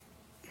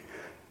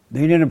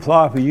They didn't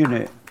applaud for you,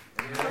 Nick.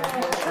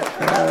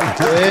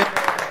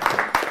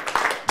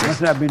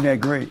 Must not have been that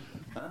great.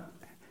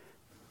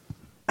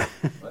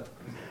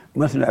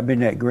 Must not have been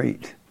that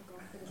great.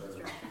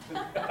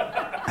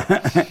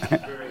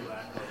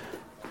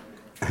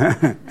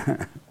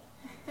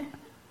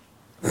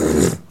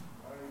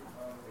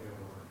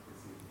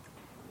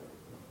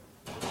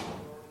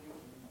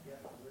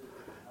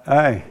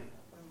 Hi.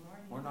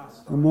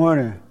 Good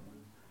morning.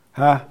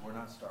 Huh? We're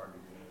not starting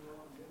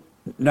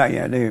yet. Not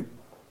yet.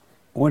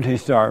 Once they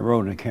start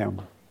rolling the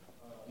camera.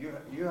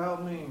 You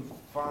helped me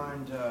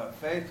find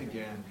faith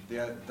again.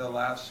 The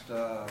last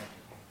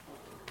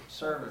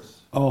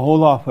service. Oh,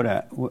 hold off for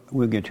that.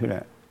 We'll get to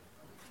that.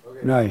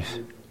 Okay. Nice.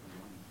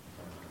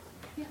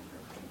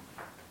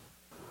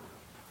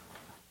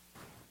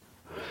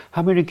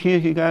 How many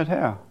kids you guys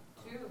have?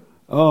 2.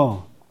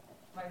 Oh.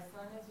 My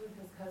son is with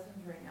his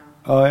cousins right now.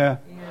 Oh, yeah? Yeah,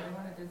 they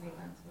went to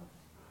Disneyland, so.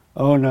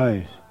 Oh,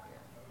 nice.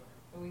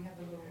 But we have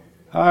the little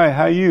ones. All right,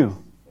 how are you?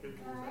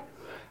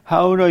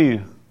 How old are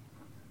you?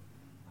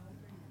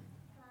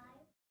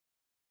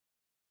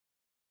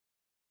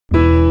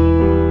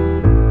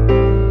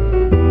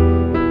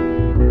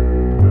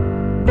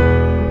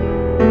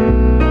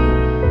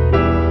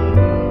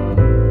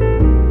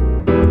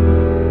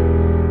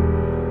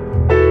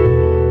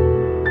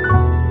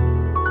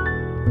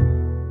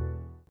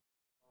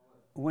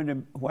 When do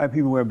white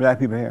people wear black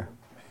people hair?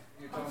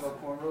 You're talking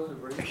about cornrows or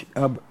braids?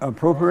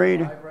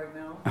 Appropriated? Right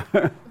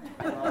now?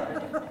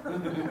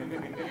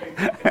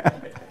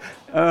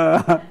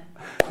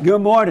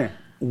 Good morning.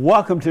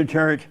 Welcome to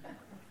church.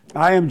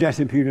 I am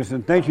Jesse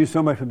Peterson. Thank you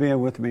so much for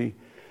being with me.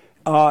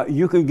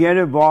 You can get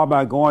involved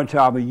by going to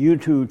our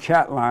YouTube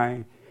chat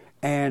line,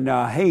 and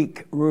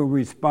Hake will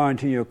respond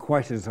to your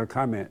questions or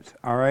comments.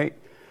 All right?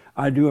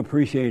 I do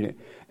appreciate it.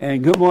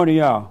 And good morning,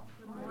 y'all.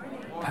 Good morning.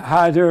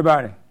 How's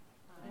everybody?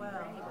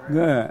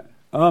 Good.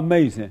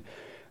 Amazing.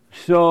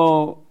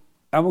 So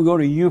I'm going to go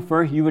to you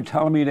first. You were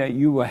telling me that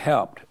you were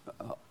helped.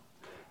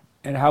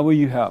 And how were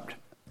you helped?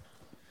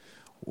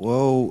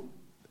 Well,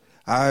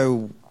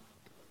 I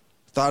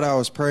thought I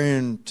was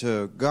praying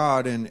to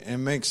God, and it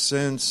makes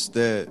sense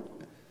that,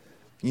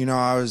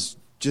 I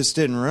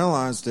didn't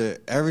realize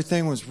that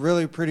everything was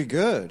really pretty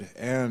good.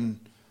 And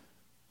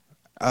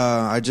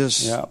I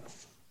just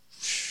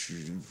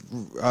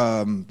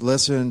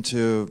listened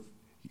to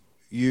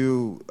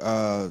you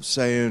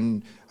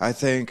saying, I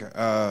think,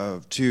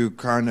 to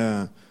kind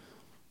of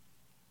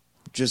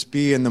just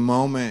be in the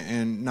moment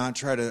and not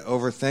try to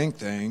overthink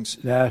things.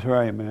 That's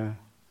right, man.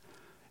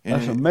 And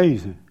That's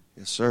amazing.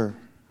 Yes, sir.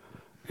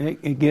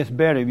 It gets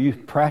better. If you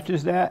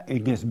practice that,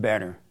 it gets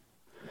better.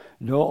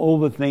 Don't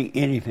overthink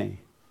anything.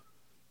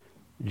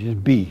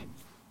 Just be.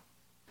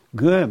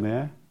 Good,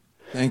 man.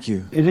 Thank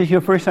you. Is this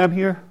your first time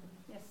here?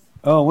 Yes.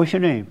 Oh, what's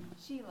your name?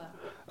 Sheila.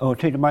 Oh,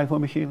 take the mic for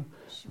me, Sheila.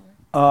 Sure.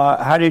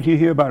 How did you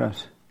hear about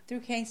us? Through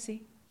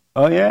Casey.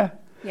 Oh, yeah?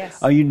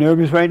 Yes. Are you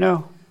nervous right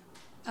now?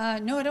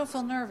 No, I don't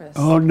feel nervous.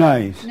 Oh,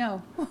 nice.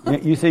 No.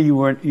 You say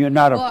you're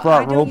not a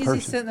front row person. I don't usually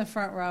sit in the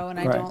front row, and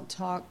I don't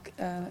talk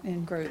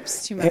in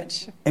groups too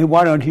much. And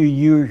why don't you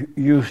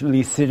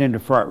usually sit in the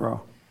front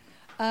row?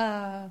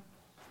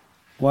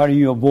 Why do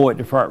you avoid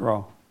the front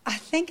row? I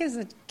think as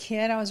a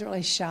kid I was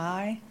really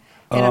shy,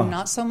 and I'm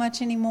not so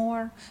much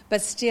anymore.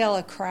 But still,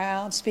 a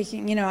crowd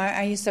speaking.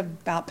 I used to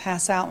about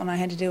pass out when I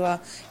had to do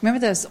remember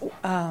those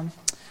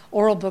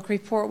oral book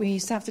report we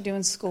used to have to do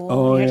in school?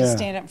 Oh, you had to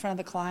stand up in front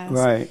of the class.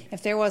 Right.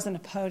 If there wasn't a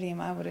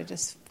podium, I would have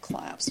just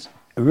collapsed.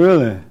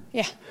 Really?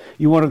 Yeah.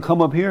 You want to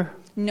come up here?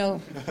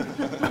 No.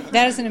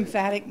 That is an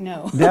emphatic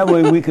no. That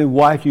way we could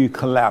watch you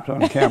collapse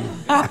on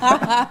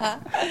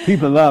camera.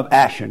 People love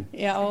action.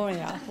 Yeah, oh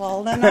yeah.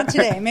 Well, not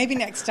today. Maybe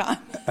next time.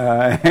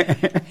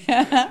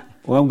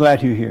 Well, I'm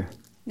glad you're here.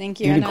 Thank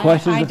you. Any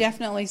questions? I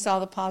definitely saw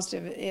the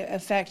positive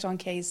effect on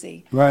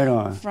Casey. Right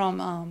on.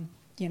 From,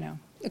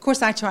 of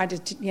course, I tried to,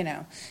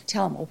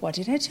 tell him, well, what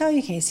did I tell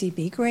you, Casey?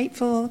 Be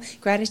grateful,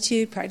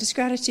 gratitude, practice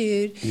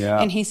gratitude.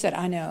 Yeah. And he said,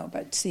 I know,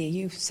 but see,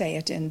 you say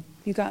it and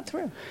you got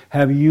through.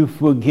 Have you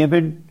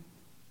forgiven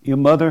your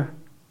mother?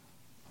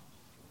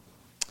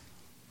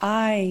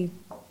 I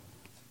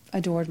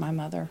adored my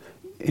mother.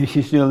 Is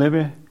she still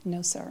living?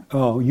 No, sir.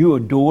 Oh, you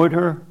adored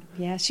her?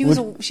 Yeah,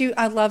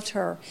 I loved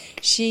her.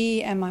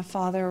 She and my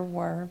father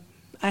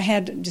I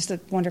had just a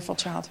wonderful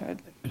childhood.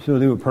 So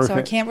they were perfect. So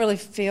I can't really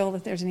feel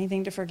that there's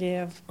anything to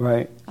forgive.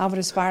 Right. I would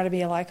aspire to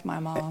be like my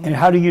mom. And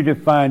how do you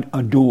define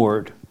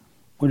adored?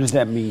 What does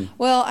that mean?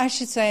 Well, I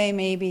should say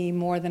maybe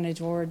more than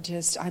adored.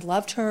 Just I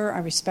loved her. I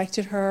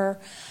respected her.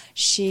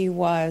 She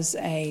was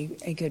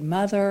a good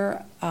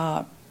mother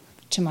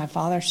to my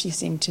father. She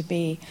seemed to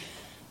be.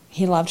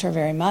 He loved her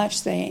very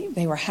much. They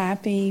were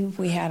happy.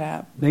 We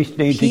had They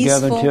stayed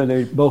together until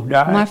they both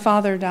died? My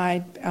father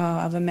died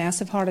of a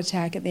massive heart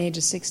attack at the age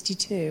of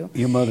 62.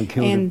 Your mother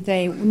killed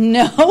him?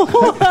 No.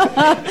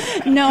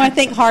 No, I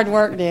think hard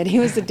work did. He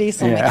was a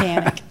diesel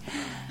mechanic.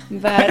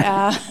 But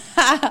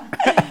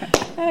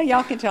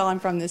y'all can tell I'm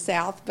from the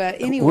South.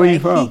 But anyway. Where are you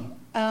from?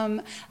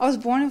 I was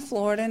born in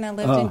Florida, and I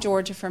lived in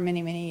Georgia for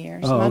many, many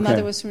years. Oh, My okay.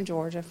 mother was from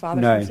Georgia,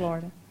 father Nice. from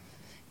Florida.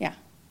 Yeah.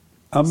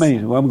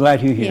 Amazing. Well, I'm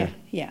glad you're here.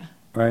 Yeah.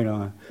 Right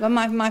on. But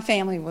my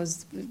family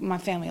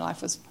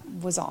life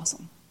was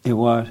awesome. It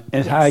was.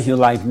 And Yes. how is your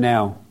life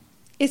now?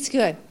 It's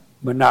good.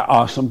 But not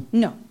awesome?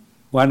 No,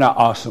 Why not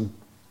awesome?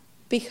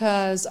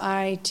 because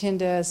I tend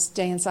to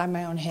stay inside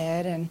my own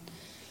head and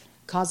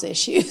cause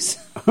issues.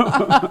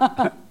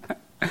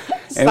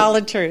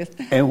 Solid truth.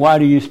 And why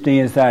do you stay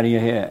inside of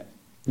your head,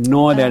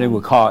 knowing that it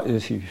would cause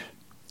issues?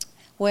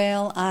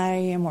 Well, I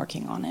am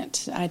working on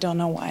it. I don't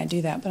know why I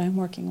do that, but I'm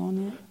working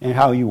on it. And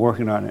how are you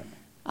working on it?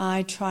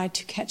 I try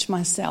to catch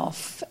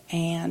myself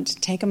and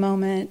take a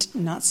moment,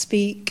 not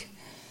speak,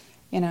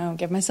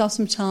 give myself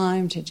some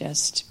time to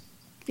just,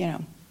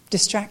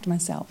 distract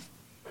myself.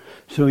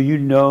 So do you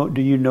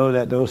know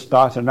that those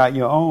thoughts are not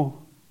your own?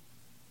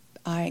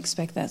 I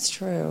expect that's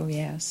true,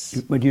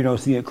 yes. But you don't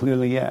see it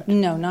clearly yet?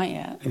 No, not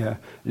yet. Yeah.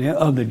 They're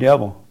of the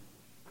devil.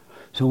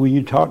 So when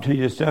you talk to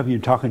yourself, you're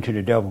talking to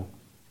the devil.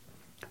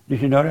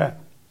 Did you know that?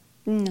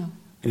 No.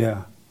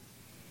 Yeah.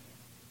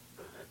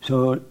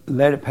 So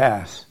let it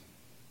pass.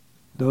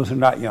 Those are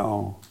not your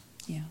own.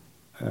 Yeah.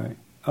 All right.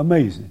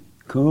 Amazing.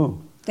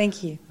 Cool.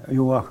 Thank you.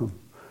 You're welcome.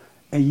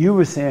 And you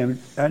were saying,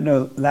 I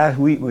know last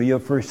week was your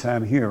first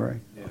time here,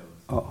 right? Yeah.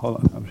 Oh, hold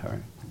on. I'm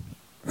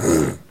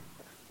sorry.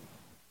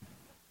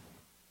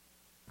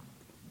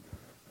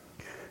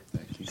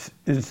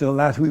 And so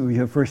last week was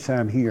your first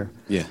time here.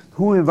 Yeah.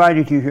 Who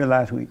invited you here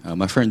last week?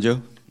 My friend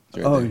Joe.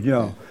 Right Oh, there.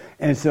 Joe.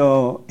 And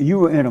so you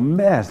were in a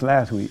mess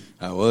last week.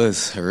 I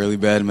was a really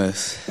bad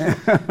mess.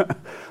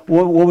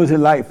 What was it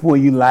like for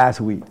you last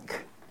week?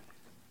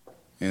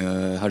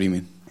 How do you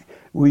mean?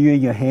 Were you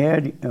in your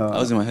head? I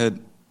was in my head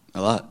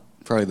a lot,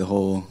 probably the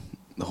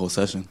whole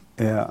session.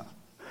 Yeah.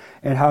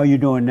 And how are you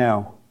doing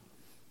now?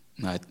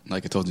 Like I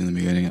told you in the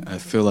beginning, I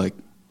feel like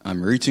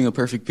I'm reaching a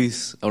perfect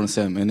peace. I wouldn't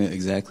say I'm in it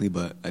exactly,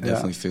 but I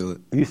definitely feel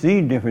it. You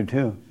seem different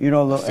too. You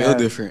don't look. I feel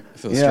different. I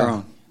feel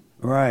strong.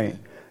 Right.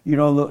 You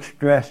don't look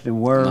stressed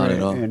and worried Not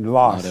at all. and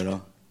lost. Not at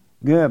all.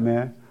 Good,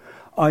 man.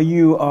 Are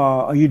you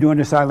doing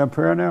the silent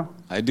prayer now?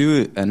 I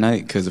do it at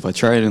night because if I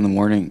try it in the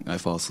morning, I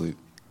fall asleep.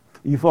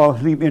 You fall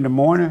asleep in the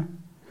morning?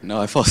 No,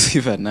 I fall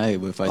asleep at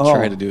night, but if I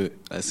try to do it,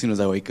 as soon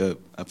as I wake up,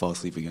 I fall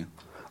asleep again.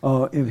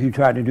 Oh, if you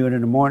try to do it in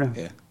the morning?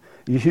 Yeah.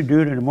 You should do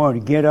it in the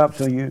morning. Get up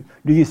do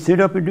you sit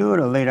up and do it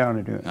or lay down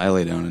and do it? I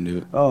lay down and do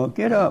it. Oh,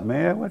 get up,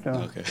 man. What the?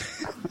 Okay.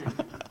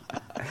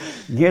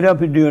 Get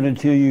up and do it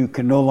until you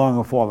can no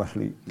longer fall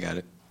asleep. Got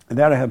it. And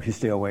that'll help you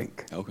stay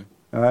awake. Okay.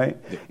 All right?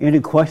 Yeah. Any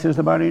questions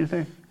about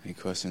anything? Any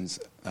questions?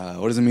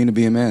 What does it mean to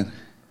be a man?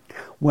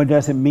 What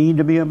does it mean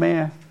to be a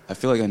man? I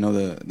feel like I know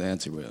the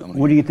answer, but I want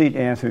What do you think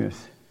the answer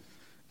is?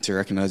 to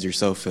recognize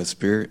yourself as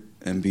spirit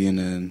and be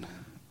in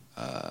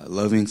a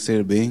loving state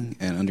of being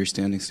and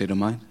understanding state of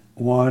mind.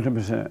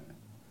 100%.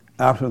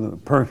 Absolutely.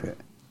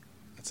 Perfect.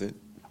 That's it.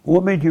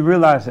 What made you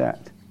realize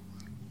that?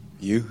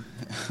 You.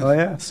 Oh,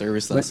 yeah?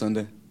 Service last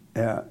Sunday.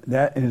 Yeah,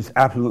 that is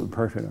absolutely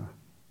perfect.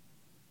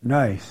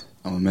 Nice.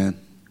 I'm a man.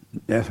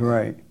 That's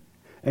right.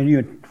 And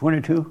you're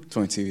 22?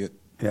 22 yet.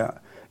 Yeah.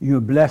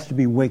 You're blessed to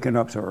be waking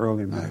up so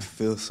early, I man.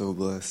 feel so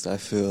blessed. I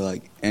feel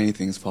like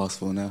anything's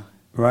possible now.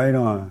 Right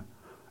on.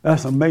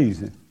 That's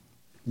amazing.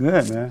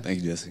 Good, man.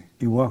 Thank you, Jesse.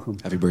 You're welcome.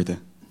 Happy birthday.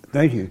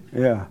 Thank you.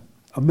 Yeah.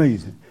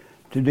 Amazing.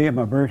 Today is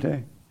my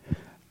birthday.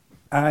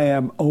 I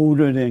am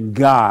older than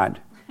God.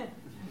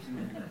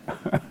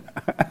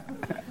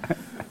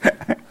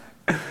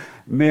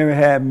 Mary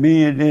had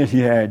me and then she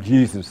had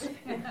Jesus.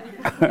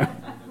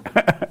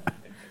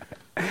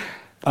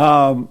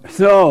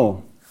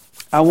 So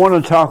I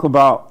want to talk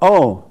about,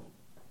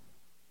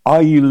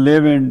 are you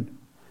living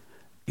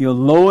your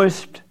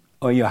lowest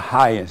or your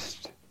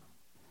highest?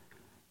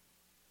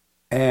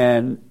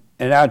 And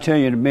I'll tell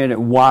you in a minute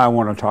why I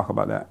want to talk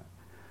about that.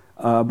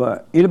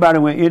 But anybody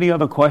with any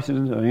other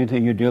questions or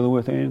anything you're dealing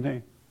with or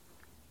anything?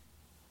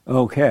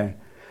 Okay.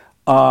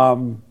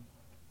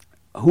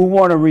 Who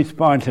want to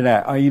respond to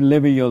that? Are you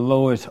living your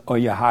lowest or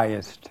your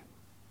highest?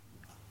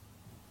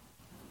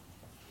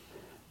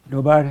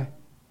 Nobody?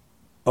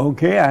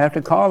 Okay, I have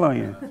to call on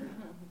you.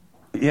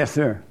 Yes,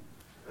 sir.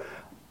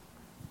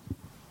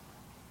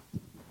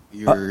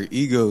 Your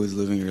ego is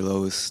living your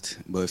lowest,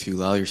 but if you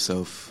allow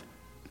yourself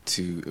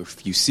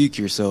if you seek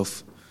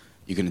yourself,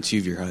 you can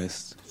achieve your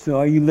highest. So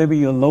are you living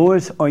your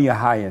lowest or your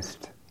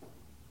highest?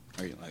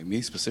 Are you like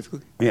me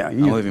specifically? Yeah.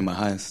 I'm living my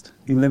highest.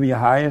 You living your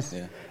highest?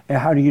 Yeah. And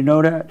how do you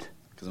know that?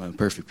 Because I'm in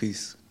perfect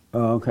peace.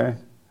 Oh, okay.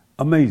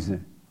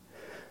 Amazing.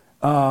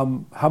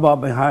 How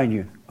about behind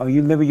you? Are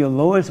you living your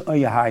lowest or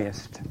your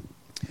highest?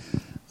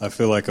 I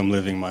feel like I'm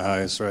living my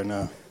highest right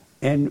now.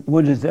 And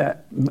what does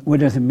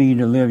it mean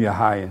to live your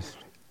highest?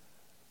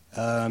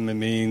 It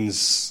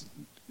means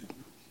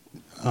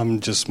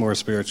I'm just more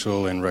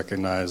spiritual and I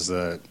recognize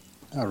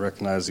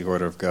the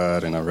order of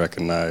God, and I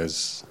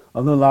recognize... A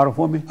little louder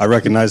for me? I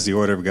recognize the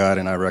order of God,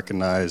 and I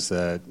recognize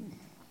that,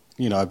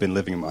 I've been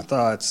living in my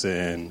thoughts,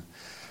 and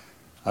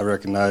I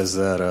recognize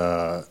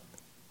that,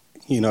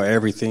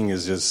 everything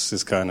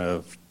is kind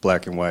of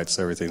black and white,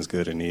 so everything's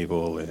good and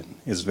evil, and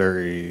it's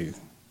very,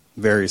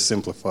 very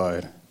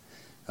simplified,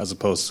 as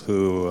opposed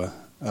to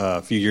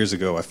a few years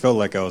ago, I felt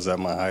like I was at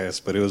my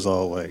highest, but it was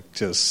all like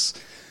just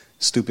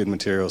stupid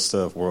material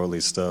stuff,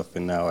 worldly stuff,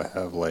 and now I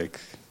have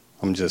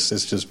it's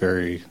just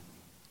very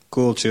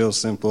cool, chill,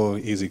 simple,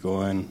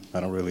 easygoing. I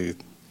don't really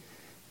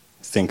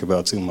think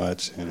about too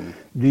much. And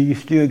Do you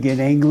still get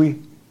angry?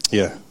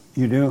 yeah,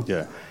 You do?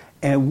 yeah.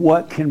 And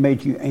what can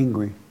make you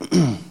angry?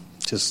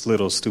 Just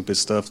little stupid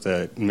stuff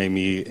that made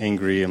me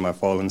angry in my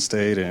fallen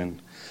state,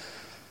 and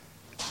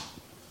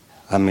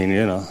I mean,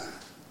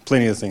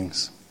 plenty of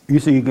things. You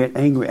say you get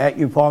angry at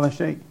your fallen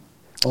state?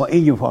 Or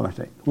in your fallen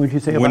state? What did you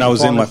say about When I the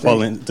was in my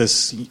fallen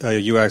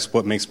fallen, you asked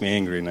what makes me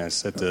angry, and I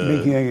said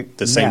Make you angry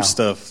the same now.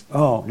 stuff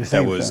Oh, the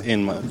same that was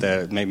stuff.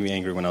 that made me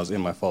angry when I was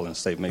in my fallen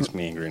state makes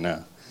me angry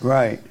now.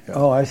 Right. Yeah.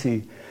 Oh, I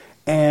see.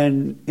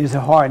 And is it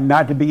hard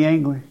not to be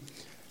angry?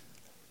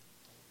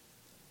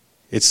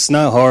 It's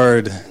not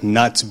hard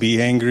not to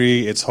be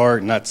angry. It's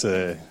hard not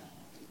to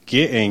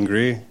get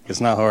angry.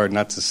 It's not hard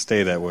not to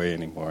stay that way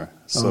anymore.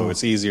 So Oh.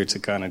 it's easier to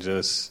kind of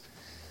just,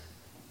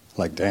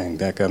 like, dang,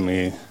 that got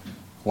me,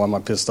 why am I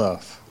pissed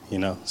off?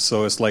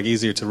 So it's like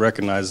easier to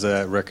recognize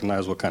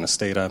what kind of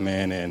state I'm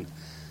in, and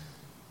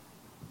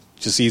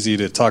just easy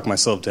to talk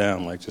myself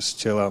down. Like, just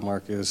chill out,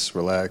 Marcus,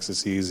 relax,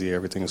 it's easy,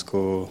 everything is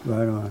cool.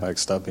 Right on. Like,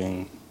 stop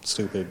being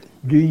stupid.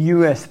 Do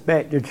you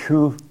expect the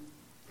truth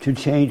to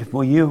change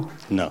for you?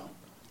 No.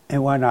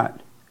 And why not?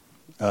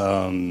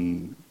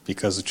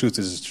 Because the truth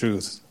is the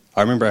truth.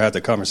 I remember I had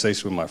the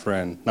conversation with my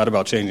friend, not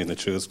about changing the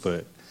truth,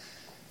 but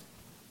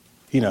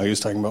he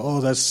was talking about,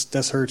 oh,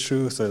 that's her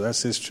truth, or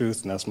that's his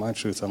truth, and that's my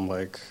truth. I'm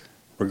like,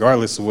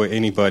 regardless of what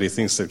anybody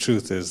thinks their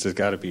truth is, there's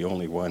got to be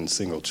only one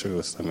single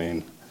truth. I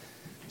mean,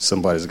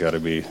 somebody's got to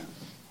be.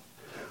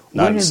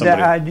 Where did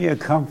that idea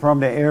come from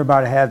that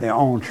everybody has their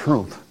own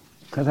truth?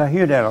 Because I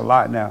hear that a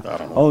lot now. I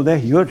don't know. Oh,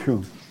 that's your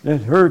truth.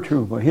 That's her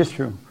truth or his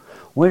truth.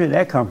 Where did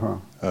that come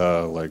from?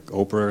 Like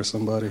Oprah or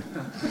somebody.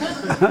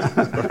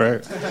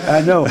 Right?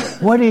 I know.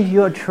 What is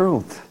your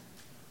truth?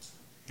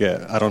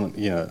 Yeah, I don't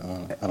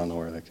know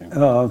where that came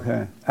from. Oh,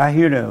 okay. I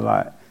hear that a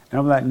lot. And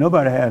I'm like,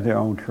 nobody has their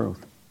own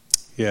truth.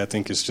 Yeah, I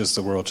think it's just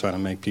the world trying to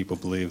make people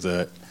believe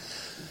that,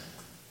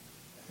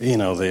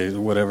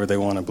 whatever they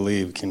want to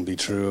believe can be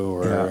true,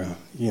 or,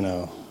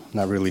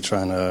 not really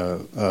trying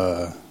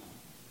to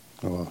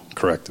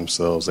correct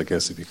themselves, I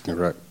guess, if you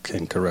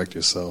can correct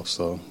yourself.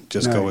 So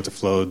just go Right. with the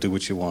flow, do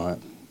what you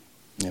want,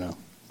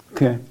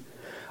 Okay.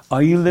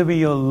 Are you living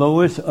your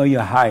lowest or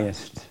your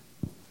highest?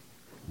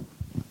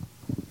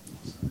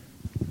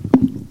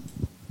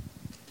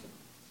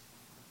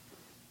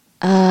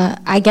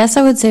 I guess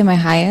I would say my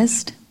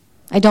highest.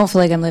 I don't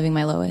feel like I'm living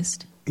my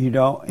lowest. You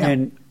don't?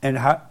 No. And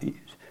how?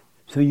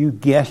 So you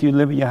guess you're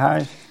living your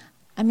highest?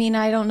 I mean,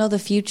 I don't know the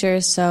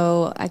future,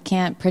 so I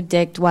can't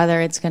predict whether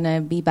it's going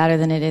to be better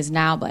than it is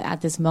now. But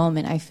at this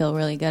moment, I feel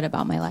really good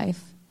about my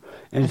life.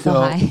 And I feel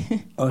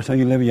high. So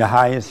you're living your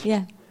highest?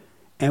 Yeah.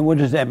 And what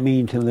does that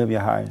mean to live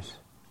your highest?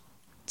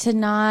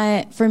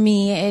 For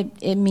me,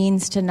 it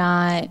means to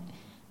not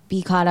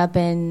be caught up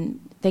in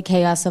the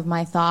chaos of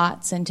my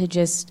thoughts and to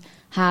just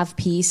have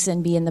peace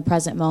and be in the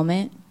present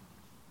moment.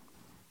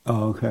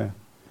 Oh, okay.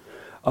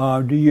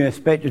 Do you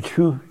expect the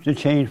truth to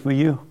change for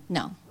you?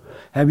 No.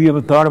 Have you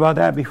ever thought about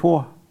that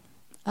before?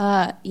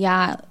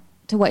 Yeah,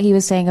 to what he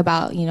was saying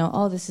about,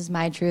 oh, this is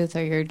my truth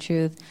or your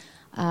truth.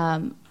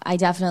 I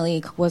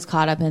definitely was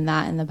caught up in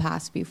that in the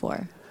past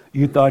before.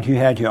 You thought you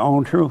had your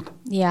own truth?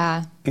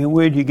 Yeah. And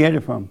where'd you get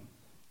it from?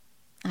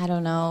 I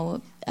don't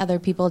know. Other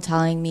people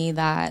telling me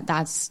that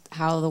that's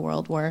how the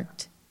world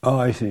worked. Oh,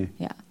 I see.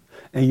 Yeah.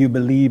 And you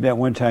believed at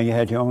one time you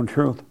had your own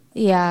truth?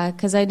 Yeah,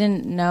 because I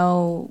didn't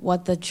know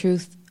what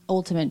the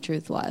ultimate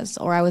truth was,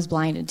 or I was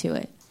blinded to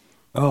it.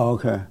 Oh,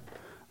 okay.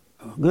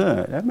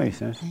 Good. That makes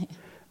sense.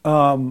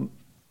 Lord,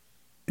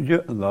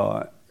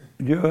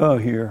 Joel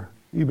here.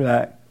 You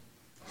black.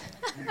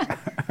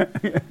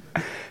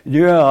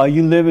 Joel, are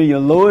you living your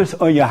lowest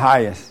or your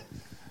highest?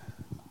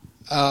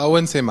 I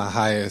wouldn't say my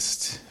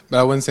highest, but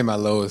I wouldn't say my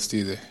lowest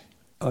either.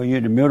 Oh, you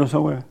in the middle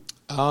somewhere?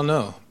 I don't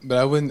know, but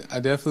I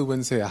definitely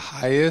wouldn't say a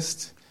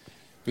highest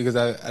because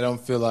I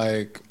don't feel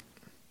like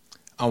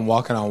I'm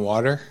walking on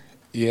water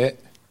yet.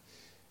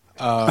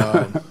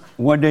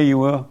 One day you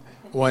will.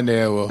 One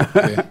day I will,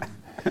 yeah.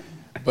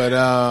 But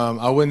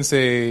I wouldn't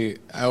say,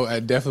 I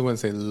definitely wouldn't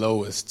say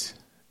lowest.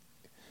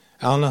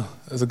 I don't know.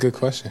 That's a good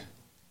question.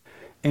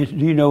 And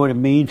do you know what it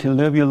means to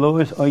live your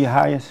lowest or your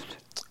highest?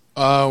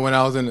 I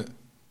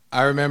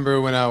remember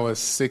when I was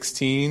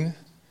 16,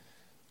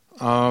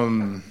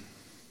 I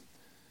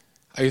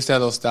used to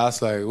have those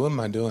thoughts like, what am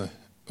I doing?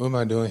 What am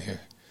I doing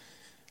here?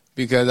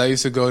 Because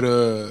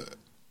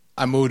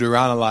I moved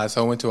around a lot,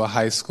 so I went to a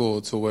high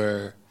school to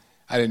where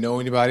I didn't know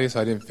anybody, so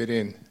I didn't fit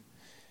in.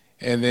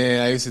 And then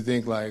I used to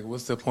think like,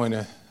 what's the point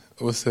of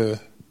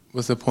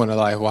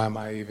life? Why am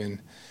I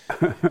even?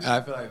 And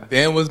I feel like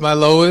then was my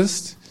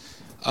lowest,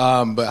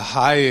 but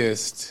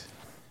highest,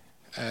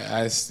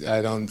 I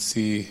don't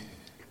see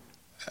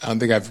I don't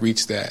think I've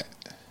reached that.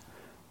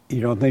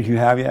 You don't think you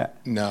have yet?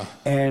 No.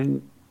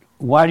 And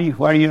why do you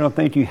don't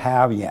think you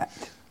have yet?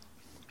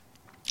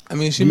 I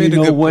mean, she Do made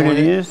you a know good what point.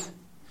 it is?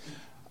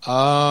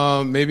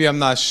 Maybe I'm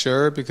not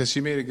sure, because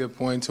she made a good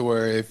point to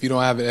where if you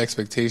don't have an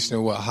expectation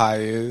of what high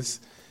is,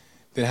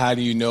 then how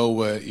do you know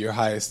what your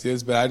highest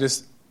is? But I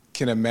just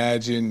can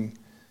imagine,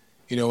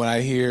 you know, when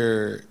I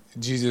hear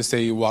Jesus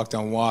say he walked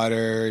on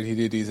water, he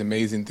did these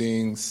amazing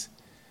things,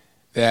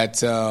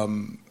 that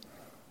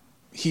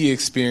he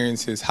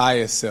experienced his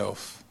highest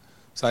self.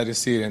 So I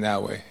just see it in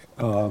that way.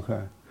 Oh,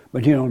 okay.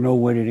 But you don't know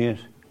what it is.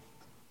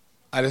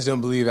 I just don't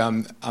believe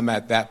I'm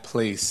at that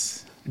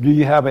place. Do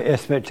you have an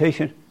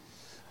expectation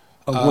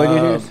of what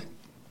it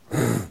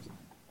is?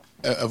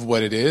 Of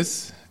what it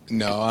is?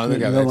 No, I don't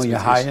think I have You an know your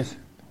expectation. highest?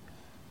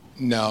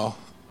 No.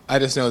 I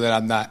just know that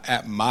I'm not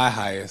at my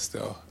highest,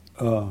 though.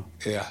 Oh.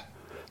 Yeah.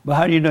 But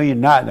how do you know you're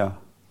not, though?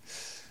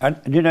 I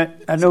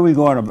know we're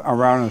going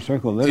around in a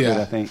circle a little bit,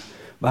 Yeah. I think.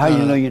 But how do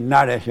you know you're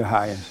not at your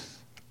highest?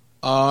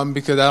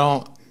 Because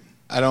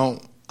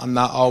I'm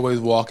not always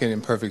walking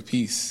in perfect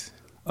peace.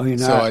 Oh, you're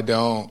not?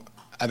 So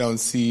I don't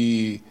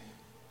see,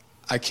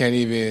 I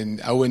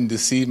wouldn't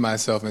deceive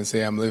myself and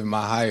say I'm living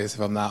my highest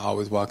if I'm not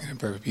always walking in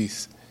perfect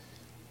peace.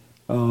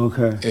 Oh,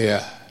 okay.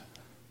 Yeah.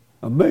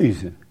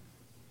 Amazing.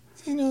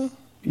 You know,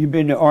 You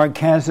been to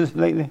Arkansas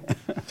lately?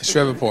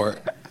 Shreveport.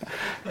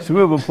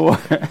 Shreveport.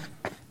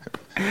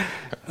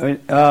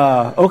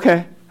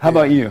 Okay. How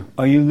about you?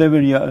 Are you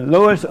living your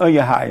lowest or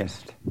your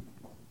highest?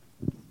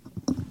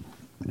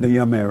 The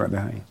young man right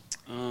behind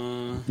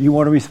you. You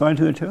want to respond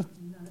to it too?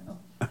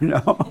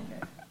 No.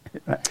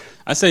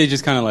 I say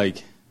just kind of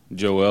like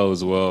Joel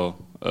as well.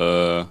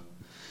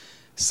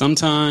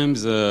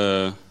 Sometimes,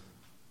 I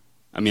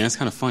mean, that's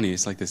kind of funny.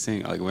 It's like the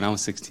same. Like when I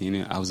was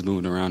 16, I was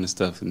moving around and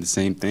stuff, and the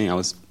same thing. I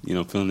was,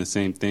 feeling the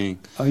same thing.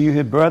 Are you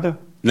his brother?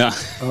 No,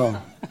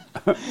 Oh.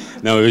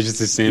 no, it was just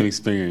the same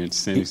experience.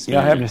 Same experience.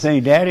 Y'all have the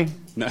same daddy?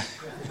 No.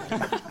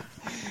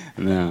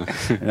 No.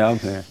 No, I'm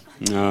saying.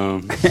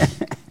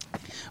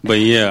 But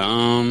yeah,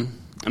 I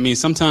mean,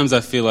 sometimes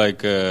I feel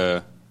like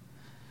I'm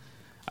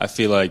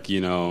feeling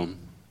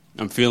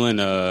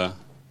at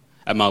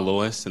my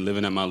lowest and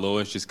living at my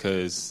lowest just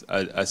because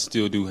I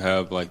still do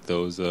have like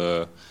those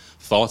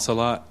thoughts a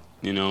lot,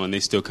 and they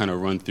still kind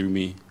of run through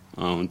me,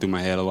 through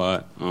my head a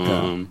lot.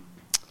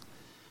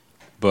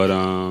 But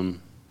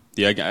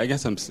yeah, I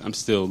guess I'm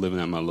still living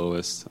at my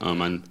lowest.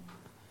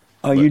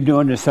 Are you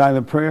doing the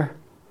silent prayer?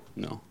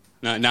 No,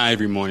 not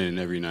every morning and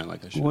every night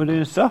like I should. Well,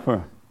 then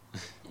suffer.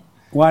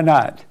 Why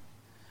not?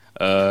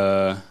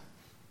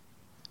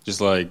 Just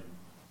like,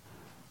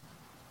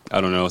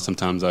 I don't know.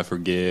 Sometimes I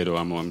forget, or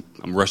I'm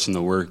rushing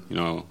to work.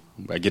 I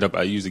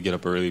usually get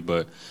up early,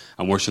 but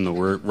I'm rushing to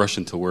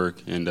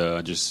work, and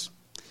just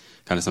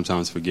kind of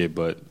sometimes forget.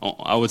 But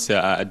I would say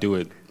I do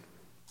it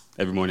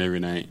every morning, every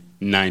night,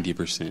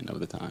 90% of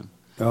the time.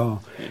 Oh,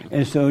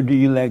 and so do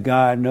you let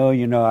God know?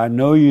 I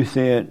know you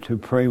said to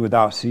pray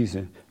without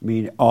ceasing,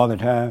 mean all the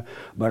time,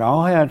 but I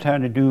don't have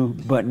time to do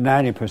but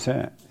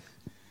 90%.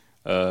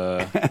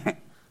 I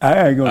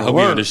gotta go to I hope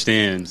work. he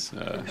understands.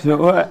 So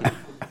what?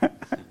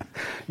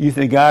 You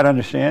think God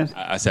understands?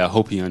 I said I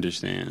hope he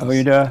understands. Oh,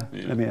 he does?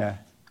 Yeah. Let me ask.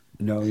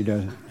 No, he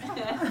doesn't.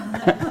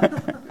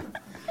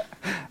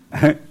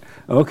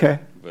 Okay.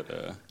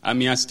 But I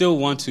mean, I still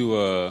want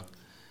to.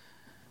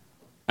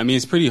 I mean,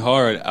 it's pretty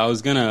hard. I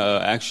was gonna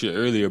ask you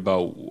earlier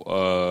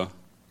about.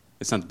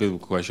 It's not the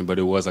biblical question, but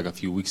it was like a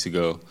few weeks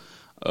ago.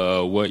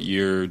 What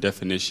your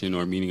definition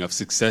or meaning of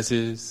success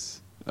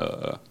is?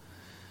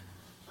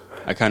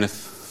 I kind of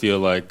feel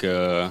like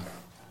if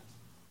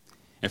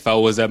I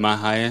was at my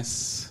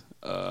highest,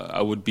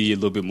 I would be a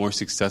little bit more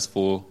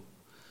successful,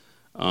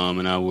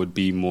 and I would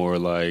be more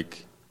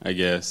like, I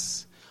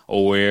guess,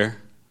 aware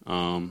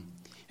and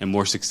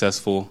more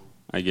successful,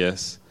 I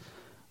guess.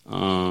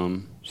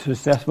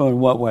 Successful in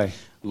what way?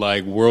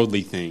 Like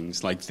worldly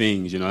things, like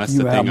things, that's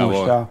You the have thing.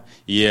 more stuff?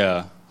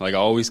 Yeah, like I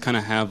always kind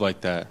of have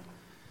like that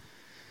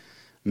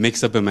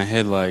mix up in my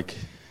head, like,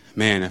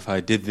 man, if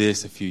I did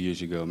this a few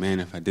years ago, man,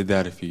 if I did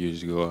that a few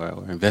years ago,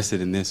 or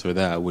invested in this or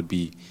that, I would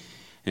be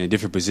in a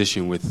different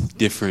position with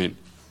different,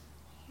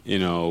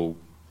 a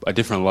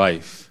different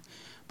life.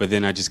 But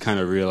then I just kind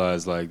of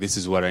realized, like, this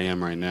is what I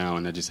am right now,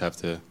 and I just have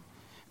to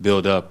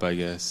build up, I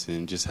guess,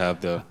 and just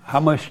have the... How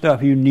much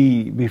stuff you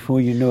need before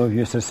you know if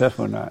you're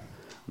successful or not?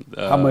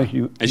 How much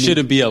you It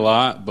shouldn't be a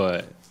lot,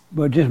 but...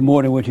 But just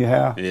more than what you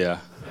have? Yeah.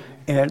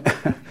 And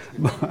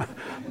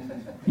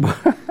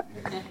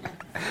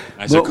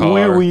That's your but car.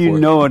 when will you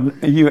know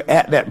you're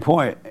at that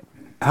point?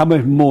 How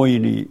much more you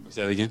need?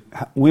 Say that again?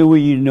 When will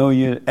you know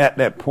you're at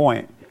that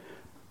point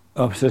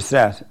of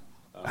success?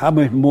 How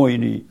much more you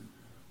need?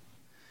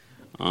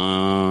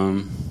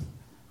 When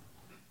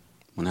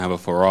I have a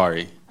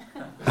Ferrari.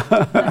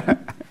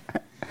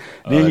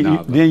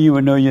 Then you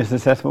will know you're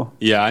successful?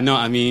 Yeah, I know.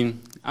 I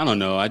mean, I don't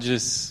know. I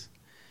just...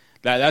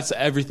 That's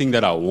everything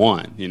that I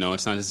want,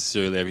 It's not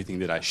necessarily everything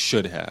that I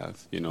should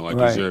have, I Right.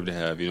 deserve to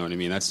have, you know what I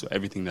mean? That's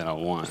everything that I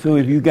want. So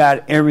if you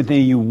got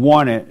everything you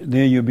wanted,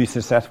 then you'll be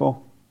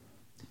successful?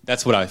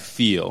 that's what I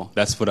feel.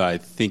 That's what I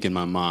think in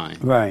my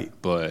mind. Right.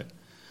 But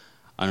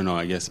I don't know.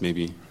 I guess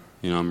maybe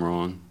I'm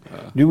wrong.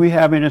 Do we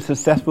have any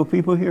successful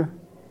people here?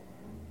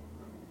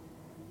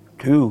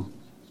 2,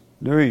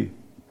 3,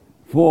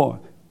 4,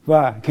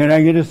 5. Can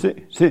I get a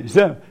 6,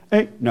 7,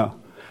 8? No.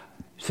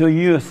 So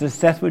you're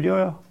successful,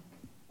 Joel?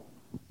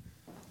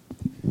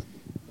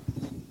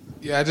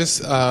 Yeah, I just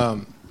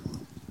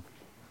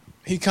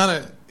he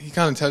kind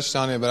of touched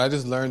on it, but I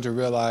just learned to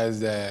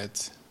realize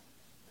that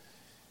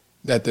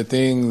the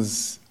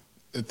things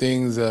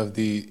of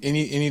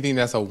anything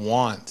that's a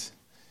want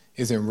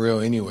isn't real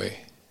anyway.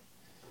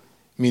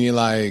 Meaning,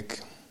 like,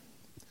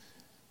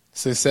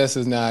 success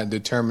is not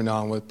determined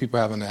on what people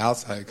have on the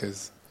outside.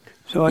 Cause,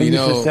 so are you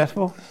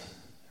successful?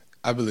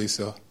 I believe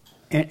so.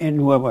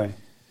 In what way?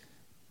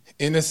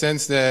 In the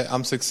sense that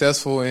I'm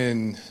successful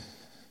in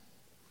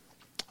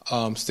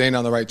staying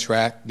on the right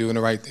track, doing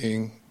the right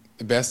thing,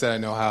 the best that I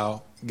know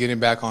how, getting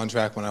back on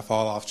track when I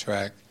fall off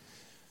track,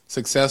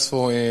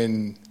 successful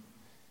in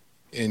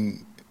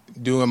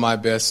doing my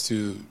best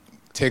to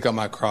take up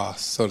my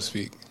cross, so to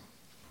speak.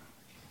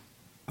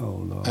 Oh,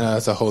 Lord. I know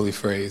that's a holy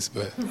phrase,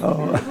 but...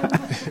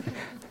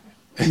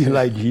 You're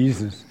like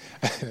Jesus.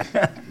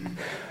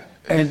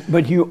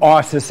 But you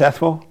are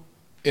successful?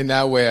 In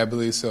that way, I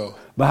believe so.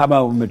 But how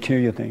about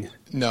material things?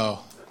 No.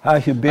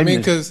 How's your business? I mean,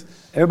 because...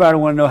 Everybody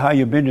want to know how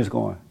your business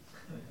going.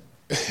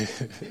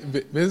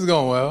 Business is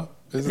going well.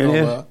 Business is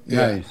going well.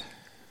 Yeah.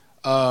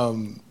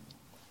 Nice.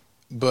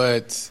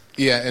 But,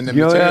 yeah, and the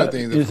material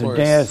things, of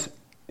course...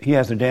 He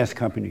has a dance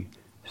company.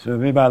 So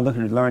if anybody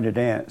looking to learn to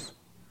dance,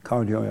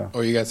 call Joel.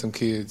 Or you got some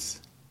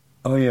kids.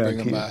 Oh, yeah. Bring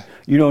them by.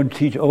 You don't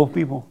teach old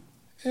people?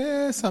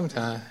 Yeah,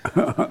 sometime.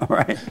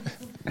 Right.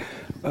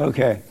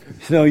 Okay.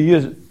 So are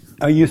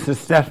you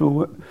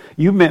successful?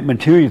 You meant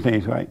material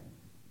things, right?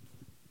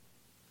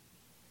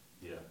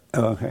 Yeah.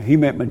 Oh, okay. He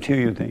meant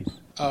material things.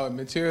 Oh,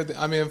 material.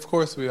 I mean, of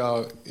course we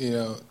all,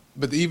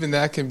 but even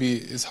that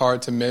it's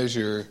hard to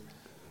measure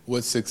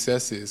what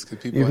success is because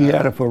people. If you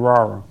had a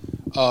Ferrari.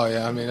 Oh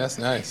yeah, I mean that's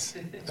nice.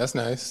 That's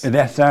nice. Is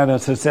that sign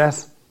of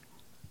success?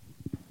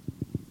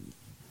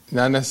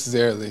 Not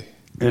necessarily.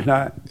 It's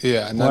not.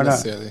 Yeah, not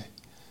necessarily.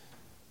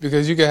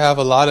 Because you could have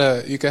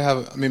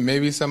I mean,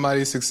 maybe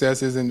somebody's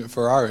success isn't a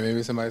Ferrari.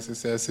 Maybe somebody's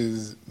success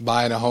is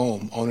buying a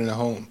home, owning a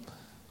home.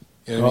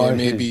 You know what I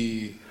mean?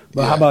 Maybe.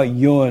 But how about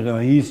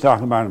yours? He's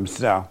talking about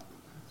himself.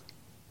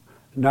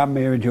 Not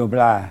Mary Jo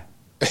Blige.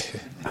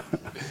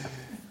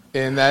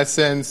 In that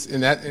sense,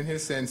 in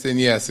his sense, then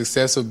yeah,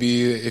 success will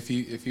be if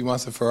he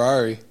wants a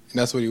Ferrari and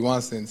that's what he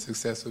wants. Then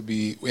success will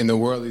be in the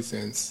worldly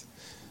sense.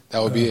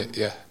 That would be it.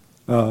 Yeah.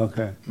 Oh,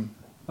 okay.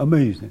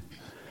 Amazing.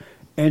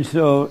 And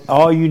so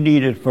all you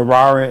need is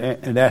Ferrari,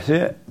 and that's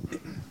it.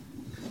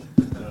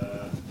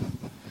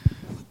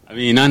 I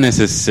mean, not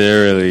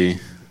necessarily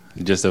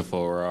just a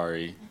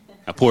Ferrari,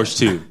 a Porsche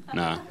too.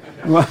 Nah.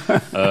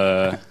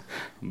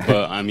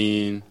 But I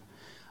mean,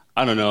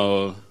 I don't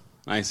know.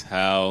 Nice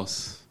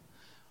house.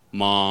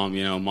 Mom,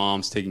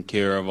 mom's taking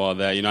care of all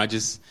that. I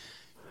just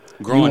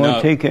growing up. You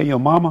want to take care of your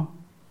mama?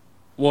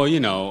 Well,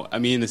 I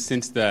mean, in the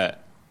sense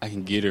that I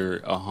can get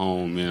her a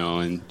home,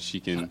 and she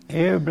can.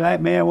 Every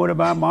black man would have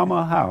bought mama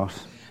a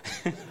house.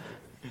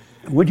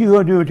 What you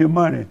gonna do with your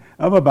money?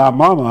 I'm gonna buy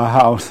mama a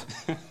house.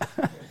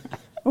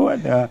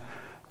 What the?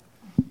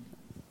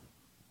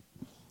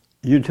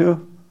 You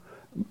too?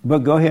 But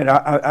go ahead.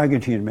 I'll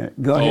get you in a minute.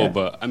 Go ahead. Oh,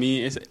 but I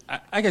mean,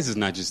 I guess it's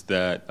not just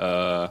that.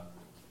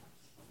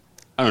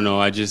 I don't know.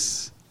 I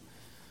just,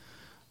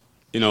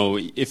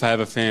 if I have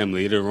a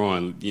family later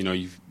on,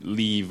 you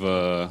leave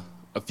a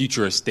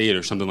future estate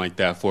or something like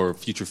that for a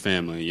future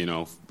family,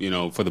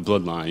 for the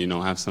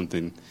bloodline, have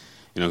something,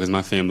 because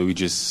my family, we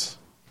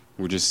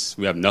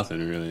have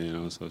nothing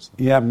really, So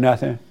you have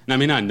nothing? I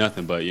mean, not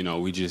nothing, but,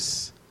 we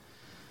just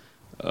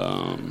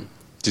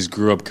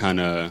grew up kind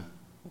of,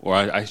 or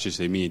I should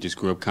say me, just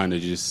grew up kind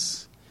of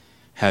just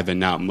having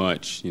not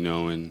much,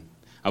 and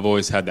I've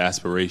always had the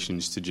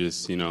aspirations to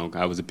just,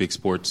 I was a big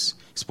sports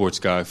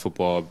guy,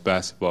 football,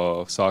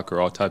 basketball, soccer,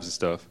 all types of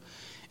stuff.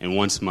 And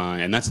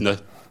and that's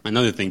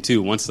another thing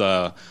too. Once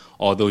all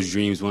those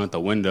dreams went out the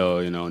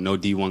window, no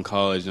D1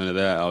 college, none of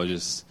that. I was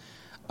just,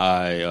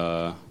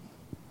 I'm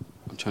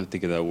trying to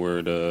think of that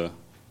word.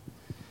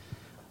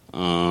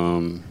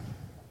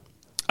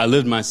 I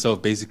lived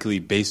myself basically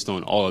based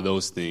on all of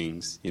those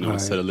things, right.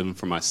 Instead of living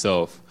for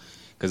myself,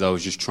 because I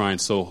was just trying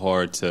so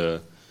hard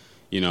to,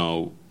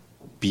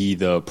 be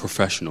the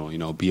professional,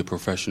 be a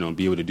professional and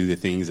be able to do the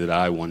things that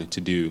I wanted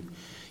to do,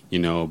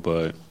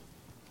 but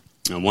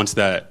once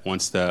that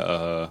went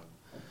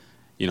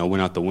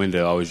out the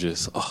window, I was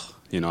just, I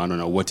don't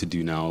know what to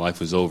do now.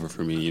 Life was over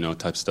for me,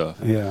 type stuff.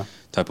 Yeah.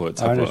 Type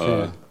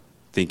of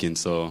thinking.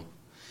 So,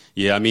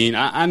 yeah, I mean,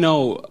 I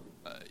know,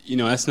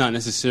 that's not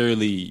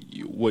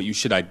necessarily what you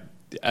should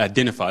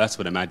identify. That's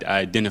what I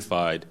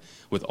identified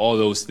with all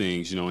those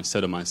things,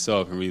 instead of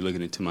myself and really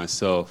looking into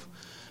myself.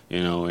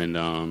 And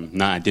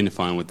not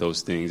identifying with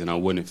those things, and I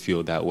wouldn't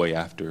feel that way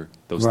after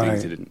those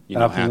things didn't,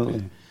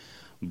 happen.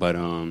 But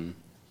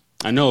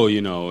I know,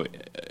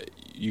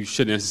 you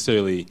shouldn't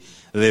necessarily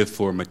live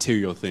for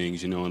material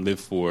things, and you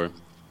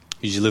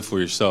should live for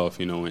yourself,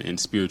 and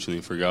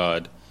spiritually for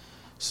God.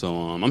 So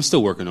I'm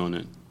still working on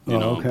it,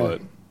 okay.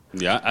 But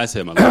yeah, I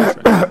said my life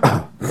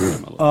right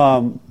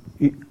now.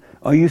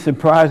 Are you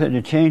surprised at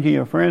the change in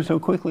your friend so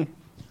quickly?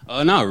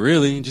 Not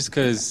really, just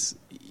because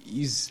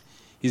he's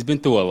been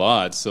through a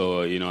lot.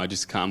 So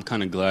I'm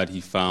kind of glad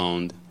he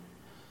found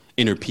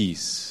inner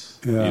peace.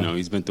 Yeah.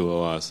 He's been through a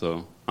lot,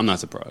 so I'm not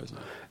surprised.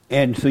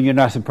 And so you're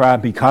not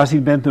surprised because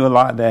he's been through a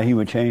lot that he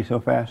would change so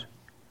fast?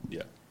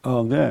 Yeah.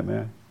 Oh, good,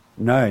 man.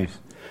 Nice.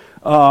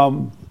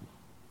 Are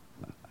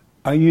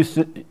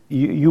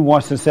you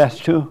want success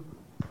too?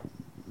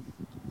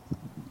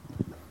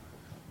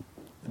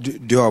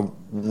 Do I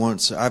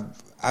want?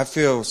 I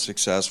feel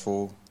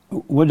successful.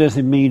 What does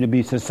it mean to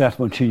be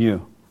successful to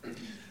you?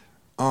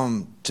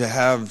 To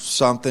have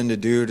something to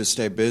do, to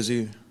stay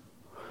busy.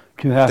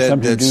 To have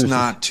something to do. That's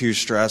not too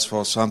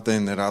stressful.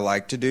 Something that I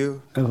like to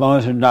do. As long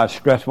as it's not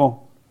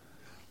stressful.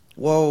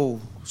 Well,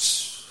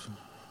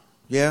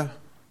 yeah.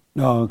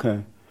 Oh,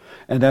 okay.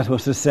 And that's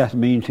what success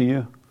means to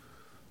you?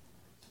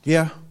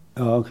 Yeah.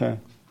 Oh, okay.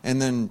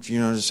 And then,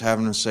 just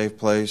having a safe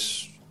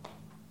place,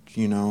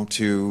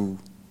 to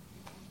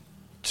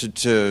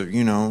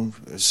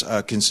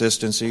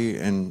consistency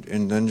and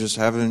then just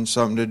having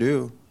something to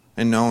do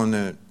and knowing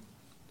that,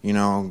 I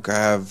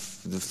have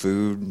the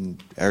food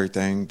and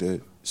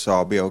everything so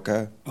I'll be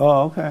okay.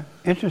 Oh, okay.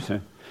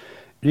 Interesting.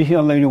 This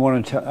young lady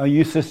want to tell, are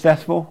you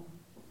successful?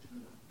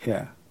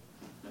 Yeah.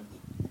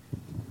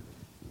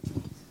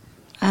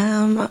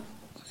 Am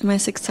I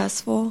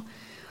successful?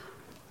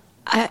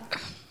 I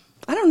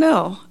don't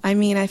know. I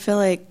mean, I feel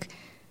like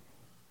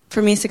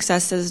for me,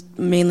 success is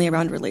mainly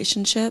around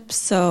relationships.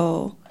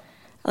 So,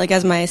 like,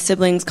 as my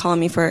siblings call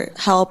me for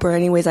help or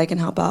any ways I can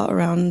help out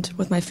around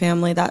with my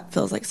family, that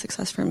feels like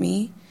success for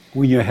me.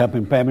 When you're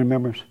helping family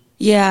members?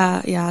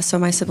 Yeah. So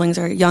my siblings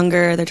are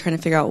younger. They're trying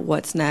to figure out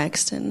what's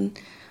next. And,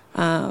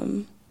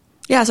 so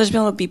just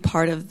being able to be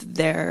part of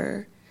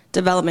their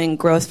development and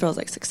growth feels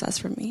like success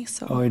for me.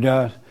 So. Oh, it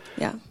does?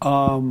 Yeah.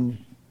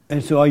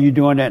 And so are you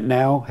doing that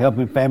now,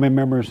 helping family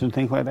members and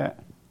things like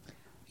that?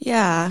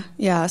 Yeah.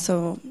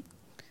 So,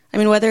 I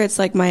mean, whether it's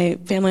like my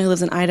family who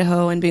lives in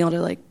Idaho and being able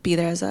to like be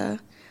there as a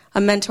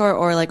mentor,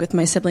 or like with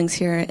my siblings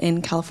here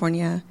in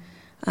California,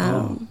 just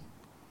being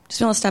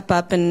able to step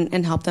up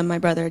and help them. My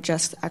brother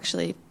just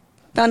actually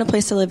found a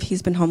place to live.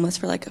 He's been homeless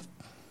for like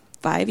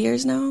 5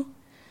 years now.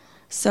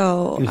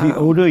 So is he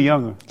older or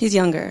younger? He's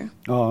younger.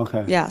 Oh,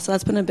 okay. Yeah, so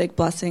that's been a big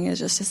blessing, is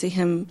just to see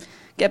him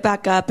get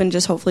back up and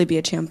just hopefully be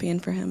a champion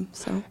for him.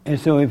 So. And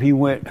so if he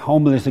went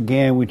homeless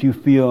again, would you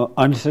feel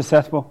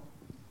unsuccessful?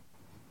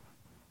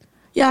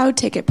 Yeah, I would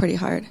take it pretty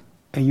hard.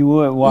 And you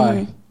would?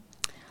 Why?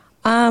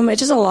 Mm-hmm.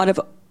 It's just a lot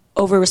of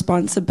over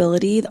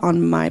responsibility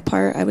on my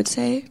part, I would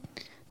say,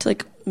 to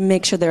like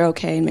make sure they're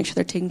okay and make sure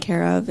they're taken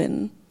care of,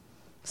 and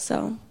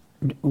so.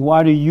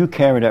 Why do you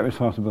carry that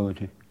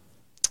responsibility?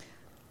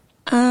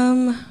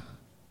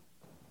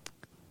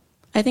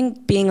 I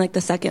think being like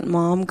the second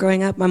mom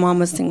growing up, my mom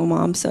was a single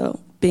mom, so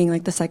being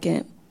like the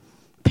second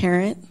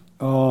parent.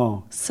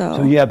 Oh.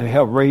 So you have to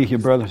help raise your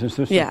brothers and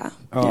sisters? Yeah.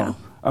 Oh. Yeah.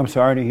 I'm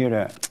sorry to hear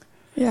that.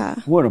 Yeah.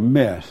 What a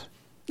mess.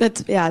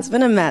 It's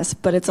been a mess,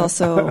 but it's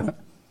also,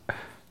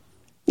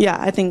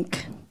 I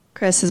think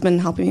Chris has been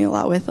helping me a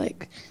lot with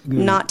like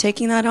not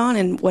taking that on,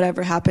 and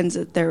whatever happens,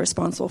 that they're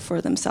responsible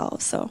for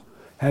themselves. So.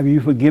 Have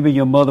you forgiven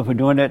your mother for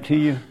doing that to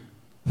you?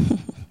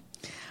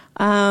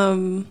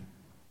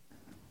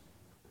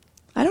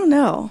 I don't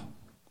know.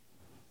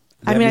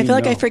 I mean, I feel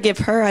like I forgive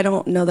her. I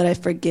don't know that I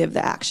forgive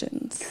the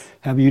actions.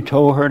 Have you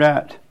told her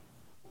that?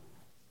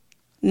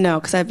 No,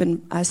 because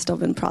I've still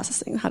been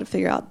processing how to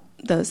figure out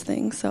those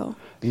things. So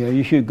yeah,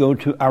 you should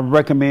I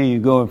recommend you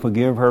go and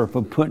forgive her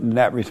for putting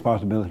that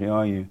responsibility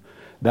on you.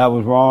 That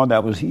was wrong.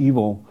 That was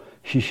evil.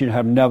 She should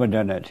have never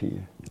done that to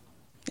you.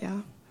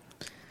 Yeah.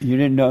 You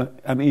didn't know.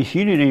 I mean,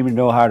 she didn't even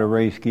know how to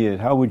raise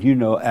kids. How would you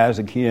know as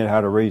a kid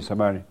how to raise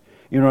somebody?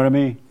 You know what I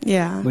mean?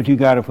 Yeah. But you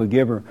got to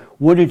forgive her.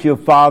 What did your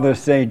father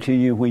say to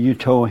you when you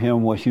told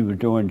him what she was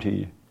doing to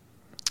you?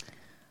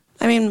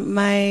 I mean,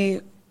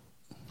 I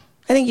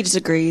think he just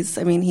agrees.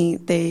 I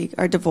mean, they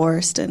are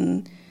divorced,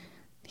 and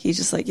he's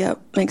just like,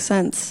 yep, makes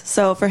sense.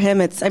 So for him,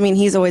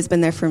 he's always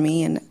been there for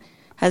me and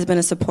has been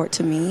a support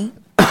to me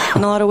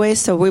in a lot of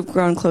ways. So we've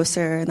grown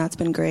closer, and that's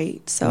been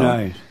great. So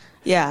nice.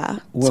 Yeah.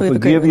 Well, so we have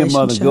forgive a great your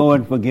mother. relationship. Go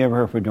and forgive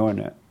her for doing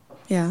that.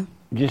 Yeah.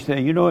 Just say,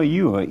 you know what,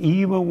 you are an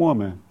evil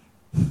woman.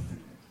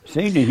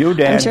 Say to your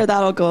dad. I'm sure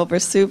that'll go over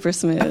super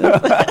smooth.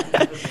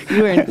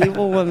 You are an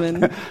evil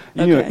woman. Okay.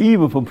 You're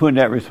evil for putting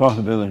that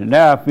responsibility.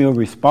 Now I feel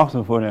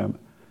responsible for them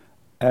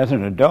as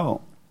an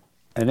adult,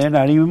 and they're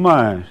not even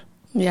mine.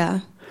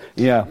 Yeah.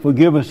 Yeah,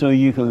 forgive her so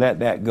you can let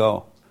that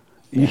go.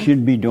 You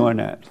shouldn't be doing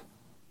that.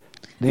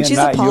 They're she's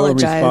not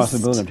apologized. Your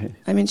responsibility.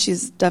 I mean,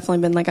 she's definitely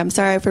been like, I'm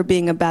sorry for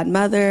being a bad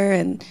mother.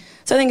 And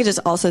so I think it just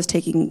also is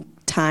taking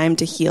time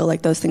to heal.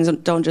 Like, those things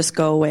don't just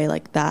go away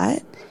like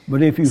that.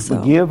 But if you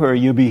forgive her,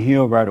 you'll be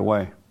healed right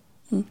away.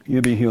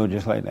 You'll be healed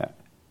just like that.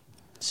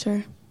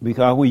 Sure.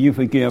 Because when you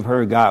forgive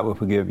her, God will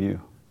forgive you.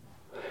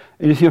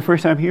 Is this your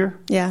first time here?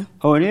 Yeah.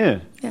 Oh, it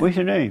is? Yeah. What's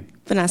your name?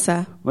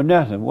 Vanessa.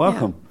 Vanessa,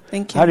 welcome. Yeah,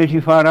 thank you. How did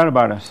you find out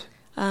about us?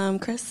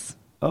 Chris?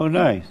 Oh,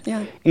 nice.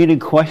 Yeah. Any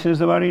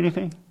questions about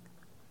anything?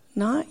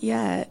 Not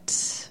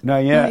yet. Not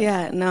yet? Not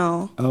yet,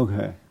 no.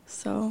 Okay.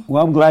 So,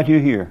 Well, I'm glad you're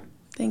here.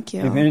 thank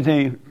you. If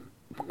anything,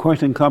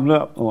 question comes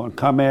up or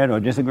comment or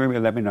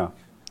disagreement, let me know.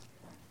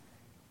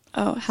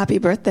 Oh, happy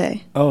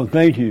birthday. Oh,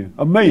 thank you.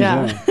 Amazing.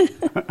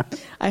 Yeah.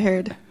 I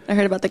heard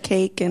about the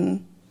cake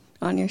and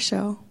on your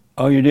show.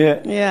 Oh, you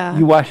did? Yeah.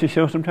 You watch the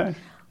show sometimes?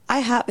 I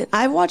haven't.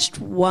 I watched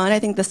one, I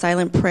think The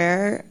Silent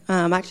Prayer,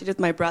 actually with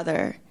my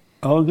brother.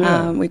 Oh,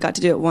 good. We got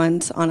to do it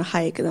once on a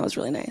hike, and that was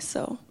really nice.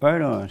 So,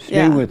 Right on. Stay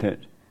Yeah. with it.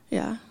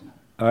 yeah.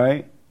 All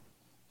right?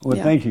 Well,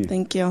 Yeah. thank you.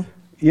 Thank you.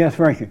 Yes,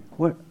 Frankie.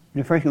 What?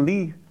 Did Frankie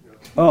leave?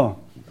 Oh,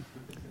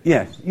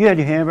 yes. You had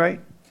your hand right?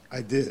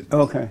 I did.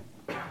 Okay.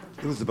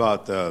 It was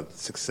about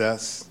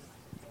success.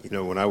 You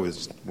know, when I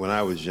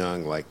was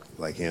young,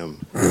 like him,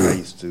 I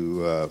used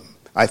to.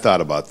 I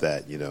thought about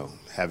that. You know,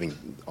 having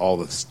all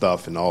the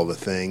stuff and all the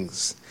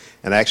things,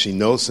 and I actually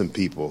know some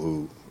people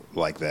who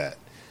like that,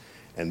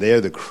 and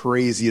they're the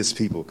craziest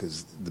people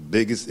because the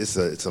biggest. It's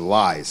a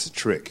lie. It's a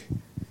trick,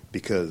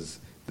 because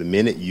the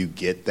minute you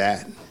get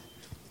that,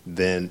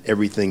 then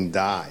everything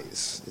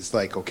dies. It's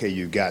like, okay,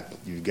 you got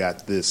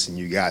this and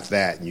you got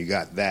that and you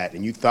got that,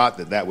 and you thought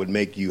that would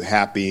make you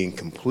happy and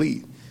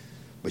complete,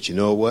 but you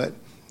know what?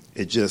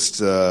 It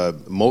just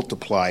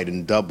multiplied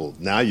and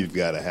doubled. Now you've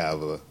got to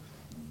have a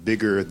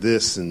bigger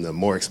this and the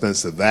more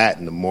expensive that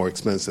and the more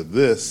expensive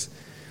this,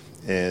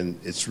 and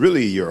it's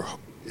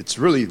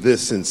really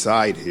this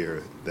inside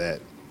here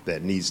that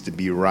needs to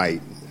be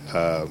right,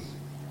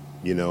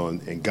 you know,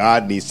 and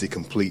God needs to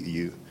complete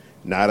you,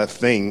 not a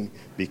thing,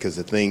 because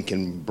a thing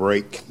can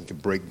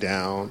break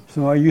down.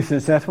 So are you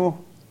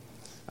successful?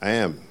 I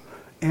am.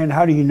 And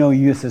how do you know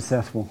you're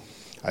successful?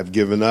 I've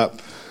given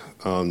up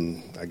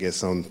on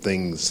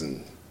things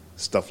and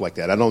stuff like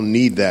that. I don't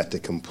need that to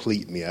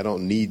complete me. I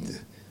don't need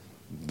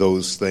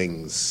those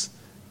things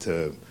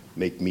to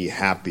make me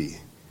happy.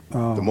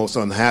 Oh. The most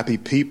unhappy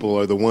people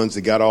are the ones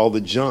that got all the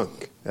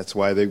junk. That's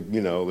why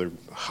they're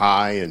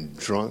high and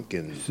drunk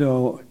and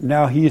So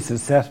now he's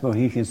successful,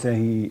 he can say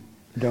he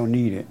don't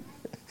need it.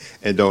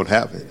 and don't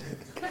have it.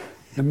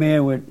 The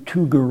man with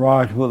 2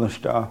 garage full of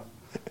stuff.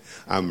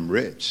 I'm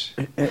rich.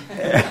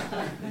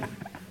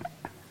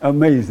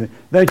 Amazing.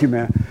 Thank you,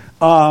 man.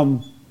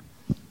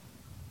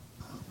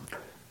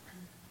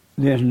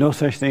 There's no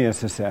such thing as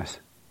success.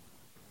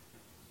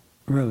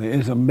 Really,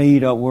 it's a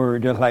made-up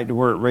word, just like the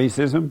word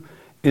racism.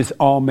 It's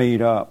all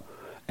made up.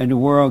 And the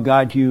world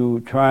got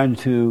you trying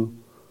to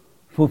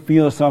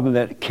fulfill something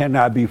that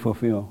cannot be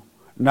fulfilled.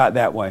 Not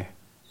that way.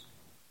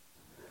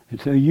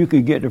 And so you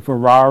could get the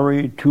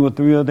Ferrari, 2 or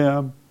 3 of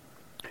them.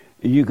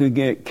 You could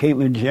get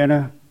Caitlyn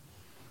Jenner.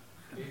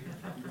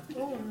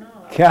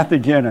 Kathy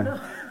Jenner.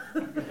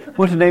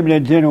 What's the name of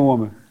that Jenner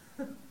woman?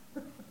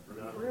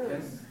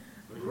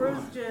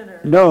 Bruce Jenner.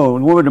 No,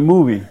 the woman in the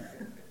movie.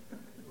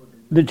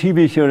 The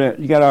TV show that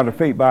you got all the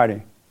fake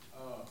body.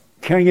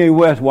 Kanye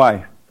West's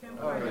wife.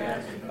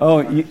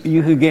 Oh,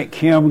 you could get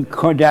Kim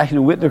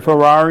Kardashian with the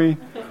Ferrari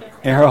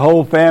and her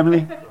whole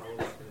family.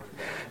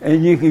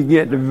 And you could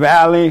get the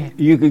Valley,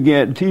 you could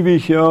get a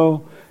TV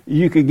show,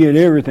 you could get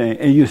everything,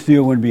 and you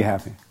still wouldn't be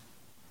happy.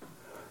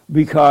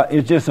 Because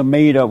it's just a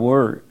made-up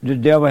word. The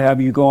devil have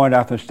you going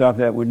after stuff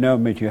that would never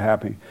make you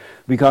happy.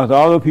 Because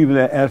all those people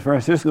that, as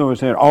Francisco was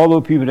saying, all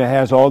those people that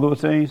has all those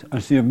things are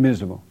still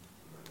miserable.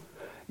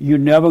 You're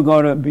never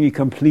going to be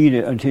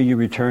completed until you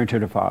return to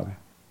the Father.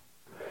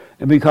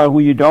 And because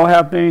when you don't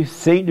have things,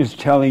 Satan is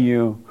telling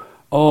you,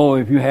 oh,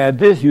 if you had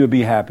this, you would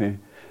be happy.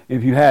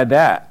 If you had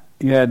that,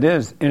 you had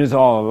this. It is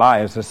all a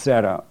lie. It's a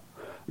setup.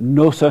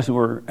 No such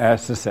word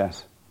as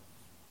success.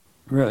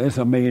 Really, it's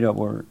a made-up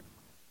word.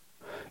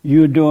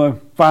 You're doing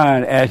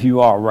fine as you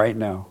are right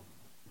now.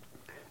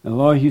 As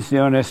long as you stay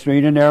on that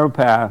straight and narrow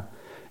path,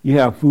 you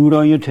have food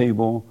on your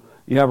table,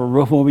 you have a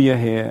roof over your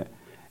head,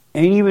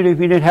 and even if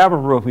you didn't have a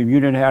roof, if you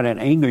didn't have that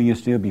anger, you'd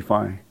still be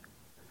fine.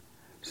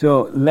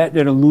 So let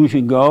that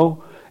illusion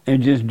go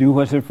and just do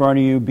what's in front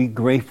of you. Be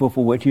grateful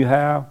for what you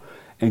have,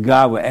 and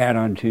God will add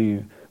unto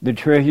you. The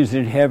treasures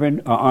in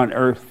heaven are on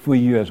earth for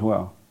you as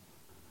well.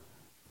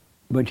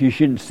 But you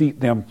shouldn't seek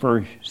them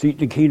first. Seek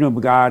the kingdom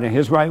of God in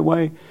His right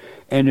way,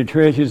 and the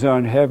treasures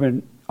on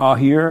heaven are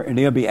here, and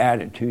they'll be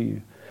added to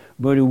you.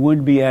 But it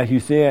wouldn't be, as you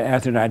said,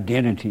 as an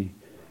identity.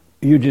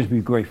 You'll just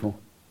be grateful.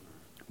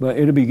 But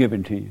it'll be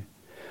given to you.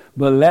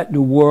 But let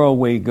the world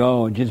way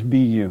go and just be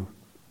you.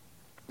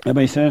 That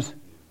make sense?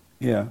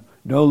 Yeah.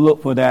 Don't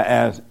look for that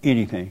as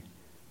anything.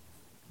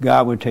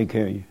 God will take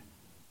care of you.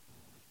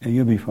 And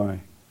you'll be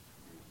fine.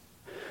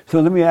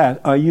 So let me ask,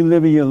 are you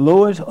living your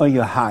lowest or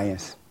your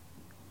highest?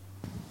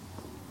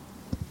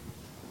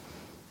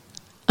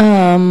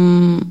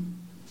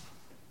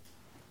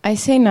 I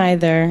say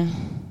neither.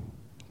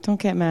 Don't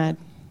get mad.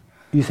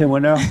 You say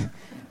what now?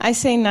 I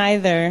say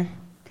neither.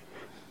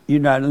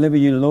 You're not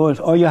living your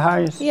lowest or your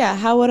highest? Yeah,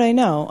 how would I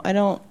know? I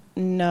don't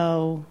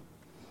know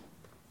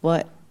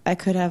what I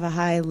could have a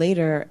high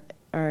later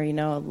or,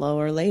 a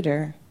lower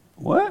later.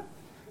 What?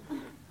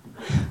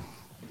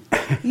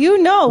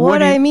 You know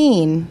what I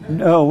mean.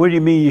 No, what do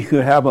you mean you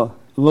could have a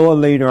lower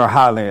later or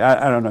high later?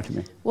 I don't know what you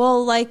mean.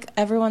 Well, like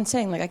everyone's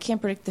saying, like I can't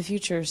predict the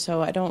future,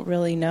 so I don't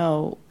really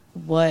know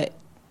what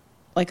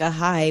like a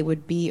high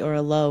would be or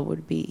a low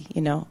would be,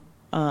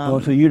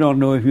 So you don't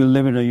know if you're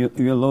living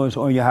your lowest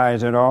or your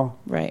highest at all?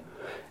 Right.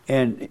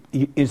 And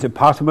is it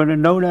possible to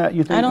know that,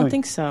 you think? I don't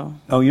think so.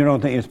 Oh, you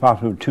don't think it's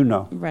possible to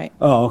know? Right.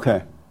 Oh,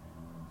 okay.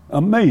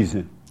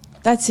 Amazing.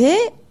 That's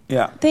it?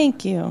 Yeah.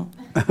 Thank you.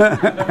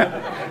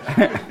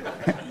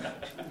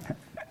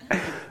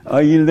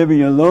 Are you living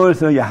your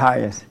lowest or your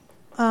highest?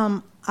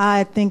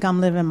 I think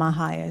I'm living my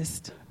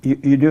highest.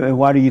 You do? And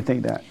why do you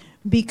think that?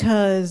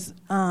 Because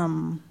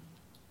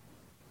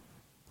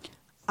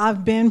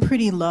I've been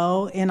pretty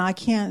low, and I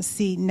can't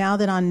see, now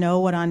that I know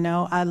what I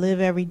know, I live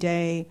every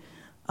day,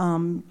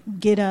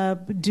 get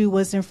up, do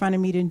what's in front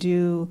of me to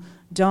do,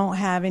 don't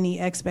have any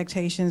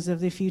expectations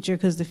of the future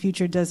because the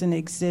future doesn't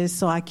exist,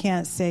 so I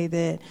can't say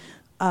that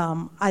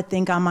I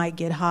think I might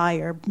get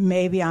higher.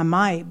 Maybe I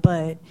might,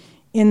 but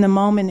in the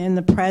moment, in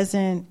the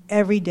present,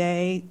 every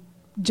day,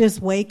 just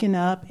waking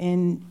up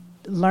and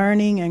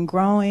learning and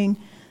growing,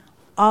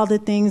 all the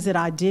things that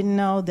I didn't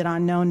know that I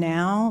know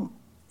now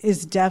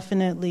is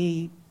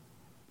definitely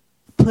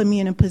put me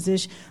in a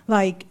position.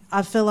 Like,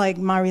 I feel like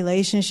my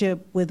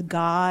relationship with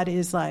God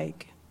is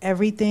like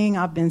everything.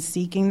 I've been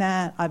seeking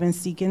that. I've been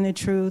seeking the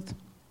truth.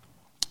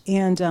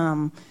 And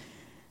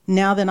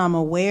now that I'm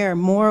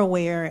more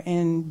aware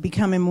and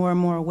becoming more and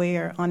more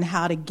aware on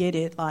how to get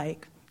it,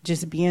 like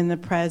just being the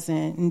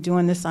present and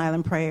doing the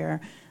silent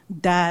prayer,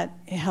 that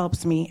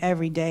helps me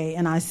every day.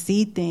 And I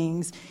see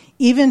things,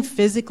 even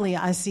physically,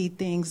 I see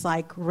things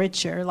like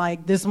richer.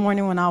 Like this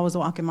morning when I was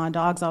walking my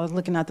dogs, I was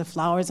looking at the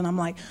flowers and I'm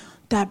like,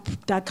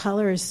 that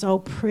color is so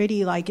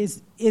pretty, like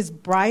it's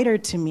brighter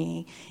to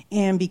me.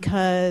 And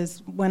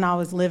because when I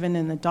was living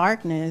in the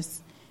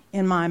darkness,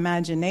 in my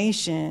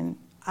imagination,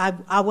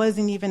 I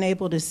wasn't even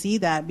able to see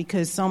that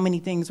because so many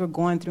things were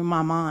going through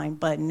my mind.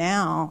 But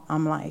now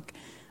I'm like,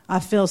 I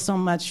feel so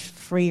much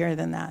freer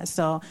than that.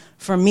 So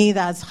for me,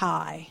 that's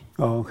high.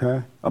 Oh,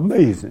 okay.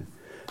 Amazing.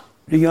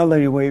 The young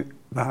lady way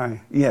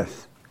behind.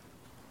 Yes.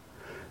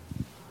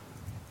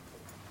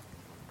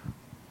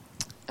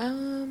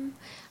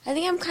 I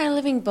think I'm kind of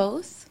living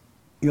both.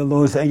 Your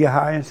lowest and your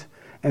highest?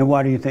 And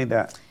why do you think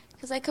that?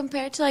 Because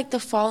compared to like the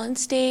fallen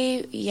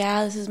state,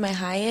 yeah, this is my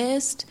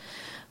highest.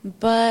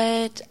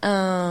 But it's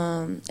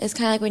kind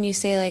of like when you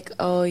say like,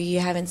 oh, you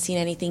haven't seen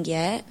anything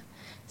yet.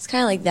 It's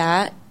kind of like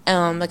that.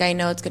 Like I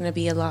know it's going to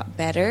be a lot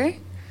better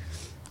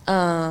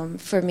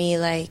for me,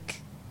 like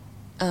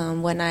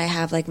when I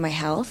have like my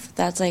health.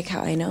 That's like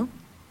how I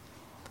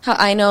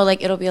know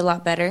like it'll be a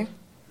lot better,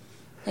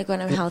 like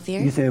when I'm healthier.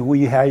 You said will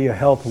you have your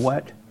health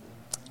what?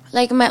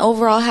 Like my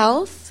overall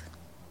health.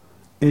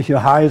 Is your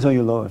highest or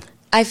your lowest?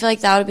 I feel like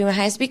that would be my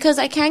highest because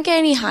I can't get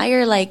any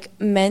higher like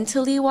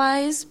mentally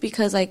wise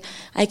because like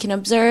I can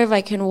observe,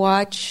 I can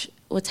watch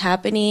what's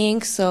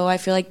happening, so I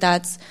feel like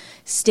that's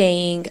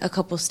staying a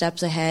couple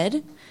steps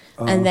ahead.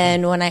 And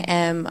then when I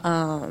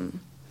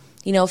am,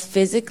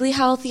 physically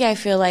healthy, I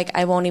feel like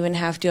I won't even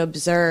have to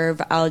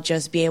observe. I'll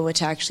just be able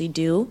to actually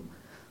do.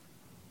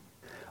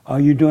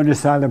 Are you doing the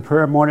silent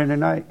prayer morning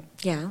and night?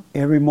 Yeah.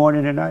 Every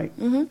morning and night?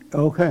 Mm-hmm.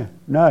 Okay,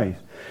 nice.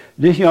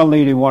 This young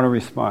lady want to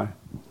respond.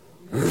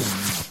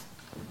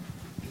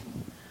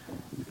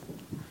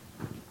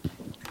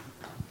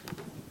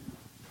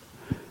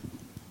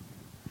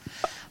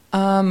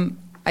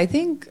 I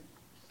think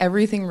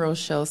everything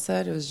Rochelle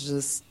said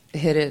was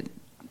hit it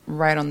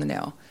right on the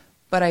nail.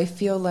 But I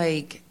feel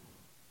like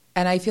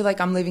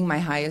I'm living my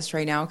highest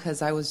right now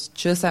because I was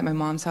just at my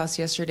mom's house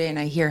yesterday and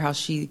I hear how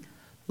she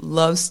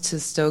loves to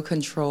still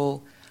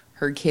control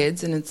her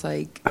kids, and it's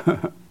like,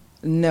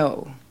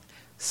 no,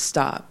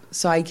 stop.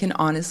 So I can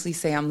honestly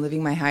say I'm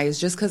living my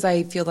highest just because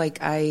I feel like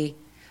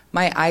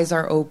my eyes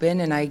are open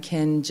and I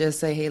can just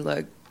say, hey,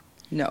 look,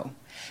 no.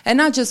 And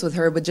not just with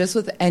her, but just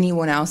with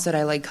anyone else that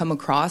I like come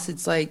across.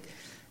 It's like,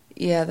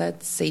 yeah,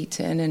 that's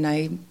Satan, and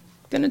I'm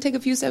going to take a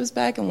few steps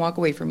back and walk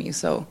away from you.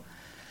 So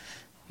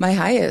my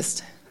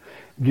highest.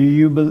 Do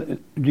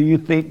you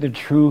think the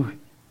truth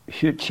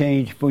should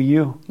change for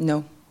you?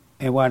 No.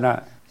 And why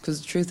not? Because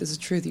the truth is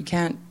the truth. You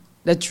can't.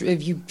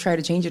 If you try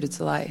to change it, it's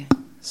a lie.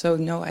 So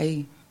no,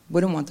 I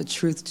wouldn't want the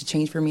truth to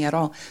change for me at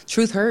all.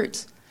 Truth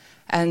hurts,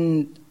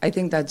 and I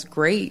think that's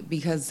great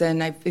because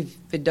then if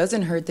it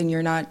doesn't hurt, then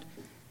you're not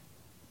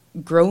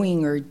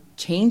growing or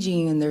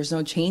changing, and there's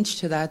no change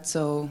to that.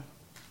 So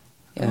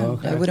yeah,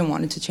 okay. I wouldn't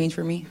want it to change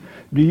for me.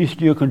 Do you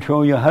still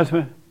control your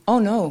husband? Oh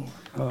no.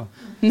 Oh.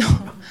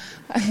 No.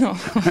 No.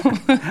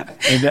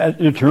 Is that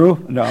the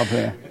truth? No, I'm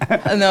playing.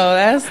 No,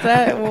 that's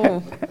that.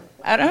 Well,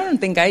 I don't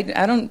think I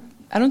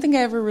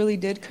ever really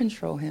did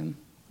control him.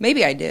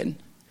 Maybe I did,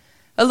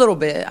 a little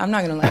bit. I'm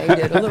not gonna lie, I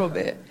did a little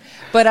bit,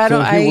 but I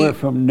don't. So you went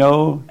from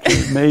no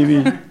to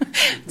maybe to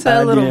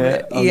a little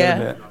bit.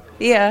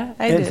 Yeah,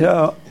 I did.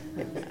 So,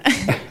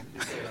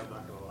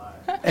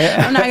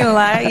 I'm not gonna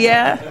lie.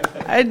 Yeah,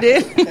 I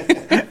did.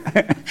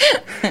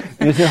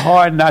 Is it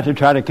hard not to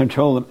try to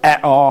control them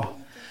at all?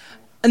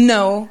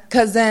 No,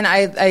 because then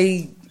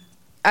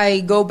I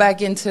go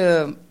back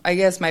into, I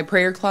guess, my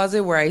prayer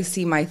closet where I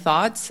see my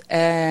thoughts.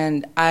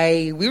 And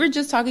we were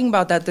just talking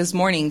about that this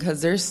morning,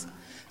 because there's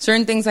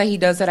certain things that he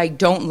does that I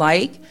don't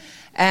like.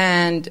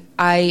 And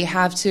I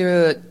have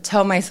to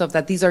tell myself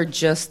that these are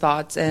just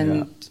thoughts,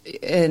 and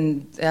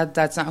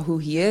that's not who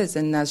he is.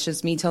 And that's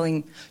just me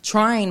the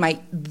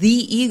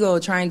ego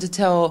trying to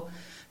tell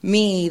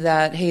me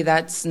that, hey,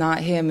 that's not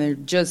him,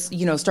 and just,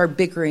 start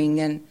bickering.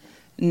 And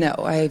no,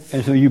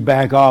 And so you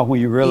back off when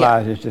you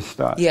realize it's just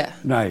thoughts. Yeah.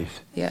 Nice.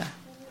 Yeah.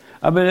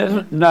 I mean,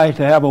 it's nice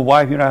to have a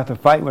wife you don't have to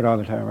fight with all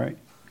the time, right?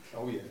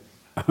 Oh,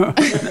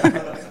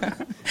 yeah.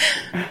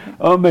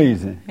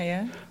 Amazing.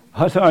 Yeah.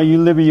 Hassan, are you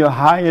living your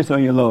highest or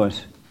your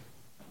lowest?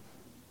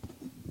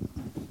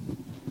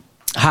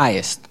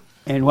 Highest.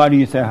 And why do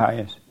you say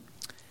highest?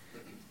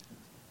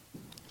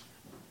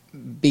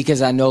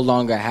 Because I no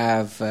longer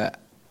have an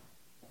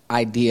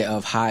idea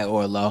of high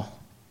or low.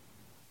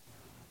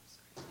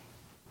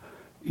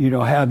 You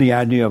don't have the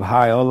idea of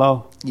high or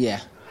low?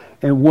 Yeah.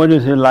 And what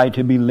is it like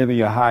to be living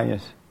your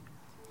highest?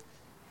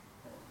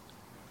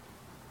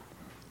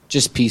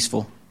 Just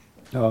peaceful.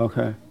 Oh,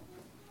 okay.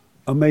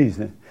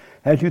 Amazing.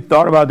 Had you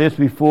thought about this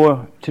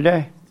before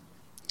today?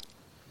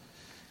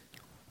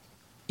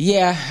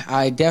 Yeah,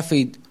 I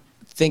definitely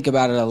think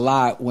about it a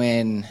lot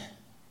when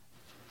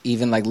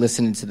even like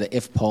listening to the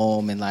If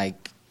poem, and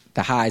like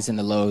the highs and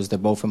the lows, they're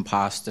both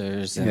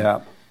imposters. And,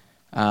 yeah.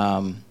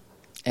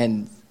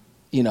 And,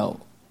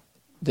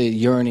 the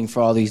yearning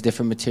for all these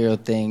different material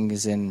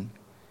things and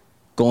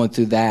going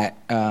through that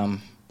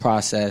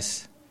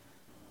process.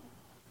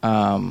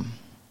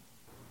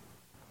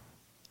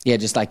 Yeah,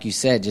 just like you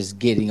said, just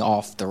getting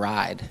off the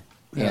ride.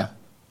 Yeah.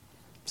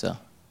 So.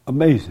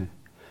 Amazing.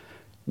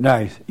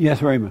 Nice.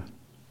 Yes, Raymond.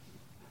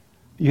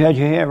 You had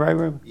your hand right,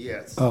 Raymond?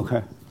 Yes.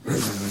 Okay.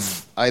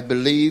 I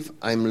believe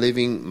I'm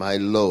living my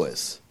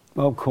lowest.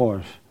 Of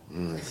course.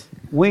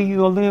 When you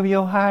gonna live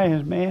your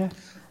highest, man?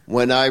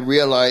 When I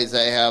realize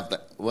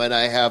when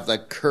I have the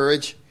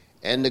courage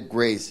and the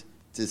grace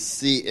to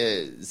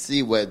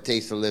see what it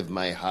takes to live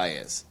my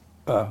highest.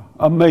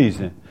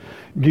 Amazing.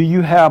 Do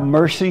you have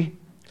mercy?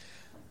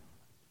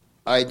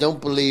 I don't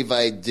believe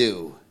I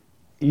do.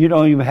 You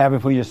don't even have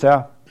it for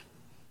yourself?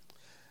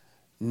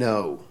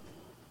 No.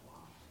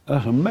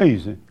 That's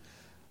amazing.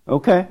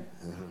 Okay.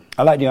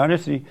 I like the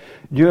honesty.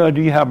 Do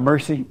you have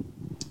mercy?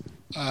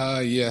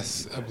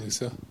 Yes, I believe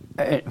so.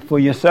 For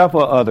yourself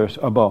or others,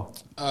 or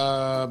both?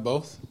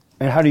 Both.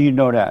 And how do you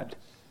know that?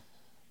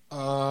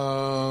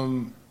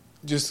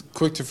 Just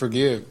quick to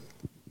forgive.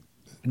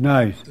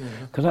 Nice.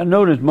 Because I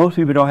notice most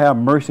people don't have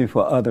mercy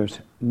for others,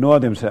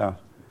 nor themselves.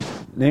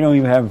 They don't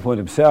even have it for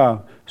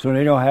themselves, so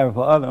they don't have it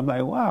for others. I'm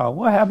like, wow,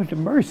 what happened to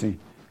mercy?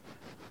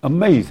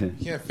 Amazing.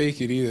 You can't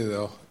fake it either,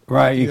 though.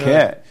 Right, you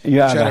can't.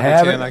 You either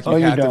have it like or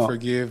you you have don't. to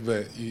forgive,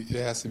 but it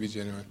has to be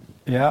genuine.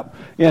 Yep.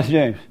 Yes,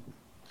 James.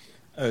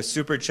 A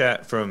super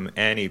chat from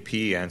Annie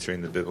P.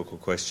 answering the biblical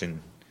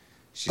question.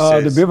 She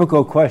says, the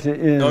biblical question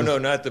is... No,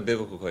 not the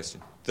biblical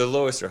question. The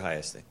lowest or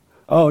highest thing.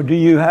 Oh,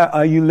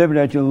 are you living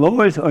at your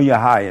lowest or your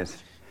highest?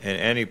 And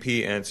Annie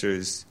P.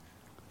 answers,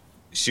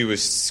 she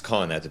was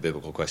calling that the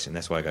biblical question.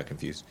 That's why I got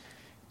confused.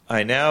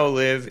 I now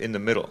live in the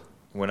middle.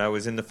 When I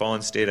was in the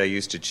fallen state, I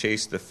used to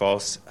chase the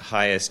false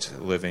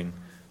highest living,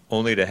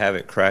 only to have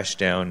it crash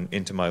down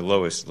into my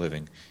lowest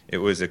living. It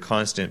was a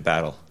constant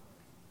battle.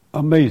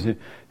 Amazing.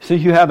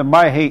 Since you have the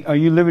mic, are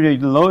you living at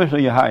the lowest or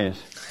your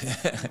highest?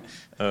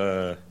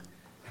 I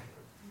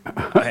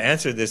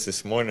answered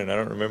this morning. I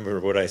don't remember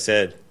what I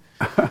said.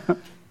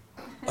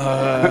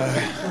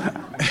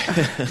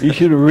 You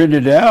should have written it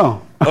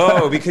down.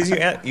 Oh, because you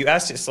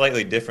asked it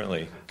slightly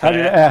differently. How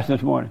did I ask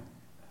this morning?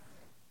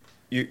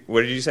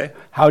 What did you say?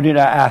 How did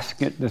I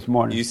ask it this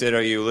morning? You said,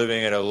 are you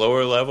living at a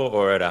lower level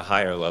or at a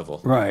higher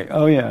level? Right.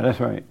 Oh, yeah, that's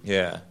right.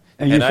 Yeah.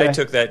 And I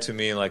took that to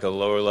mean like a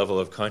lower level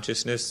of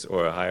consciousness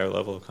or a higher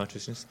level of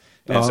consciousness.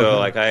 And so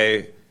like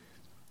I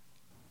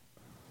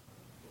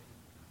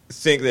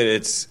think that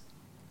it's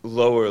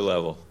lower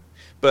level.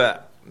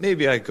 But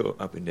maybe I go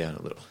up and down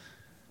a little.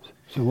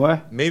 So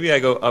what? Maybe I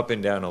go up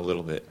and down a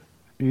little bit.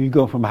 You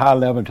go from high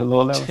level to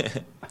low level?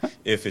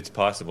 If it's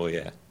possible,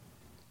 yeah.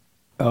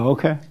 Oh,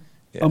 okay.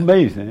 Yeah.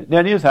 Amazing.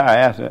 That is how I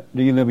ask it.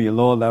 Do you live in your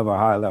lower level or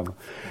higher level?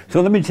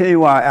 So let me tell you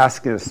why I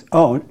ask this.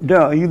 Oh,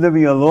 are you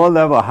living your lower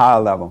level or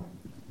higher level?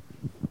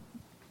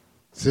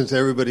 Since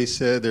everybody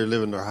said they're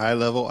living their high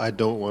level, I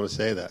don't want to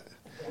say that.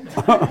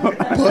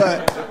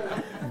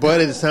 but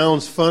it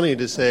sounds funny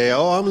to say,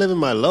 oh, I'm living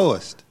my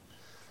lowest.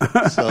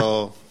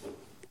 So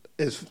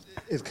it's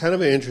kind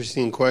of an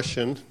interesting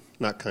question.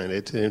 Not kind of,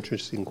 it's an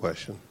interesting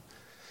question.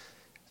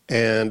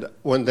 And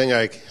one thing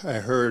I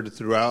heard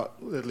throughout,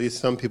 at least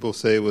some people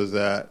say, was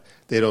that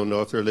they don't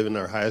know if they're living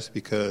their highest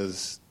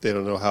because they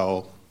don't know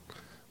how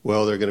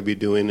well they're going to be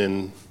doing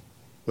in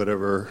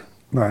whatever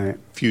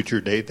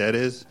future date that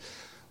is.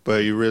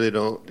 But you really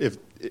don't. If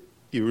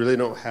you really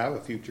don't have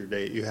a future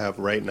date, you have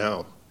right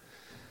now.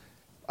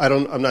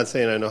 I'm not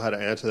saying I know how to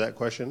answer that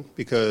question,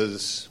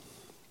 because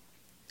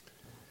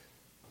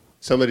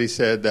somebody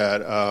said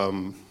that,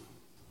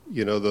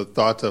 the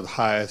thoughts of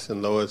highest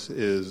and lowest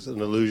is an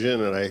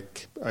illusion, and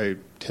I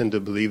tend to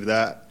believe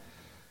that.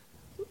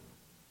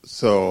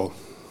 So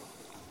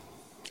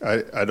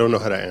I don't know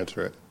how to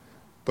answer it,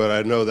 but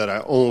I know that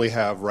I only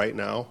have right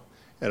now,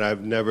 and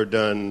I've never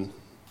done,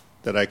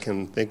 that I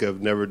can think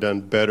of, never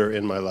done better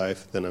in my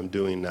life than I'm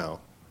doing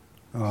now.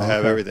 Oh, I have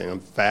okay. everything. I'm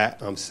fat,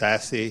 I'm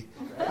sassy.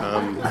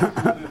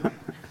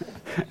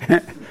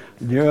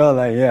 You're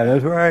like, yeah,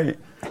 that's right.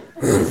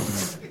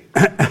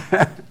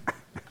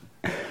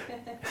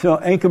 So,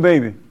 Anchor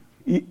Baby,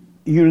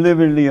 you live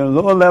in the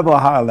lower level or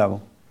higher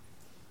level?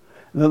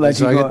 Look like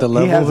So I get the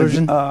level he has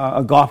version?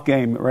 a golf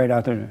game right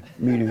after the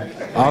meeting.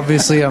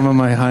 Obviously, I'm on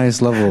my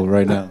highest level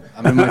right now.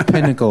 I'm in my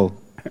pinnacle.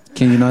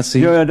 Can you not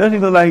see? Yeah, doesn't he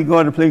look like he's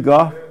going to play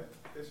golf?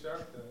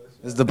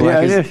 This is the Yeah,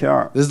 blackest, it is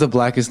sharp. This is the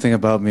blackest thing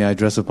about me. I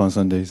dress up on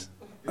Sundays.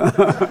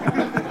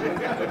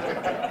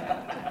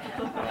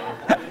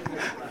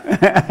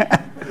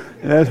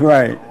 That's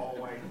right.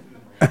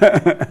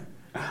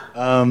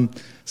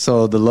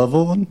 So the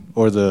level one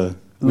or the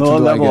which Lower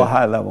one do I level or get?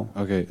 high level?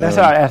 Okay. That's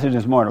how I asked it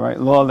this morning, right?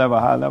 Lower level,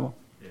 high level?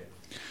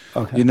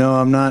 Okay. You know,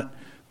 I'm not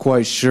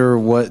quite sure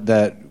what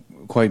that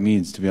quite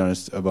means, to be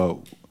honest,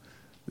 about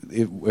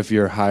if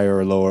you're higher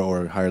or lower,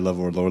 or higher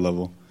level or lower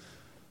level.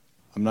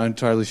 I'm not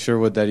entirely sure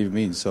what that even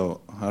means,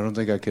 so I don't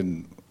think I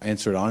can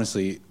answer it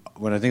honestly.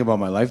 When I think about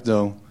my life,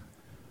 though,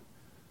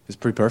 it's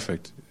pretty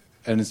perfect,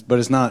 and but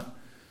it's not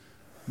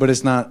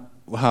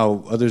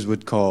how others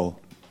would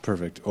call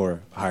perfect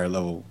or higher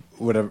level.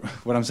 Whatever.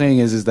 What I'm saying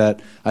is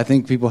that I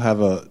think people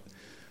have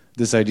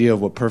this idea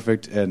of what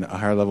perfect and a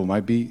higher level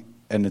might be,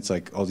 and it's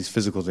like all these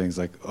physical things,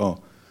 like, oh,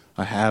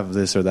 I have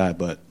this or that,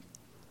 but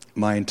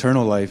my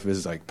internal life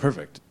is like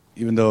perfect,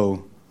 even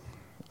though,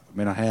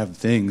 I have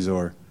things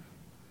or.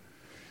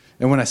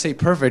 And when I say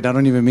perfect, I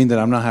don't even mean that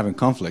I'm not having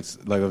conflicts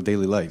like of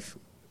daily life.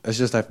 It's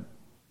just I'm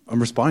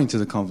responding to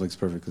the conflicts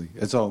perfectly.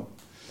 It's all.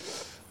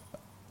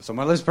 So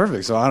my life's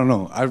perfect. So I don't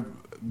know. I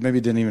maybe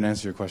didn't even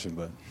answer your question,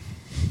 but.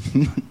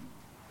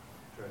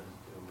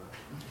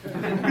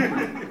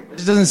 It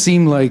just doesn't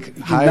seem like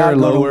higher or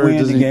lower.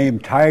 Win the game.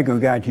 Tiger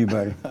got you,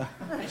 buddy.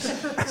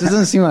 It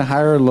doesn't seem like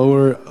higher or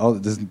lower. Oh,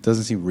 it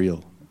doesn't seem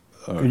real.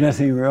 It doesn't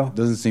seem real?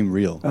 Doesn't seem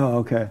real. Oh,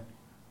 okay.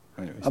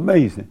 Anyways.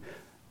 Amazing.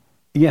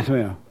 Yes,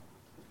 ma'am.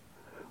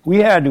 We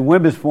had the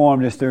women's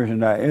forum this Thursday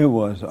night. It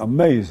was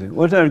amazing.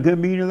 Was that a good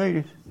meeting,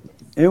 ladies?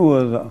 It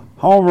was a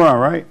home run,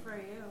 right? For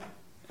you.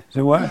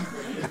 So what?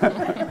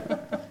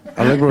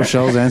 I like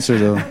Rochelle's answer,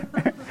 though.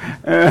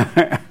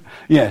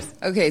 Yes.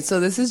 Okay, so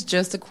this is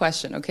just a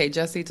question. Okay,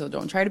 Jesse, so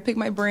don't try to pick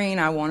my brain.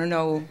 I want to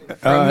know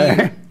from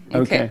you.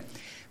 Okay.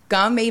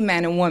 God made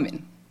man and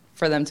woman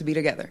for them to be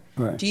together.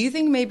 Right. Do you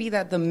think maybe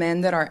that the men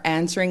that are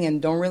answering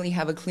and don't really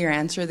have a clear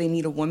answer, they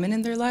need a woman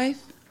in their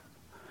life?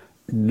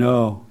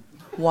 No.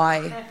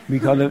 Why?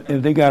 Because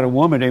if they got a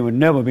woman, they would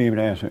never be able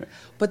to answer it.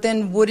 But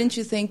then wouldn't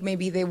you think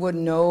maybe they would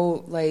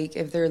know, like,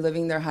 if they're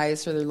living their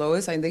highest or their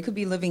lowest? I mean, they could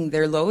be living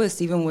their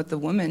lowest even with the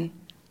woman.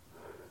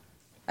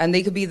 And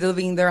they could be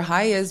living their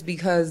highest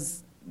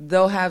because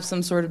they'll have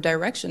some sort of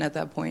direction at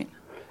that point.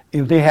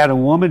 If they had a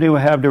woman, they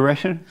would have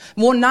direction?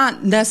 Well,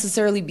 not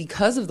necessarily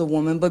because of the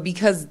woman, but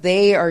because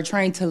they are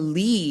trying to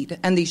lead,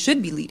 and they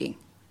should be leading.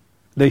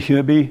 They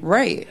should be?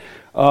 Right.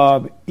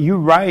 You're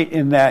right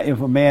in that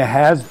if a man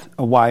has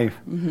a wife,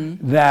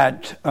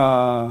 that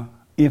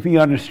if he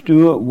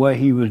understood what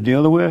he was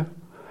dealing with,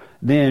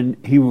 then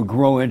he would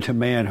grow into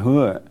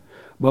manhood.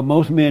 But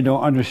most men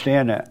don't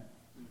understand that.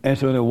 And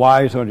so their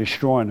wives are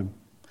destroying them.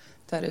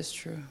 That is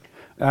true.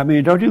 I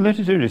mean, don't you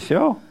listen to the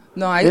show?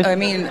 No, I do,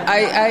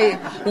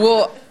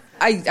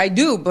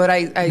 but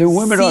I the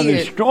women see are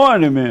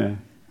destroying the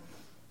men.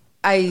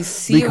 I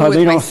see because it with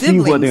they don't my see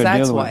siblings, what they're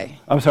that's dealing why. with.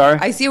 I'm sorry?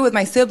 I see it with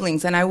my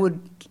siblings, and I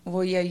would,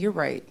 well, yeah, you're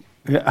right.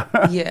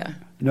 Yeah. Yeah.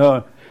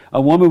 No, a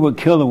woman would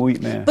kill a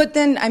weak man. But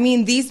then, I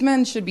mean, these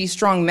men should be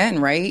strong men,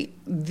 right?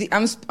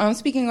 I'm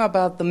speaking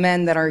about the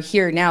men that are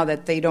here now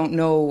that they don't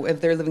know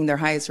if they're living their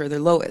highest or their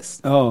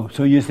lowest. Oh,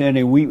 so you're saying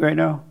they're weak right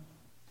now?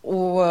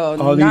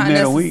 Well, All these not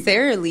men are weak?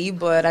 necessarily,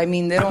 but I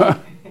mean, they don't.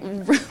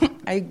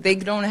 They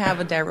don't have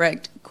a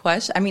direct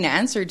question. I mean,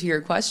 answer to your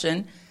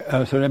question.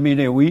 So that means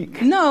they're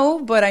weak? No,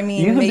 but I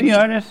mean, You can maybe, be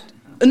honest.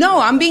 No,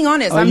 I'm being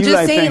honest. Oh, I'm you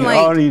just saying, thinking, like,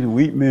 all these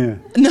weak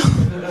men. no,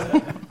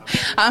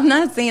 I'm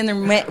not saying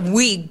they're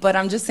weak, but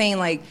I'm just saying,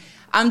 like,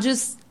 I'm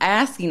just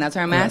asking. That's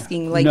why I'm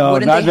asking. Like, No,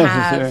 wouldn't not they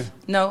necessary. have?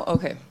 No,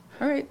 okay,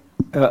 all right,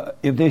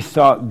 If they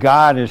sought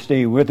God and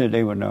stayed with it,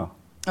 they would know.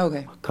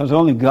 okay, Because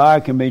only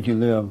God can make you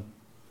live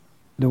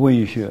the way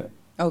you should.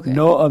 Okay.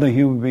 No other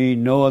human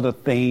being, no other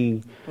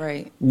thing,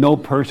 right, no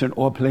person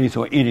or place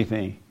or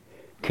anything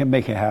can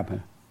make it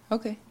happen.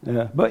 okay.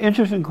 Yeah. But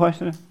interesting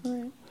question.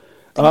 All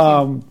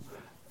right.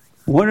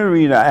 One of the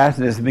reasons I asked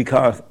this is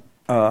because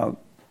I've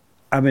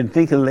been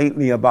thinking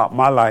lately about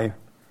my life.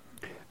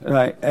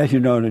 Like, as you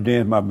know, today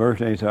is my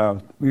birthday, so I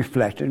was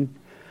reflecting.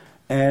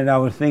 And I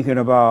was thinking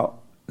about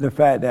the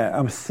fact that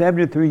I'm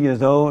 73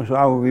 years old, so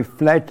I was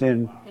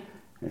reflecting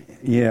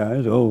Yeah,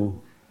 it's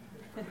old.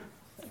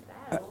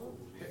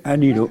 I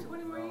need a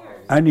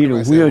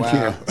Everybody say,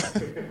 wheelchair.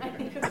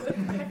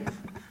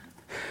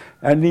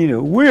 I need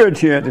a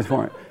wheelchair at this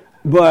point.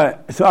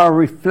 But so I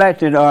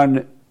reflected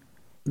on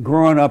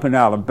growing up in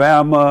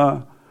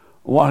Alabama,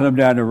 walking up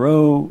down the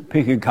road,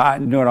 picking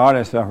cotton, doing all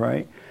that stuff,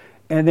 right?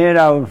 And then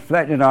I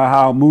reflected on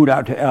how I moved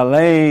out to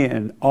L.A.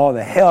 and all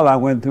the hell I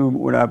went through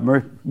when I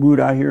moved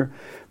out here.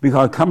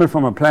 Because coming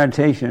from a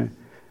plantation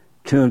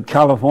to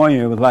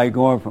California, it was like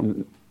going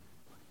from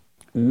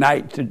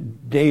night to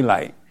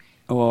daylight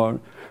or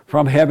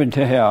from heaven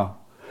to hell.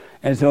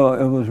 And so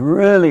it was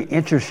really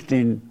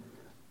interesting,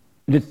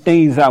 the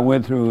things I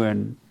went through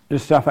and the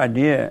stuff I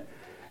did.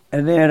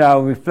 And then I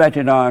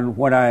reflected on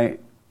when I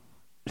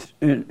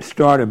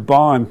started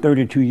Bond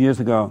 32 years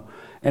ago.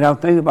 And I was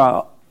thinking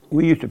about,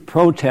 we used to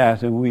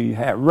protest and we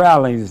had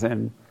rallies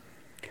and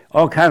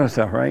all kind of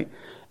stuff, right?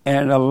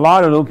 And a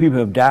lot of those people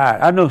have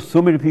died. I know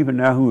so many people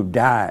now who have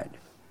died.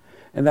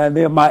 And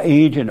they're my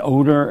age and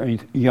older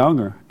and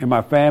younger. In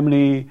my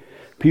family,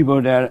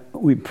 people that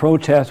we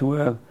protest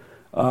with,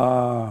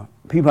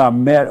 people I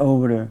met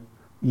over the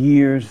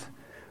years.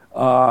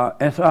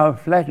 And so I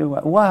reflected,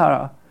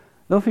 wow,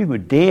 those people are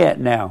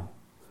dead now.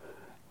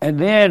 And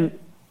then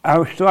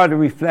I started to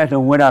reflect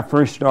on when I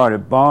first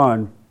started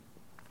Bond,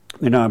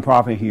 the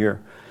nonprofit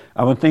here.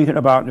 I was thinking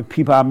about the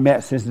people I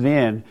met since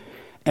then.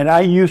 And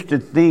I used to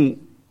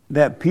think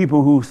that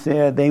people who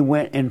said they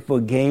went and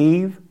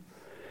forgave,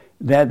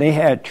 that they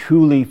had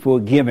truly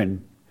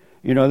forgiven.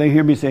 You know, they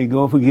hear me say,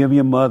 go forgive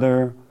your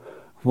mother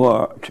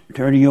for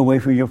turning you away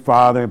from your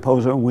father,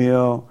 impose her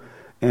will,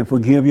 and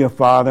forgive your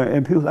father.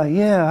 And people are like,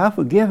 yeah, I've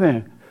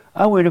forgiven.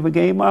 I went and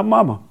forgave my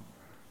mama.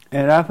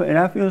 And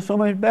I feel so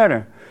much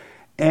better.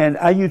 And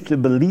I used to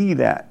believe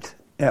that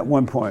at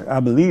one point. I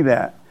believe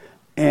that.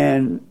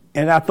 And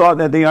I thought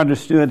that they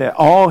understood that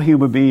all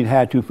human beings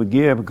had to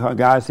forgive, because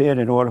God said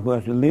in order for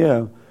us to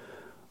live,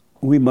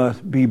 we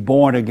must be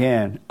born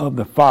again of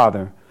the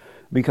Father.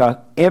 Because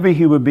every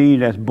human being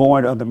that's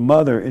born of the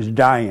mother is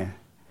dying.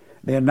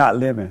 They're not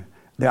living.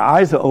 Their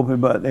eyes are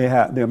open, but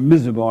they're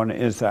miserable on the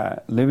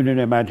inside, living in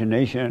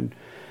imagination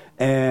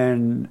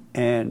and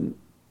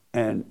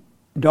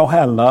don't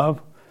have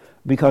love.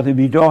 Because if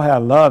you don't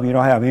have love, you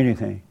don't have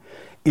anything.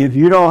 If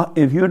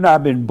you're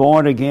not been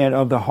born again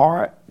of the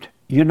heart,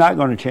 you're not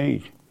going to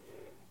change.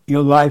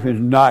 Your life is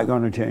not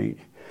going to change.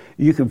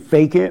 You can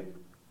fake it,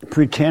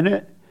 pretend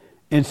it,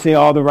 and say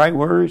all the right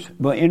words,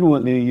 but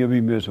inwardly you'll be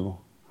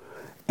miserable.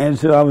 And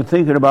so I was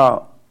thinking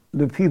about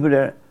the people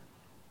that,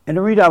 and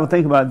the reason I was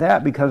thinking about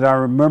that, because I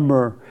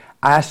remember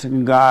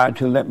asking God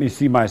to let me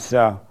see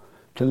myself,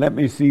 to let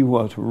me see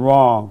what's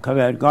wrong, because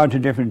I had gone to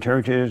different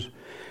churches,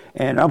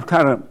 and I'm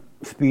kind of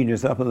speeding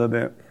this up a little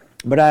bit,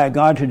 but I had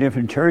gone to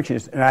different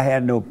churches and I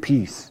had no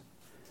peace.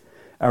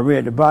 I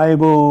read the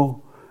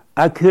Bible.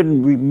 I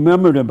couldn't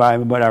remember the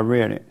Bible, but I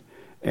read it.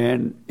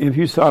 And if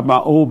you saw my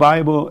old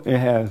Bible, it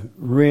has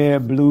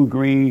red, blue,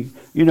 green.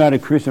 You know how the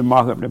Christians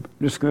mark up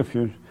the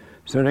scriptures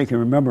so they can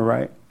remember,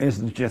 right? It's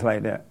just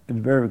like that. It's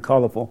very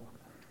colorful.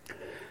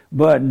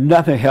 But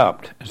nothing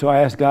helped. So I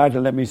asked God to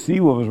let me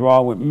see what was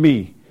wrong with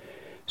me.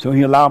 So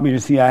he allowed me to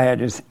see I had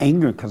this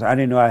anger, because I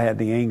didn't know I had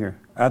the anger.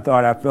 I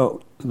thought I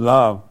felt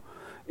love.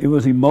 It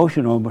was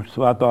emotional, but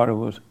so I thought it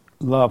was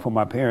love for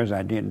my parents.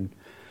 I didn't.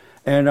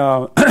 And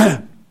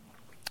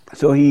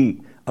so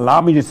he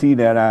allowed me to see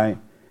that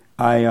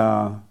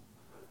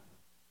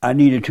I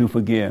needed to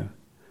forgive.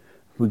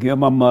 Forgive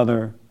my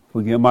mother,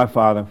 forgive my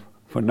father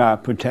for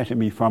not protecting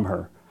me from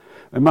her.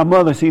 And my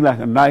mother, she like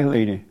a nice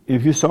lady.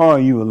 If you saw her,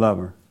 you would love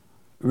her.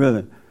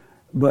 Really.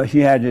 But she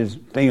had this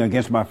thing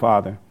against my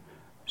father.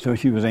 So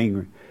she was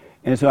angry.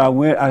 And so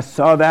I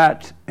saw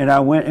that, and I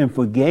went and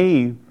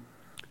forgave,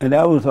 and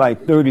that was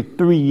like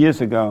 33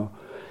 years ago.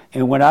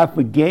 And when I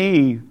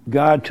forgave,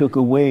 God took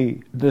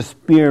away the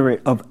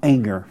spirit of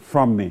anger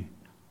from me.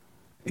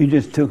 He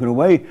just took it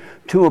away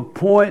to a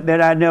point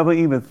that I never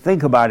even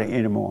think about it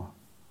anymore.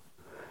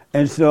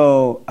 And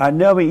so I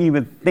never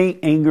even think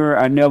anger.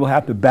 I never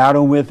have to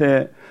battle with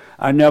it.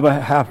 I never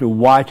have to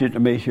watch it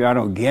to make sure I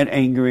don't get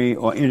angry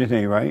or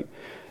anything, right?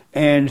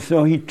 And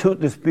so he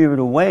took the spirit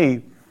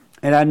away.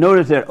 And I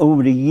noticed that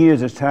over the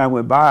years as time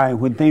went by,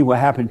 when things would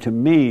happen to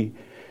me,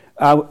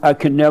 I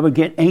could never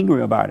get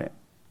angry about it.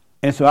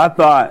 And so I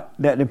thought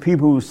that the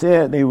people who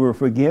said they were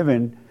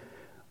forgiven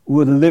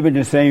would live in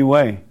the same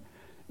way,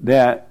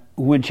 that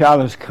when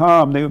challenges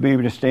come, they would be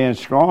able to stand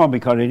strong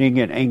because they didn't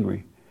get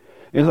angry.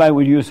 It's like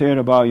what you were saying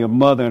about your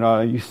mother and all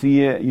that. You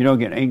see it, you don't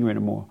get angry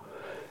anymore.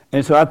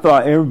 And so I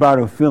thought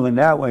everybody was feeling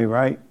that way,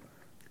 right?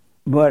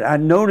 But I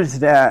noticed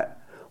that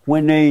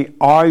when they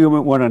argue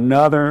with one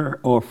another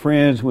or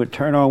friends would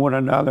turn on one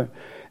another,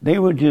 they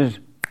would just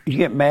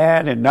get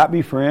mad and not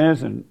be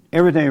friends and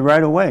everything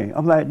right away.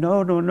 I'm like,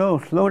 no,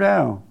 slow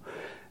down.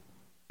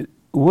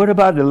 What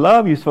about the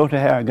love you're supposed to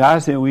have?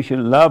 God said we should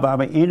love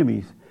our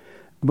enemies.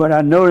 But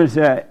I noticed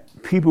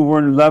that people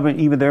weren't loving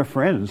even their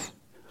friends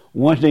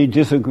once they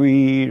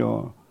disagreed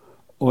or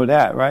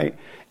that, right?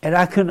 And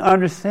I couldn't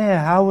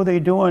understand how were they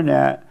doing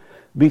that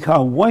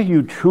Because once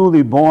you're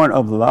truly born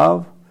of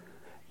love,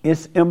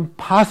 it's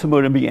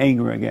impossible to be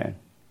angry again.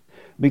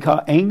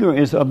 Because anger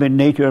is of the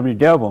nature of the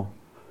devil.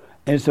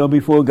 And so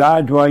before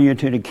God draws you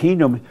into the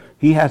kingdom,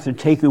 he has to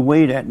take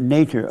away that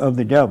nature of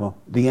the devil,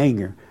 the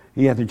anger.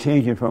 He has to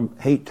change it from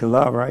hate to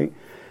love, right?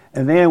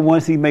 And then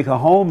once he make a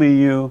home in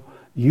you,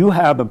 you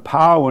have the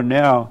power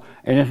now,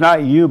 and it's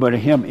not you but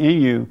him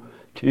in you,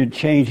 to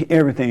change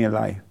everything in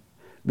life.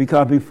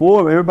 Because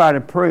before, everybody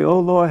pray, oh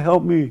Lord,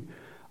 help me.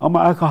 I'm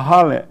an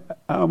alcoholic.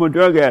 I'm a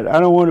drug addict. I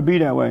don't want to be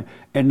that way.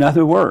 And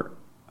nothing worked.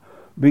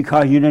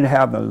 Because you didn't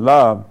have the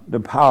love, the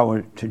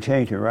power to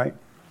change it, right?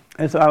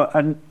 And so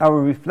I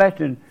was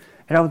reflecting,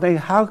 and I was thinking,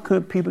 how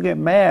could people get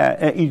mad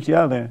at each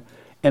other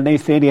and they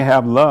say they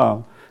have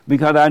love?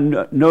 Because I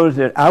noticed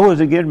that I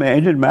wasn't getting mad.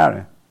 It didn't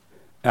matter.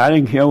 I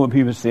didn't care what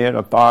people said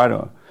or thought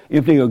or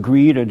if they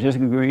agreed or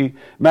disagreed.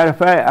 Matter of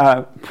fact, I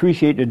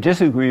appreciate the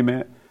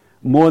disagreement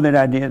more than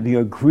I did the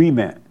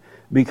agreement,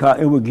 because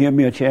it would give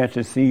me a chance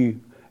to see,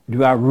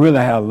 do I really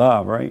have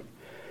love, right?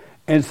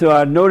 And so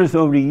I noticed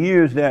over the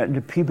years that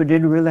the people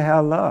didn't really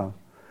have love,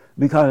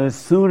 because as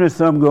soon as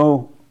something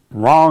go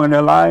wrong in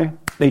their life,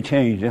 they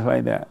change just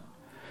like that.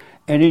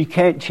 And you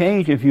can't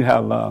change if you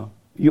have love.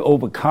 You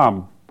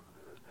overcome.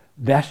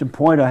 That's the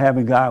point of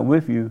having God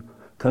with you,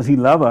 because he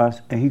loves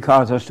us and he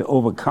calls us to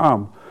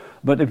overcome.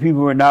 But the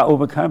people were not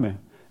overcoming.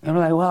 And I'm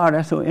like, wow,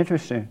 that's so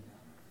interesting.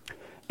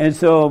 And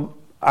so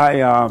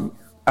I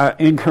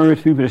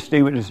encourage people to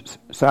stay with this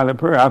silent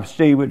prayer. I've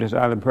stayed with the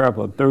silent prayer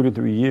for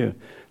 33 years.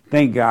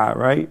 Thank God,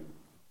 right?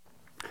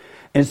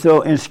 And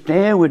so in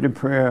staying with the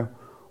prayer,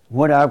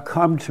 what I've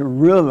come to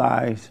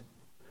realize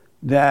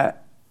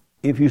that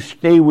if you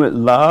stay with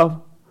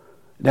love,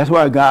 that's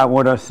why God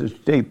wants us to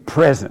stay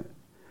present.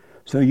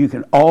 So you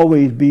can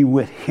always be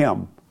with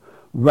him,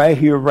 right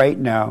here, right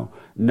now,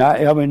 not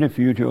ever in the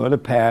future or the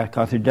past,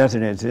 because it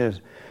doesn't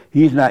exist.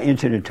 He's not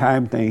into the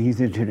time thing,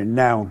 he's into the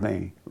now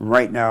thing,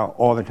 right now,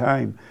 all the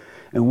time.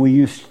 And when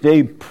you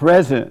stay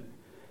present,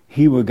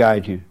 he will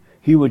guide you.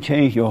 He will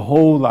change your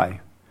whole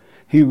life.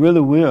 He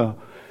really will.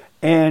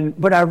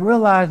 But I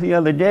realized the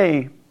other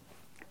day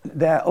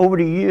that over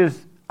the years,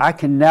 I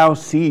can now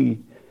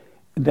see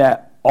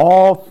that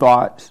all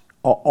thoughts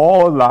are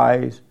all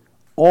lies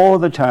all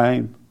the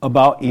time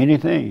about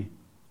anything.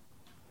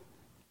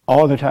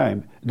 All the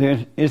time.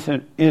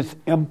 It's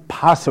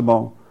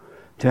impossible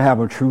to have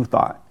a true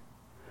thought.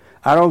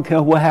 I don't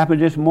care what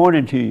happened this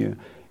morning to you.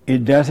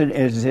 It doesn't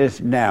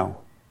exist now.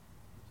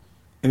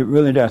 It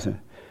really doesn't.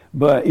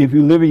 But if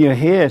you live in your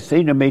head,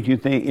 Satan will make you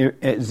think it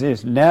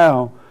exists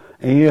now,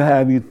 and he'll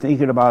have you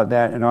thinking about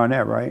that and all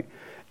that, right?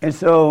 And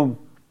so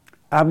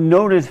I've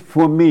noticed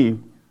for me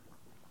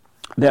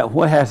that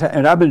what has,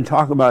 and I've been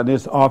talking about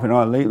this off and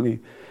on lately,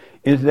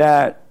 is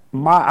that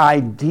my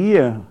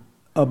idea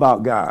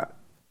about God,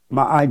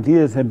 my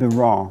ideas have been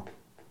wrong.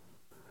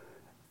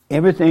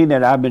 Everything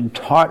that I've been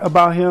taught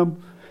about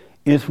him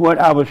is what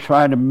I was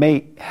trying to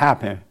make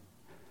happen.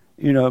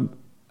 You know,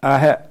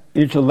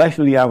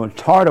 intellectually I was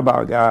taught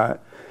about God,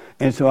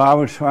 and so I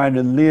was trying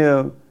to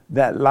live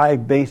that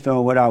life based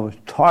on what I was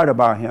taught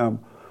about him.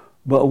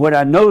 But what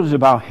I noticed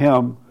about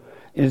him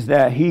is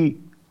that he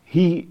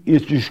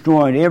is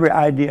destroying every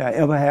idea I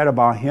ever had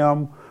about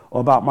him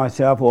or about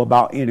myself or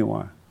about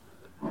anyone.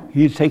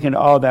 He's taken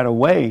all that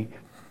away.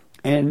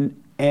 And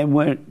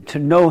when to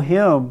know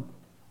him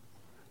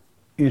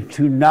is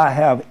to not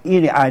have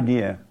any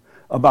idea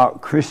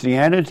about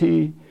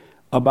Christianity,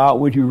 about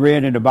what you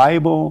read in the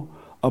Bible,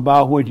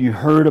 about what you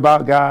heard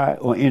about God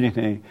or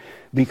anything,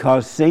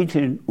 because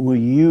Satan will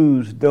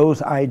use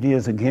those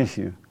ideas against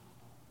you,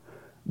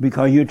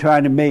 because you're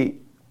trying to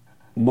make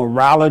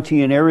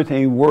morality and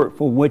everything work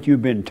for what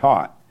you've been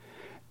taught.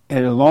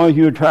 And as long as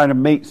you're trying to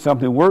make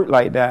something work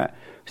like that,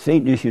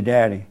 Satan is your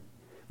daddy,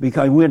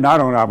 because we're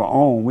not on our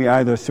own. We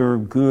either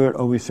serve good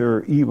or we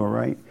serve evil,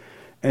 right?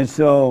 And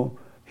so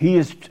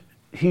he's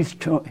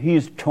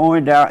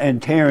torn down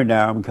and tearing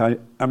down, because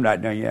I'm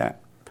not done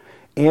yet,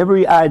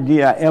 every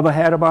idea I ever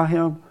had about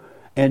him,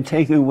 and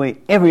taking away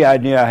every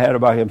idea I had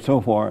about him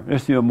so far.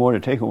 There's still more to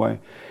take away.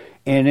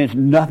 And it's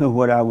nothing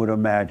what I would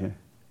imagine.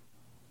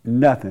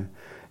 Nothing.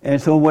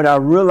 And so what I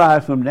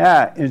realized from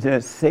that is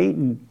that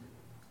Satan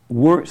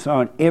works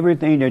on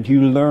everything that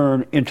you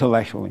learn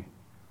intellectually.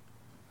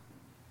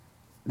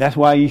 That's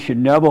why you should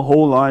never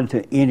hold on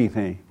to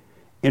anything,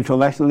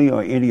 intellectually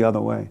or any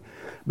other way,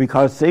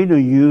 because Satan will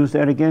use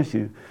that against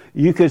you.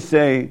 You could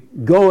say,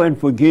 go and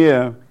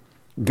forgive.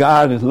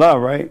 God is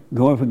love, right?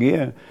 Go and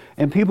forgive.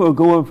 And people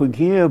go and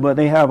forgive, but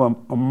they have a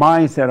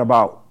mindset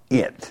about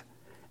it.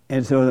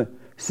 And so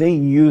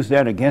Satan used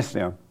that against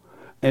them.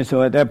 And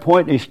so at that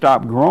point, they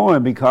stop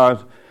growing,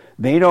 because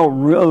they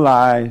don't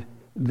realize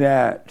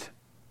that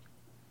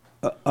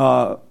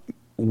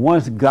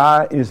once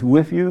God is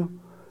with you,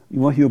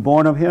 once you're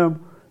born of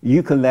him,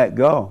 you can let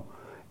go.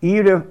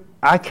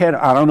 I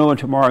don't know what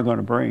tomorrow is going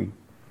to bring.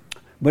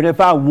 But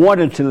if I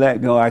wanted to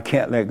let go, I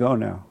can't let go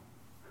now.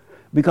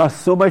 Because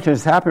so much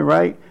has happened,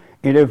 right?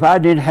 And if I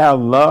didn't have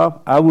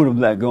love, I would have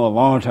let go a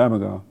long time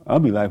ago. I'll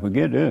be like,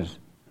 forget this.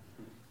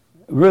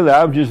 really,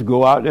 I would just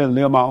go out there and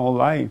live my own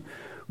life.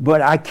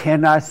 But I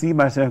cannot see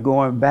myself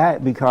going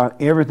back because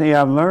everything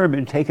I've learned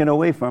been taken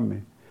away from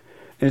me.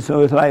 And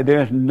so it's like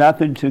there's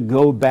nothing to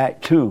go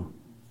back to.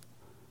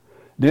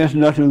 There's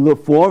nothing to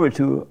look forward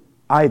to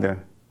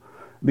either,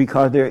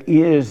 because there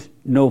is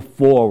no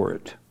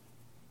forward.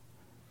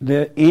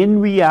 In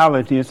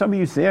reality, and some of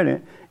you said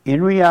it,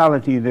 in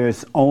reality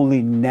there's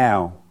only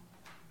now.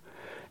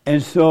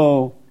 And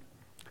so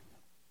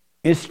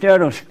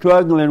instead of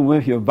struggling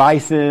with your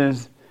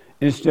vices,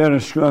 instead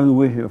of struggling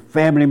with your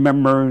family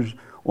members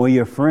or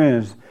your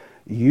friends,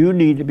 you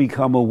need to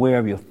become aware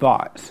of your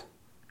thoughts.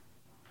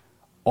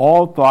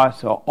 All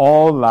thoughts are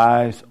all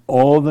lies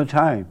all the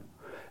time.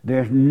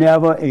 There's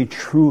never a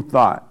true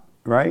thought,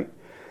 right?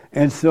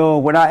 And so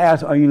when I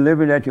ask, are you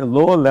living at your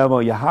lower level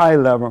or your high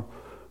level?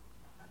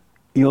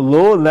 Your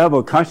lower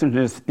level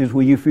consciousness is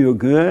when you feel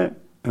good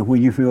and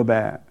when you feel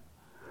bad.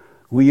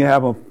 When you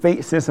have a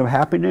fake sense of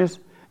happiness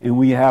and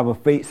when you have a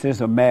fake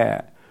sense of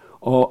mad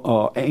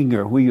or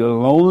anger. When you're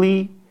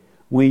lonely,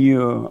 when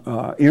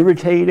you're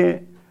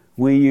irritated,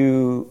 when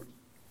you...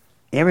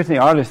 Everything,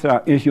 all this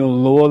stuff is your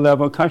lower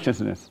level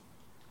consciousness.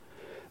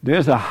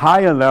 There's a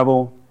higher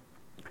level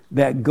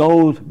that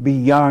goes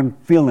beyond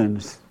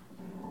feelings.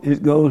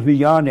 It goes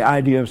beyond the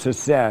idea of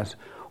success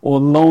or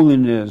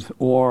loneliness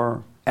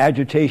or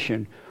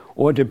agitation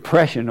or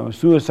depression or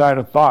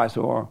suicidal thoughts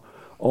or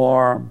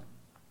all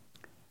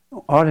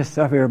this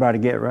stuff everybody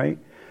get, right?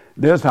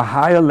 There's a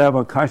higher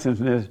level of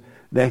consciousness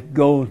that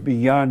goes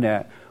beyond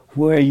that,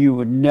 where you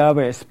would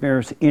never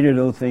experience any of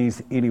those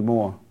things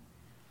anymore.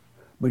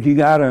 But you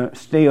got to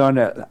stay on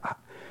that.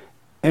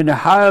 And the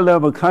higher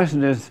level of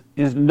consciousness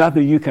is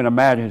nothing you can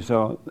imagine,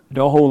 so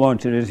don't hold on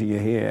to this in your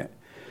head.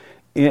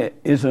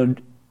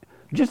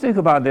 Just think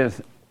about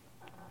this,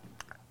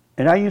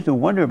 and I used to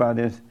wonder about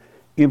this.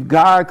 If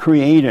God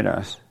created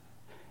us,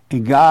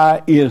 and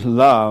God is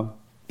love,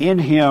 in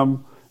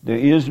Him there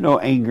is no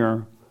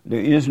anger, there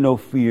is no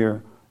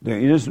fear, there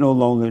is no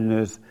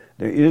loneliness,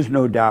 there is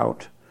no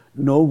doubt,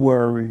 no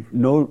worry,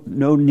 no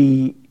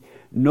need,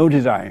 no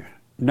desire,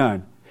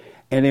 none.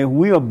 And if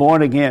we are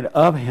born again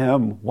of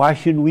Him, why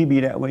shouldn't we be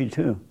that way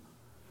too?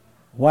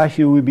 Why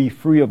should we be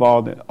free of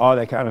all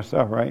that kind of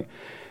stuff, right?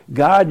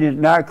 God did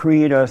not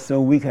create us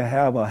so we can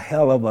have a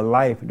hell of a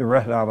life the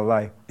rest of our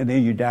life, and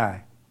then you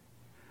die.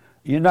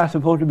 You're not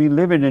supposed to be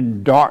living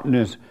in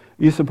darkness.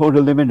 You're supposed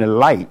to live in the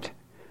light,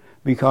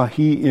 because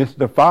He is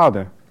the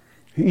Father.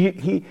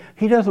 He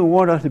doesn't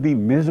want us to be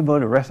miserable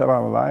the rest of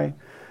our life.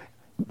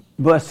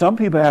 But some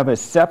people have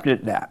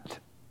accepted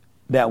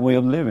that way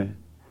of living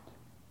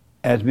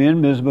as being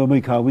miserable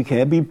because we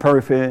can't be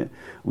perfect.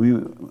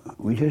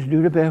 We just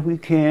do the best we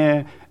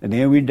can, and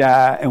then we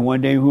die, and one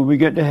day when we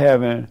get to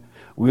heaven,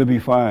 we'll be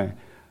fine.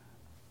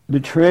 The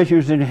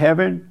treasures in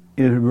heaven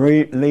is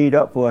laid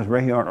up for us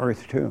right here on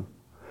earth too.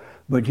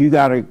 But you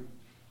got to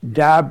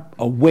die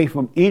away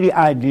from any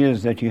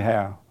ideas that you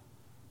have.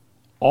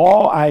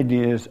 All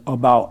ideas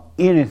about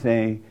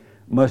anything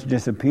must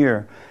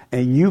disappear,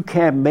 and you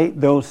can't make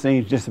those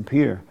things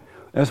disappear.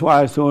 That's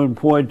why it's so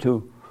important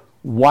to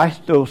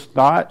watch those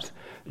thoughts.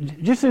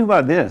 Just think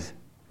about this.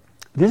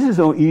 This is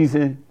so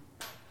easy,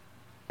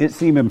 it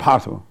seems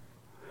impossible.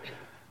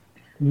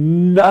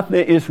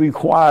 Nothing is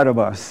required of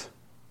us.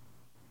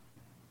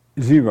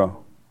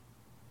 Zero.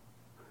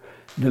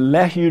 The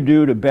less you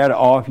do, the better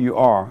off you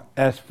are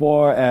as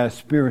far as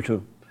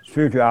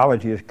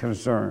spirituality is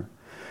concerned.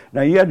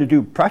 Now, you have to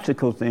do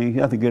practical things.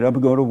 You have to get up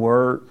and go to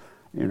work.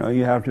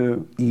 You have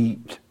to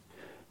eat.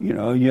 You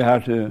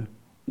have to,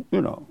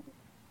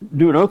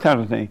 do those kind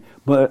of things.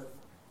 But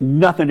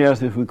nothing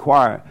else is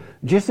required.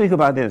 Just think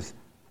about this.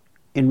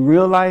 In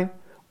real life,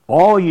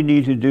 all you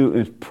need to do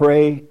is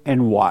pray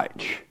and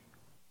watch.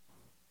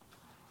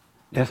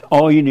 That's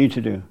all you need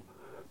to do.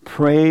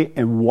 Pray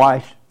and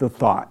watch the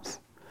thoughts.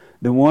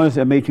 The ones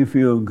that make you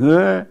feel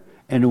good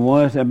and the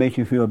ones that make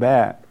you feel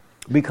bad.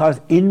 Because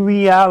in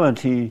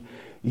reality,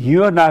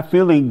 you're not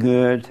feeling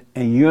good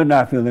and you're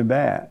not feeling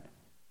bad.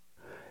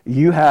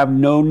 You have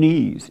no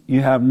needs.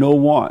 You have no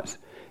wants.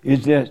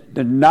 It's just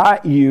the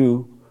not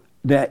you,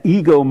 that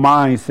ego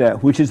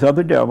mindset, which is of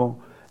the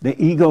devil,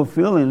 the ego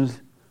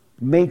feelings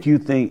make you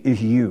think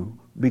it's you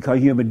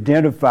because you've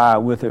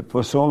identified with it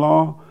for so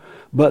long.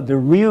 But the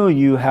real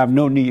you have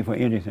no need for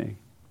anything.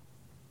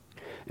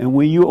 And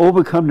when you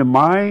overcome the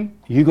mind,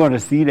 you're going to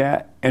see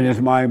that, and it's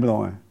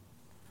mind-blowing.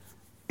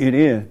 It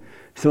is.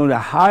 So the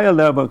higher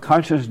level of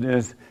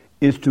consciousness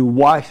is to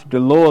watch the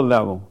lower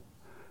level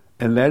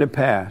and let it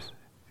pass.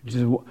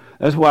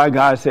 That's why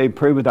God said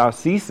pray without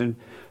ceasing,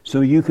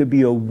 so you could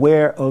be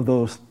aware of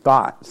those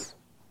thoughts.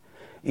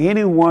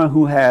 Anyone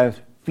who has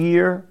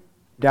fear,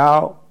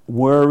 doubt,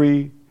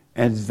 worry,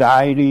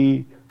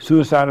 anxiety,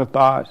 suicidal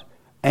thoughts,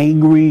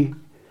 angry,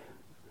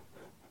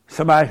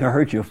 somebody can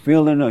hurt your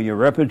feeling or your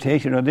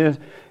reputation or this,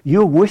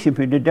 you're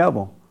worshiping the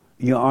devil.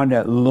 You're on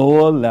that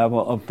lower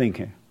level of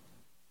thinking.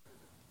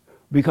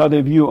 Because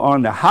if you're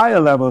on the higher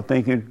level of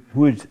thinking,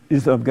 which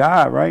is of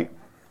God, right?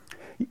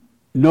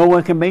 No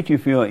one can make you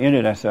feel any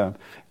of that stuff.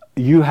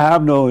 You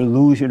have no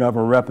illusion of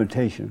a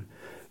reputation.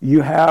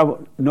 You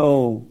have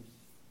no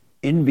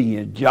envy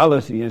and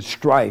jealousy and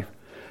strife.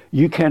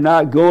 You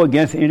cannot go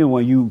against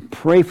anyone. You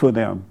pray for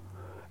them.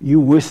 You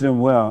wish them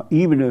well.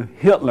 Even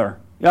Hitler.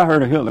 Y'all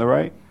heard of Hitler,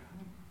 right?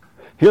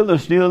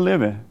 Hitler's still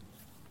living.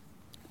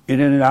 It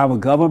is in our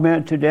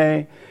government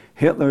today.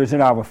 Hitler is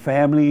in our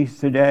families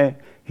today.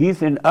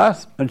 He's in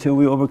us until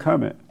we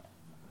overcome it.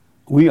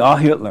 We are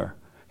Hitler.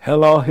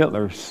 Hello,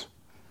 Hitlers.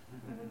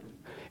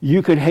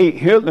 You could hate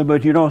Hitler,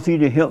 but you don't see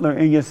the Hitler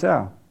in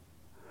yourself.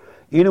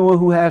 Anyone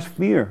who has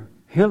fear,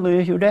 Hitler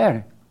is your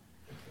daddy.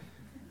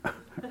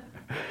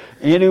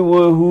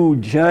 Anyone who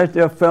judged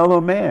their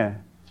fellow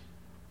man,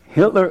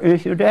 Hitler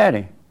is your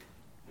daddy.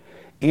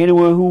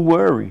 Anyone who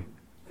worry,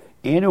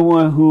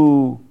 anyone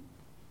who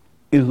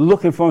is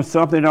looking for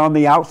something on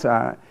the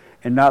outside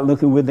and not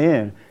looking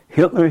within,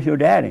 Hitler is your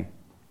daddy.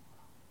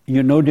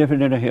 You're no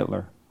different than a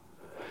Hitler.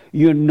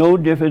 You're no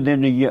different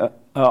than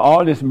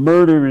all this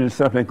murdering and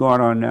stuff that's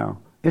going on now.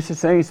 It's the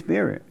same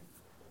spirit.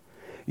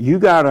 You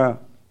got to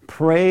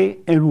pray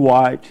and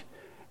watch.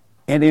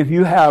 And if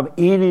you have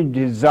any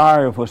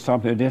desire for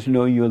something, just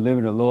know you're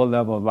living a lower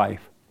level of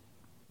life.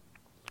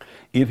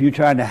 If you're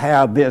trying to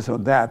have this or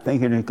that,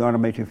 thinking it's going to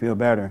make you feel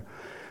better.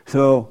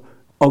 So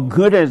a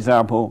good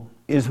example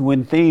is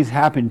when things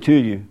happen to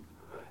you.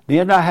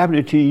 They're not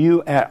happening to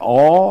you at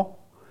all.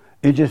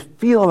 It just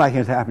feels like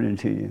it's happening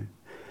to you.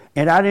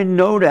 And I didn't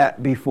know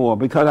that before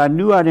because I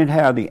knew I didn't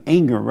have the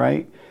anger,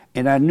 right?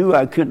 And I knew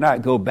I could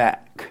not go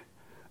back.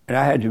 And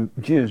I had to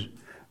just,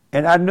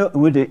 and I knew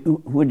when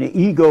the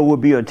ego would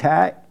be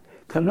attacked,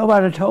 because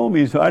nobody told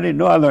me, so I didn't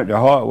know. I learned the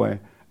hard way.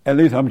 At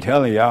least I'm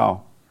telling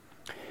y'all.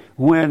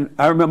 When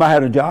I remember I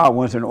had a job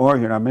once in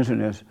Oregon, I mentioned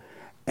this,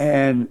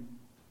 and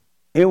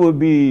it would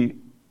be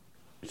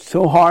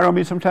so hard on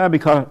me sometimes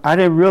because I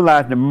didn't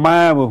realize the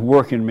mind was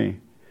working me.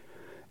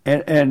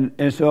 And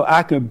so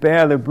I could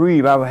barely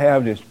breathe. I would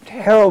have this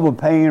terrible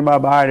pain in my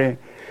body.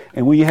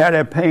 And when you have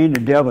that pain, the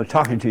devil is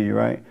talking to you,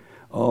 right?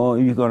 Oh,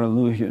 you're going to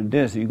lose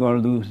this, you're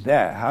going to lose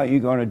that. How are you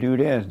going to do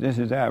this? This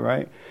is that,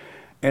 right?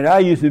 And I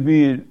used to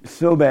be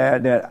so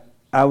bad that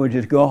I would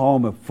just go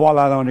home and fall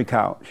out on the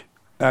couch.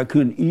 I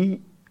couldn't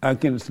eat. I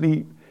couldn't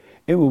sleep.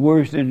 It was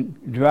worse than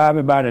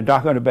driving by the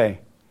dock of the bay.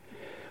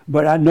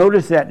 But I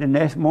noticed that the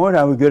next morning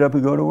I would get up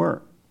and go to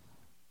work.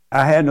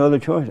 I had no other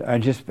choice. I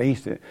just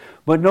faced it.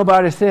 But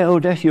nobody said, oh,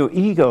 that's your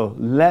ego.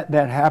 Let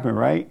that happen,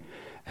 right?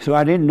 So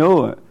I didn't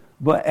know it.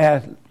 But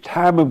as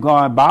time had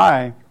gone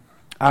by,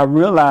 I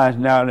realize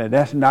now that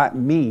that's not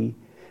me,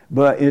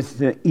 but it's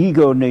the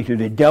ego nature,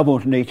 the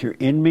devil's nature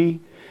in me.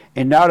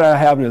 And now that I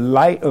have the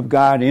light of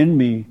God in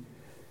me,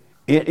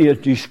 it is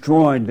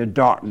destroying the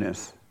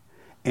darkness.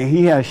 And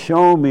he has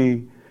shown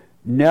me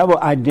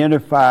never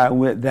identify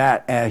with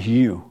that as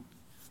you.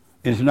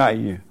 It's not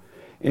you.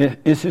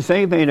 It's the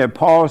same thing that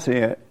Paul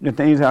said. The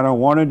things I don't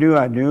want to do,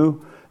 I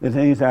do. The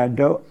things I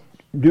don't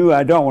do,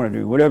 I don't want to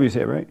do. Whatever you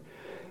said, right?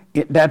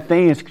 That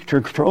thing is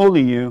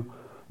controlling you,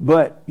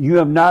 but you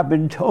have not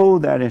been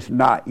told that it's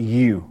not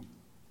you.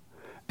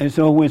 And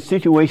so when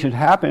situations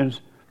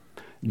happens,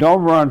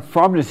 don't run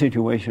from the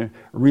situation.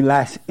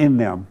 Relax in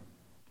them.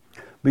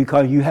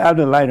 Because you have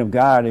the light of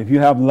God. If you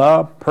have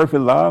love,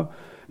 perfect love,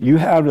 you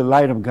have the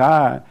light of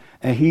God,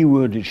 and he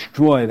will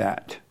destroy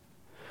that.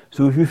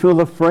 So if you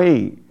feel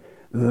afraid,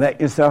 let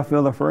yourself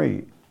feel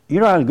afraid. You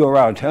don't have to go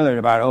around telling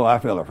everybody, oh, I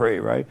feel afraid,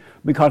 right?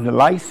 Because the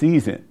light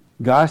sees it.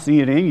 God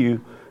sees it in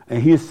you,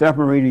 and he's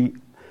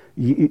separating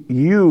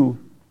you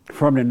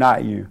from the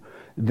not you.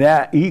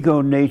 That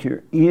ego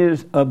nature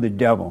is of the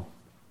devil.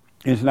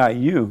 It's not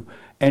you.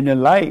 And the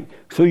light,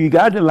 so you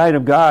got the light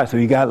of God, so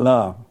you got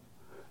love.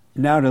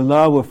 Now the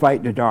love will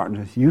fight the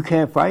darkness. You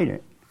can't fight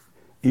it.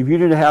 If you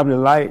didn't have the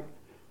light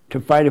to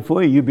fight it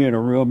for you, you'd be in a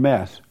real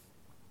mess.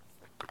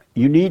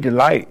 You need the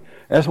light.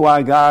 That's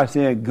why God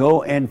said,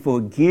 go and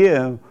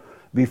forgive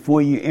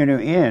before you enter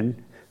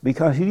in,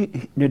 because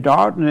the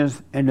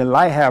darkness and the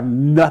light have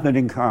nothing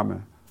in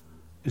common.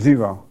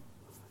 Zero.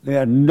 They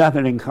have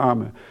nothing in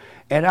common.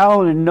 And I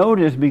only know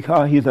this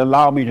because he's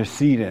allowed me to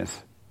see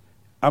this.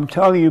 I'm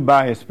telling you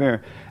by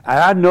experience. And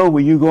I know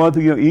when you're going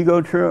through your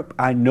ego trip,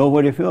 I know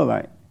what it feels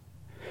like.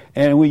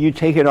 And when you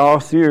take it all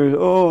serious,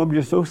 oh, I'm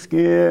just so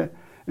scared.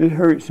 It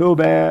hurts so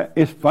bad.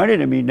 It's funny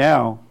to me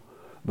now,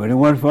 but it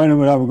wasn't funny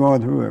when I was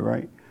going through it,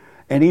 right?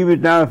 And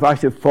even now, if I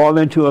should fall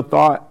into a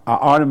thought, I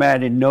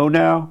automatically know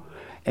now.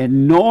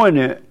 And knowing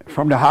it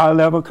from the higher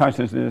level of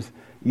consciousness,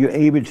 you're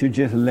able to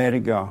just let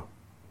it go.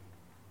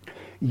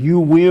 You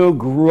will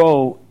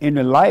grow in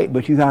the light,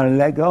 but you got to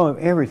let go of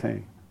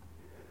everything.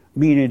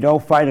 Meaning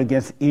don't fight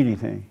against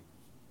anything.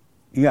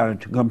 You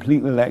got to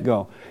completely let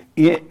go.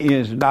 It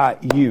is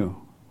not you.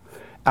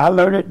 I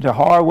learned it the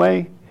hard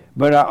way,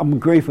 but I'm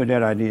grateful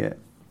that I did.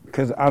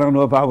 Because I don't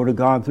know if I would have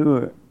gone through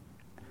it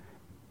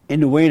in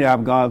the way that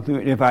I've gone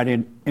through it if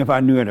I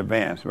knew in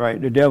advance, right?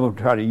 The devil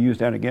tried to use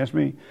that against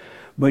me.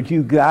 But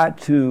you got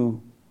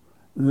to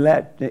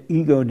let the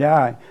ego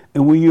die.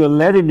 And when you're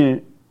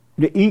letting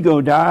the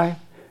ego die,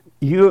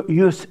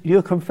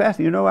 you're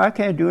confessing, you know, I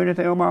can't do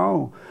anything on my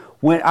own.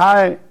 When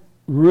I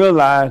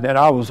realized that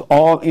I was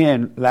all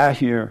in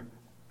last year,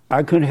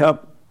 I couldn't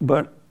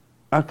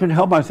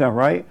help myself,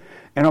 right?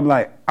 And I'm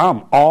like,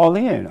 I'm all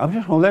in. I'm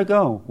just going to let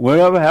go.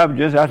 Whatever happens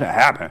just has to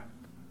happen.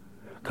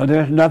 Because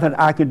there's nothing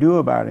I can do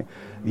about it.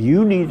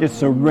 You need to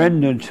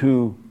surrender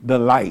to the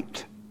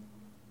light.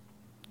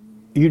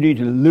 You need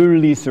to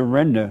literally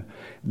surrender.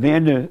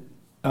 Then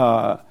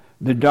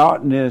the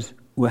darkness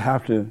will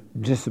have to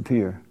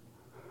disappear.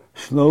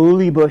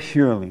 Slowly but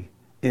surely,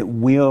 it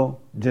will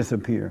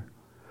disappear.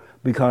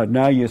 Because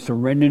now you're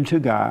surrendering to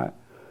God,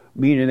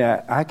 meaning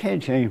that I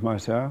can't change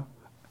myself.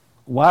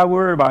 Why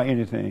worry about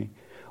anything?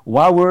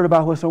 Why worry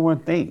about what someone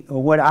thinks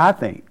or what I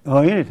think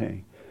or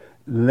anything?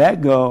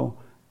 Let go,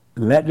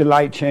 let the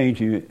light change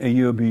you, and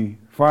you'll be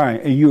fine.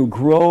 And you'll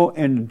grow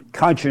in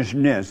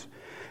consciousness.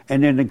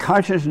 And then the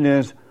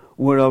consciousness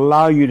will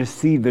allow you to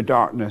see the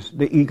darkness,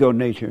 the ego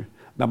nature,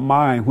 the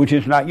mind, which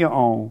is not your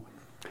own.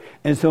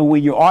 And so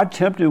when you are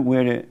tempted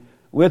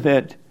with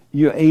it,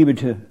 you're able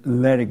to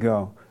let it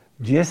go.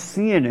 Just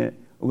seeing it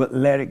will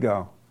let it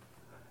go.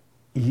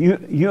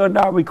 You're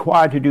not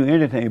required to do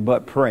anything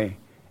but pray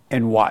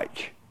and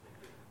watch.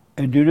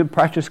 And do the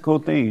practical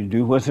things.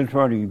 Do what's in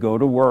front of you. Go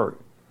to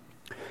work.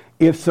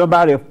 If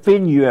somebody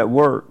offends you at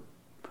work,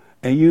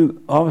 and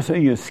you all of a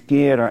sudden you're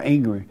scared or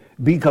angry,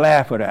 be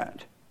glad for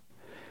that.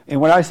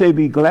 And when I say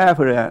be glad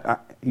for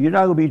that, you're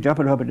not going to be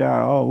jumping up and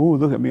down, oh,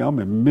 look at me, I'm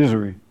in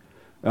misery.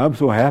 I'm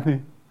so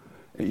happy.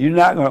 You're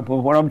not going to, but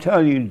what I'm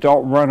telling you,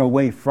 don't run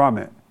away from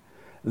it.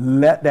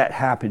 Let that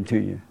happen to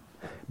you.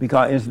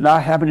 Because it's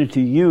not happening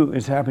to you,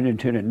 it's happening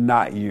to the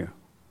not you.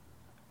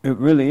 It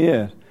really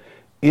is.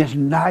 It's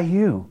not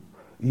you.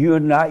 You are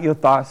not your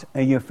thoughts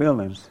and your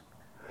feelings.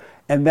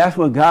 And that's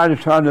what God is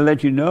trying to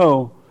let you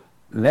know.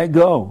 Let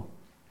go.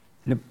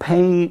 The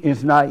pain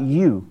is not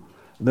you.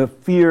 The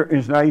fear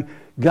is not you.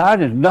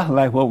 God is nothing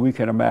like what we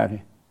can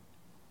imagine.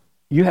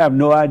 You have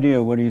no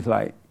idea what he's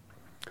like.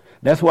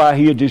 That's why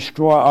he'll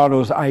destroy all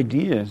those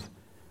ideas.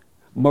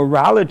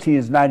 Morality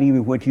is not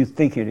even what you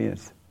think it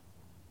is.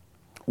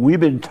 We've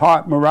been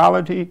taught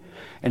morality,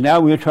 and now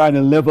we're trying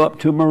to live up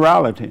to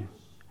morality.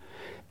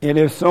 And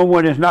if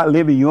someone is not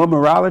living your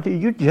morality,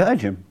 you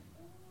judge him.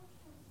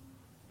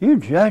 You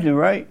judge him,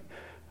 right?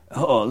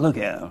 Oh, look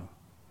at them.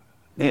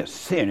 They're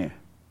sinning.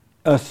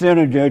 A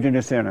sinner judging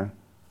a sinner.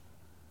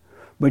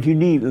 But you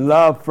need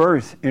love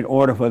first in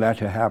order for that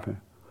to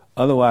happen.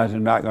 Otherwise,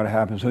 it's not going to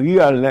happen. So you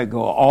got to let go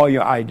of all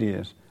your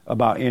ideas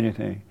about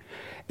anything.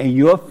 And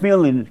your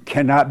feeling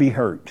cannot be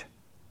hurt.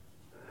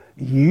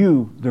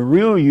 You, the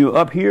real you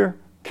up here,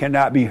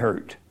 cannot be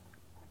hurt.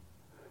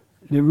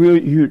 The real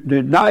you,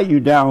 the not you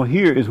down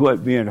here is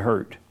what's being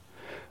hurt.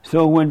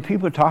 So when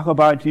people talk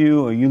about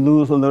you, or you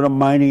lose a little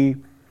money,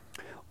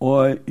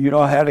 or you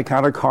don't have the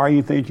kind of car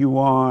you think you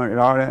want, and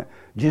all that,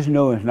 just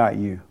know it's not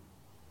you.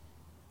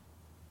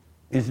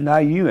 It's not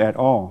you at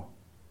all.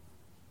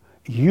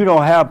 You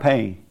don't have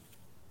pain.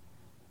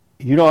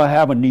 You don't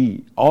have a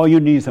need. All your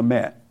needs are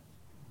met.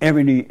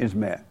 Every need is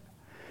met.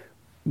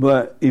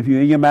 But if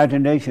you're in your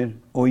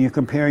imagination, or you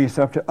compare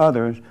yourself to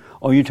others,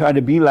 or you try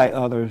to be like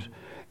others,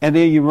 and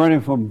then you're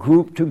running from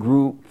group to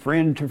group,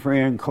 friend to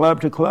friend,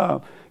 club to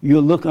club, you're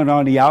looking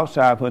on the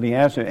outside for the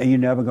answer, and you're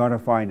never going to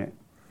find it.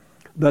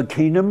 The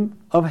kingdom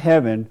of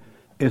heaven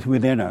is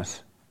within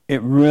us.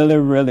 It really,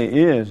 really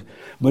is.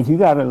 But you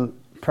got to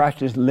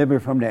practice living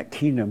from that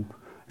kingdom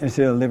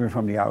instead of living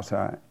from the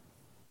outside.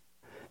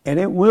 And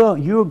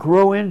you'll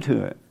grow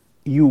into it.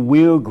 You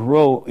will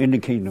grow in the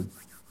kingdom.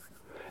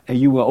 And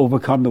you will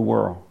overcome the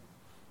world.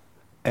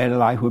 And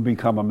life will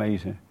become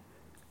amazing.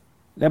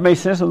 That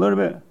makes sense a little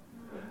bit?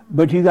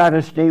 But you got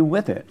to stay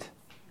with it.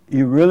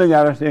 You really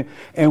got to stay.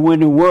 And when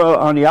the world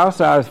on the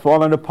outside is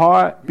falling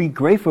apart, be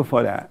grateful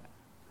for that.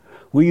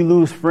 When you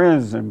lose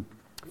friends and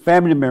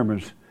family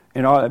members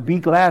and all that, be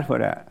glad for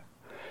that.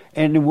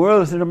 And the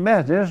world is in a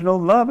mess. There's no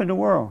love in the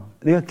world.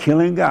 They're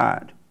killing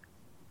God.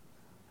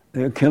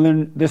 They're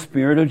killing the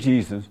Spirit of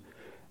Jesus.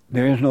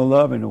 There is no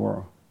love in the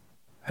world.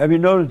 Have you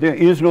noticed there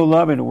is no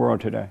love in the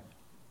world today?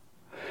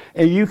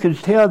 And you can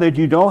tell that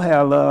you don't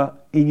have love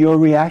in your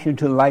reaction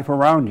to life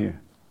around you.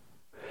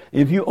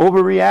 If you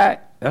overreact,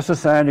 that's a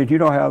sign that you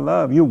don't have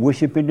love. You're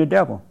worshiping the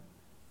devil.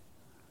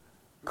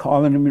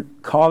 Calling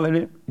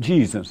it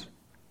Jesus.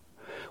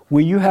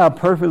 When you have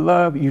perfect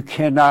love, you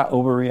cannot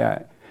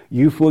overreact.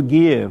 You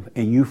forgive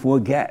and you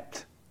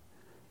forget.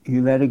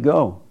 You let it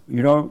go.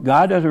 You know,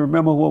 God doesn't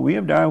remember what we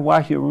have done.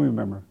 Why should we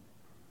remember?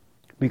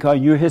 Because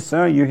you're his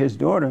son, you're his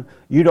daughter.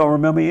 You don't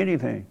remember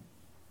anything.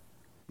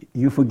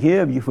 You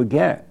forgive, you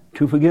forget.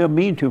 To forgive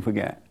means to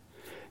forget.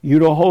 You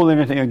don't hold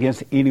anything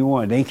against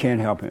anyone. They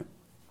can't help it.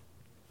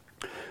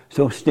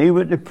 So stay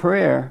with the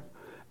prayer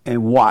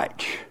and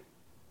watch.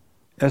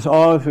 That's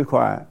all that's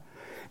required.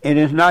 And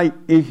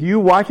it's you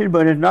watching,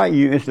 but it's not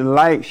you. It's the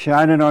light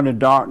shining on the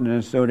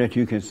darkness so that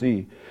you can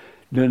see.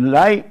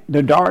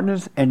 The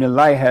darkness and the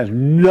light has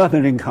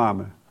nothing in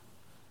common.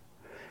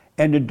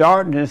 And the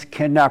darkness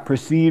cannot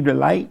perceive the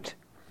light,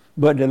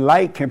 but the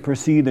light can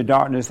perceive the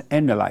darkness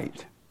and the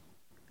light.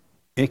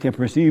 It can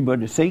perceive,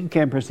 but Satan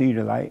can't perceive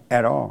the light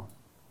at all.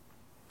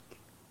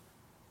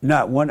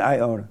 Not one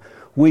iota.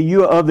 when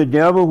you're of the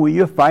devil, when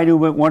you're fighting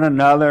with one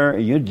another,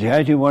 and you're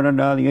judging one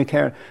another,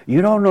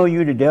 you don't know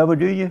you're the devil,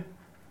 do you?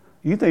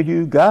 You think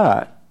you're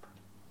God.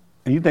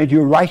 And you think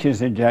you're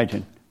righteous in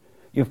judging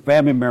your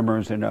family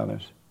members and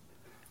others.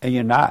 And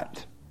you're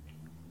not.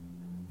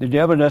 The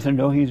devil doesn't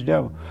know he's the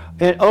devil.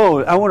 And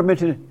I want to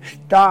mention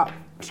stop.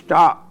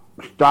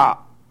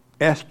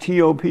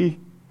 S-T-O-P.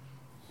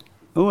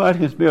 Oh, I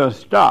can spell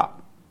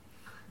stop.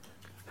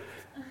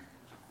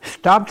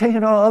 Stop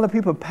taking on other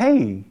people's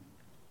pain.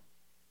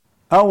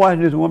 I watch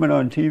this woman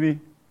on TV,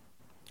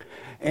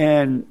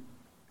 and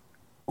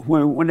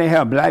when they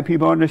have black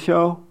people on the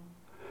show,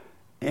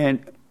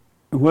 and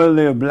whether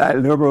they're black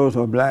liberals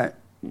or black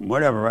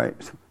whatever, right?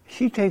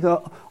 She take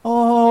a,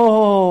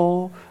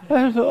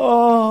 that's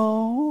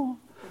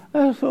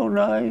so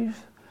nice.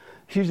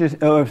 She says,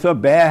 if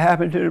something bad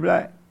happened to the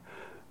black,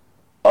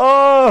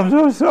 I'm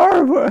so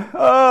sorry for it.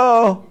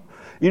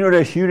 You know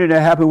that shooting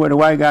that happened where the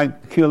white guy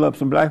killed up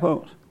some black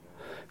folks?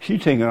 She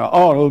taking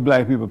all those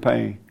black people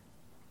pain.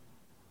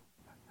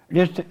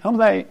 I'm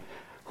like,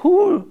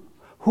 who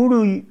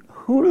do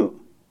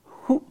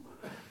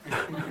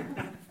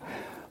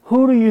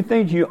you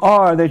think you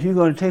are that you're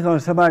going to take on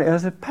somebody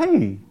else's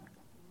pain?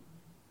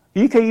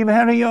 You can't even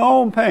handle your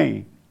own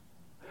pain.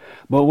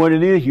 But what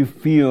it is, you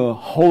feel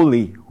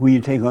holy when you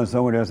take on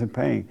someone else's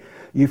pain.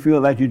 You feel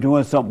like you're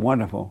doing something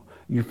wonderful.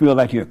 You feel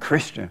like you're a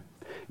Christian.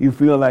 You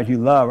feel like you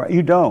love, right?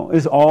 You don't.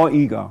 It's all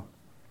ego.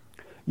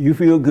 You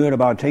feel good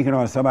about taking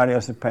on somebody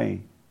else's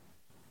pain.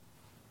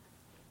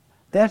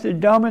 That's the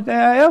dumbest thing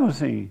I ever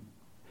seen.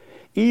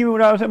 Even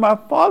when I was in my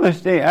father's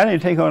state, I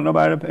didn't take on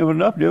nobody. It was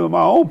enough to do with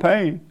my own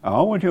pain. I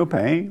don't want your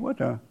pain. What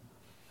the?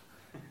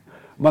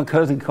 My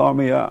cousin called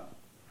me up.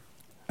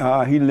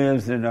 He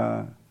lives in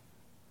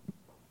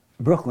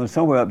Brooklyn,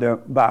 somewhere up there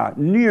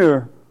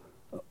near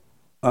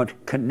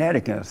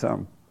Connecticut or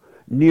something,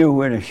 near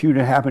where the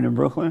shooting happened in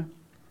Brooklyn.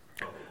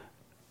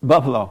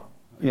 Buffalo,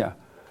 yeah.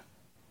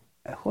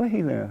 Where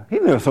he live? He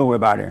lives somewhere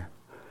by there.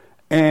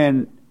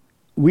 And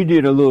we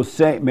did a little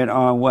segment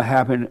on what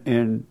happened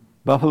in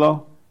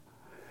Buffalo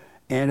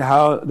and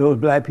how those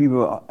black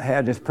people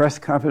had this press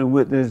conference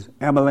with this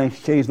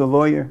ambulance chase the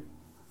lawyer.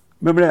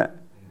 Remember that?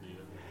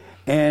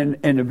 And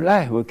the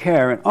blacks were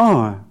carrying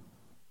on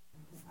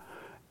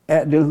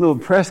at this little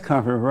press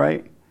conference,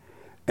 right?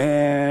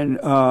 And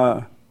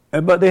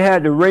but they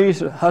had the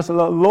race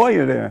hustler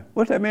lawyer there.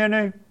 What's that man's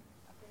name?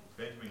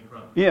 Benjamin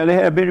Crump. Yeah, they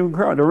had Benjamin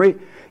Crump.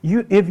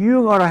 If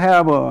you're gonna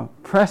have a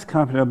press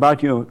conference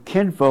about your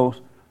kinfolks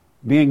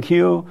being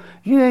killed,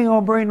 you ain't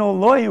gonna bring no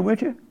lawyer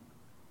with you.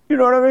 You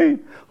know what I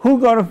mean?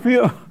 Who's gonna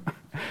feel?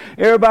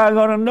 Everybody's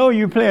gonna know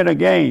you playing a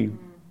game.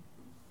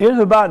 It's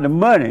about the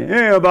money. It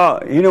ain't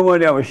about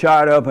anyone that was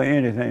shot up or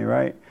anything,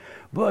 right?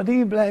 But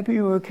these black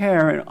people were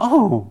carrying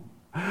on.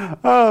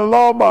 I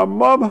lost my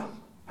mama.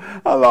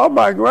 I lost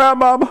my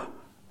grandmama.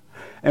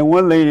 And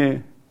one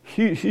lady,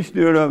 she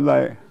stood up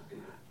like,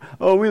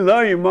 oh, we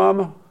love you,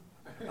 mama.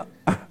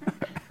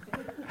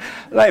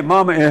 Like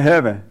mama in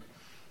heaven.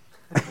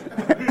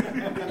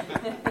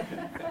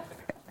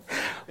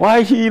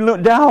 Why she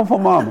look down for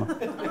mama?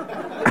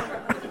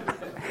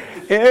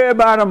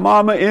 Everybody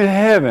mama in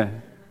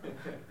heaven.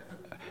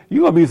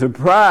 You're going to be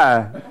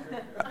surprised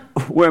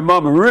where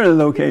mama really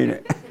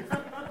located.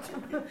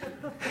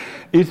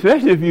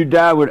 Especially if you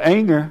die with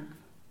anger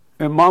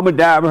and mama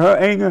died with her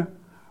anger.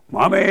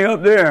 Mama ain't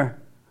up there.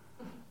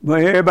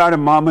 But everybody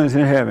mama is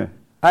in heaven.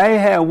 I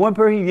ain't had one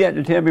person yet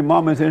to tell me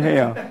mama's in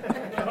hell.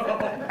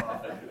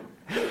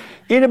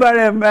 Anybody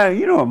that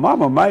matter,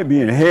 mama might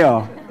be in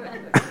hell.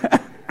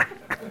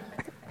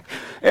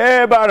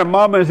 Everybody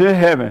mama's in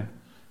heaven.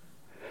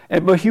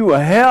 But you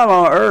were hell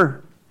on earth.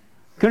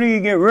 Couldn't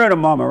you get rid of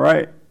mama,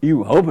 right? You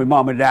were hoping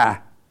mama die.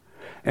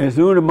 And as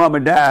soon as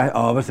mama died,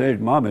 all of a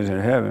sudden mama's in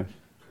heaven.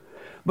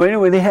 But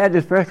anyway, they had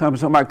this press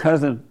conference, so my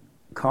cousin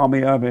called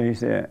me up and he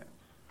said,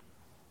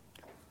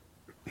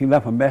 he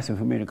left a message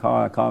for me to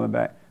call. I called him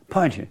back.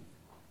 Punch it.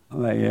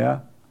 I'm like, yeah.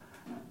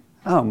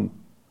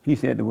 He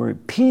said the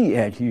word P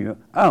at you.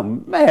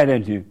 I'm mad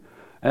at you.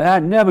 And I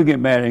never get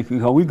mad at you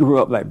because we grew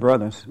up like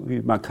brothers.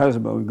 My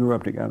cousin, but we grew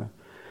up together.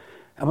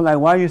 I'm like,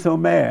 why are you so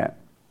mad?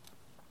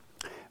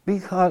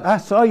 Because I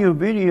saw your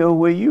video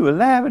where you were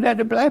laughing at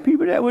the black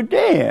people that were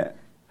dead.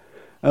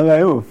 I was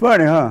like, it was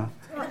funny, huh?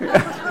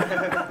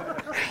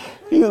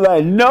 He was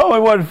like, no,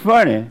 it wasn't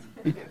funny.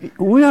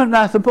 We are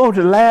not supposed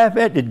to laugh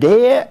at the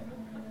dead.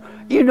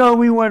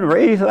 We weren't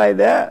raised like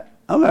that.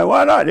 I'm like,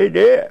 why not? They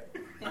dead.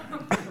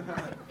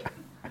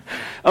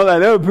 I'm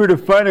like, that was pretty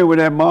funny when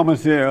that mama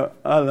said,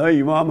 I love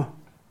you, mama.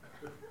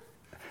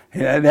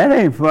 Yeah, that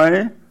ain't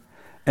funny.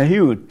 And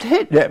he was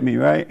ticked at me,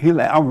 right? He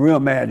like, I'm real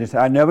mad. He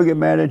said, I never get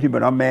mad at you,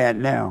 but I'm mad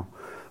now.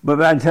 But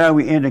by the time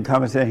we ended the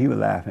conversation, he was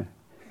laughing.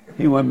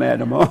 He wasn't mad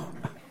no more.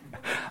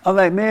 I'm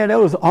like, man, that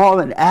was all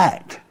an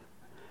act.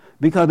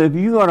 Because if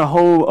you're going to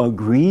hold a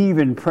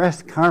grieving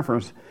press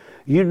conference,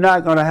 you're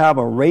not going to have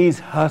a race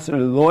hustler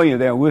lawyer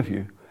there with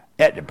you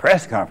at the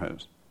press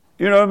conference.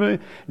 You know what I mean?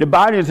 The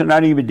bodies are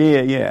not even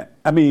dead yet.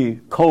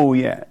 Cold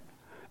yet.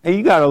 and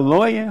you got a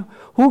lawyer,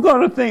 who's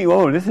going to think,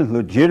 oh, this is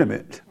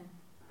legitimate?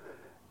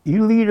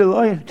 You leave the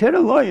lawyer, tell the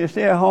lawyer to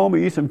stay at home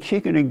and eat some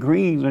chicken and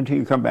greens until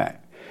you come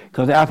back.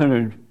 Because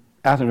after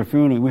the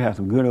funeral, we have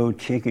some good old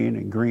chicken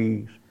and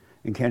greens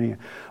and candy.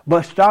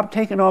 But stop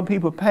taking on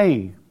people's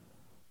pain.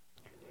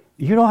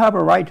 You don't have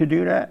a right to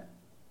do that.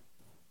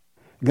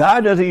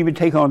 God doesn't even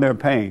take on their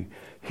pain.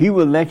 He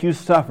will let you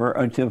suffer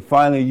until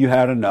finally you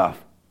had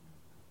enough.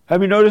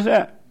 Have you noticed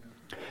that?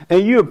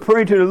 And you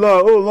pray to the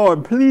Lord, oh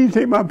Lord, please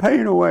take my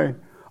pain away.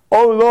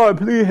 Oh Lord,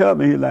 please help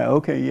me. He's like,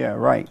 okay, yeah,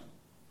 right.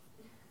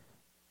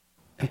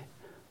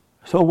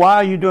 So why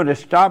are you doing it?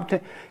 Stop.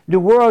 The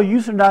world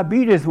used to not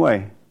be this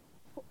way.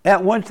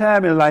 At one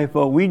time in life,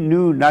 we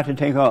knew not to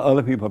take on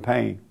other people's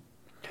pain.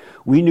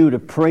 We knew to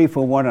pray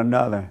for one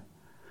another.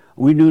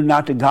 We knew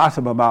not to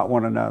gossip about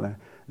one another.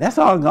 That's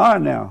all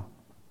gone now.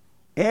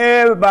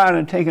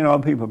 Everybody taking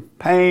on people's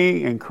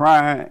pain and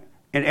crying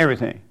and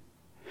everything.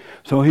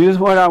 So here's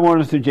what I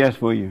want to suggest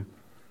for you.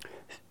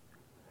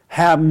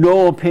 Have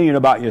no opinion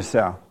about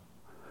yourself.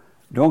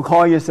 Don't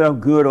call yourself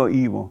good or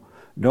evil.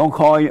 Don't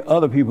call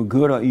other people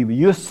good or evil.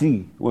 You'll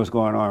see what's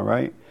going on,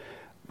 right?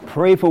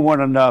 Pray for one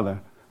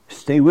another.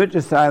 Stay with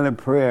the silent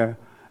prayer,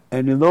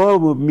 and the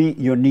Lord will meet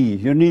your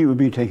needs. Your need will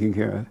be taken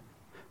care of.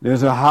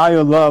 There's a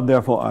higher love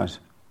there for us,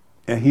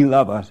 and He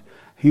loves us.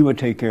 He will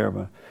take care of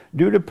us.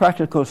 Do the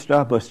practical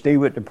stuff, but stay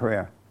with the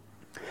prayer.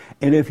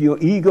 And if your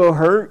ego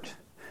hurts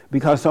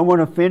because someone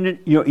offended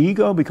your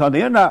ego, because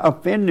they're not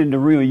offending the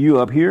real you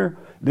up here,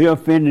 they're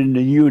offending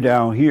the you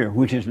down here,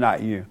 which is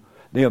not you.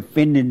 They're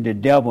offending the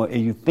devil,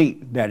 and you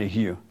think that is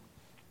you.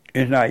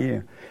 It's not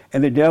you.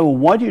 And the devil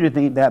wants you to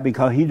think that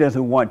because he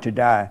doesn't want to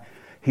die.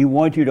 He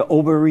wants you to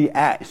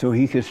overreact so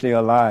he can stay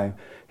alive.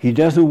 He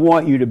doesn't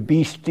want you to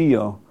be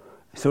still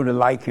so the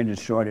light can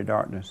destroy the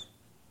darkness.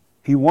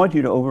 He wants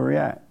you to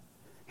overreact.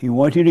 He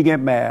wants you to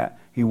get mad.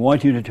 He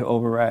wants you to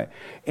overreact.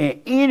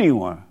 And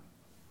anyone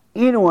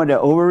that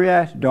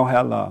overreacts don't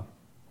have love.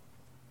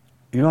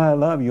 You don't have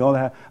love. You only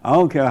have, I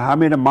don't care how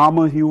many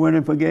mamas you went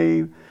and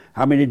forgave,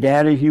 how many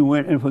daddies you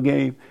went and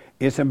forgave.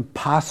 It's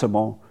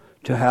impossible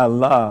to have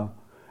love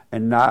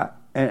and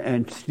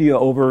still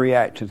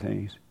overreact to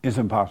things. It's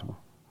impossible.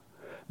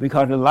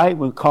 Because the light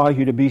will cause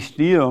you to be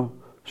still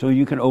so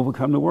you can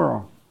overcome the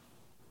world.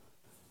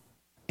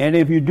 And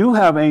if you do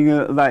have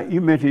anger, like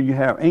you mentioned you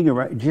have anger,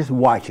 right? Just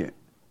watch it.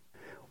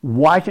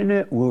 Watching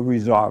it will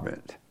resolve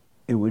it.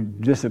 It will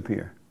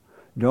disappear.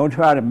 Don't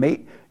try to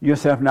make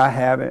yourself not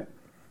have it.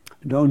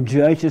 Don't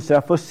judge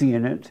yourself for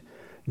seeing it.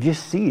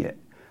 Just see it.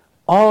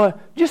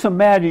 Just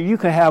imagine you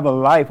could have a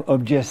life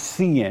of just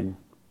seeing.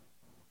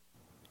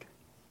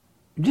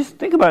 Just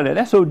think about it.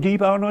 That's so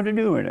deep, I don't know what to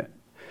do with it.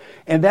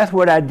 And that's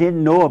what I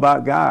didn't know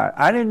about God.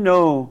 I didn't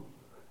know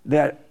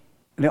that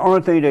the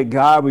only thing that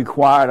God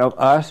required of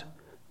us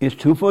is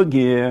to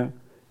forgive,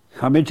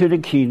 come into the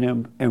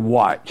kingdom, and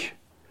watch.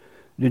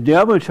 The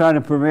devil is trying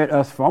to prevent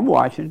us from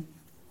watching,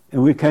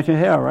 and we're catching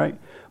hell, right?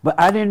 But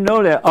I didn't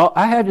know that.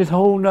 I had this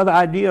whole other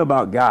idea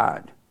about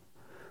God.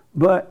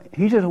 But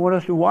He just wants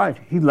us to watch.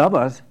 He loves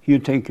us.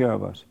 He'll take care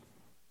of us.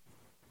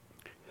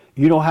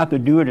 You don't have to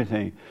do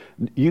anything.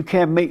 You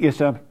can't make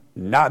yourself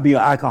not be an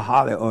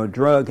alcoholic or a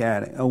drug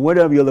addict or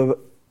whatever your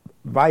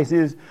vice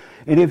is.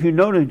 And if you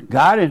notice,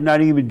 God is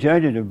not even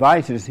judging the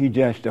vices. He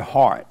judges the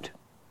heart.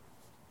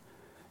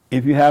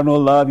 If you have no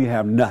love, you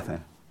have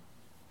nothing.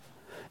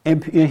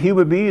 And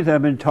human beings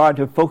have been taught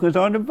to focus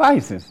on the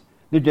vices.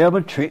 The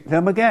devil tricked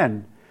them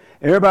again.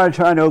 Everybody's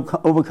trying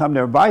to overcome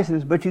their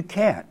vices, but you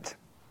can't.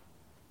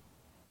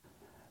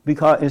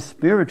 Because it's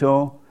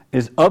spiritual,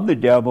 it's of the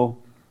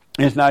devil,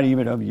 it's not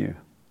even of you.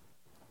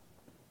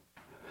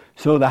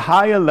 So the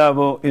higher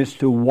level is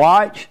to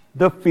watch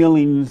the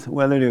feelings,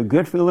 whether they're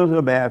good feelings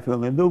or bad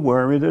feelings, the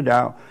worry, the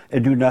doubt,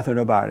 and do nothing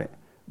about it.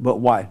 But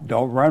watch.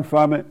 Don't run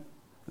from it.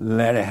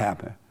 Let it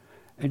happen.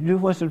 And do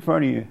what's in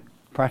front of you.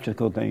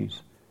 Practical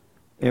things.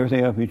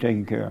 Everything else be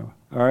taken care of.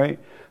 All right?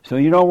 So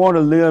you don't want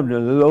to live the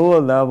lower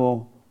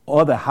level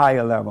or the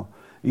higher level.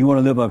 You want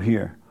to live up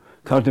here.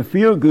 Because to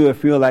feel good,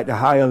 feel like the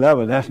higher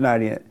level, that's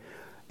not it.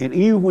 And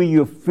even when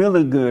you're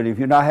feeling good, if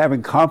you're not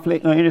having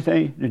conflict or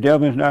anything, the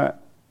devil is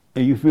not,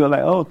 and you feel like,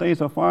 oh, things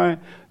are fine,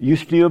 you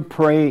still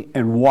pray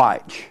and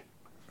watch.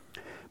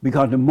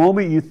 Because the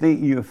moment you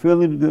think you're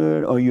feeling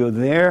good or you're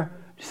there,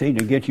 Satan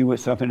will get you with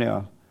something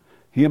else.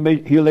 He'll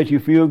let you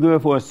feel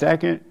good for a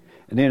second,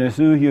 and then as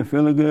soon as you're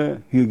feeling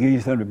good, he'll give you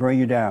something to bring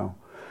you down.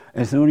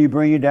 As soon as he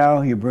bring you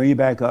down, he'll bring you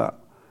back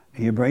up.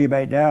 He'll bring you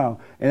back down.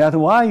 And after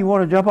a while, you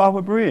want to jump off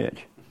a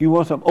bridge. You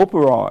want some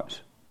opioids.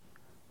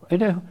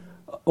 Isn't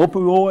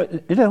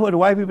that what the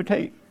white people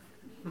take?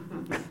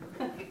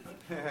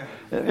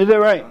 Is that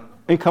right?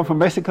 They come from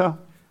Mexico?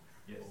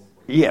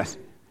 Yes.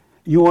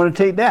 You want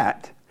to take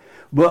that.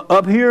 But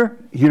up here,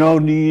 you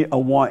don't need a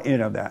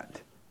 1/n of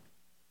that.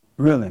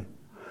 Really.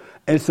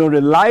 And so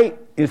the light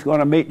is going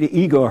to make the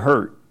ego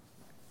hurt.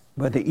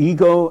 But the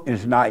ego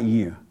is not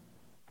you.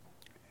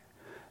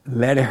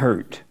 Let it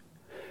hurt.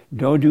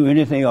 Don't do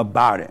anything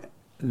about it.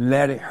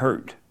 Let it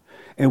hurt.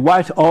 And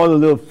watch all the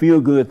little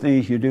feel-good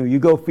things you do. You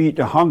go feed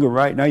the hunger,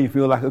 right? Now you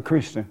feel like a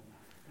Christian.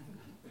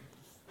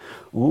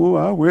 Oh,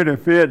 I went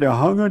and fed the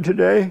hunger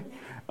today.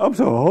 I'm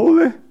so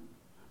holy.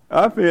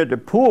 I fed the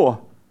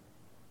poor.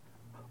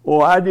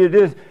 Or I did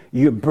this.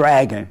 You're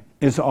bragging.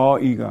 It's all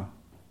ego.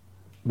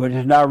 But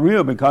it's not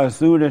real, because as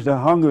soon as the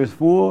hunger is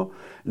full,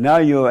 now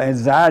your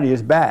anxiety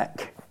is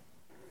back.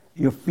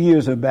 Your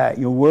fears are back.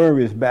 Your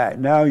worry is back.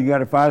 Now you got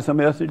to find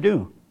something else to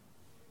do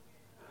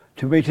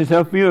to make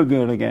yourself feel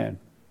good again.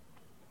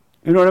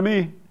 You know what I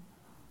mean?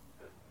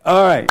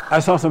 All right. I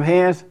saw some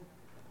hands.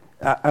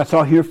 I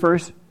saw here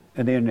first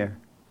and then there.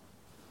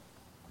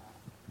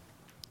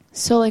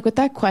 So, like, with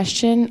that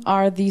question,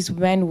 are these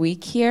men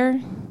weak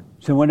here?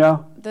 So what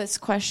now? This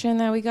question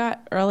that we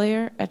got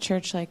earlier at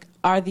church, like,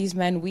 are these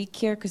men weak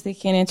here because they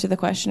can't answer the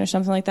question or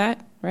something like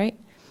that, right?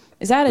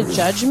 Is that a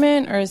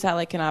judgment or is that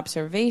like an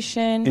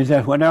observation? Is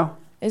that what now?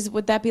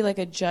 Would that be like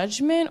a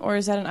judgment or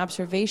is that an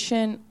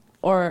observation,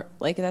 or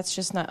like that's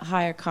just not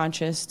higher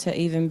conscious to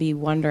even be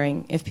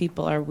wondering if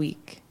people are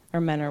weak or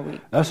men are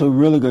weak? That's a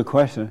really good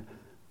question.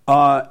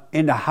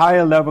 In the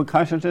higher level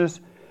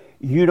consciousness,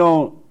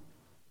 you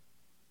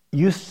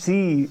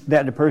see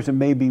that the person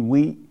may be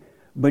weak,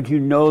 but you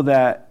know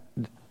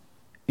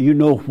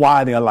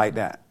why they're like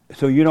that.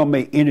 So you don't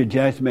make any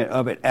judgment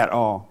of it at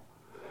all,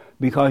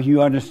 because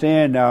you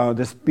understand now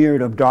the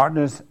spirit of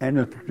darkness and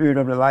the spirit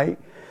of the light,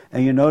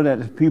 and you know that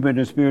the people in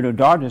the spirit of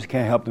darkness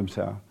can't help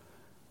themselves.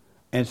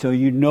 And so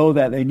you know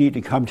that they need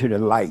to come to the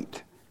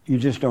light. You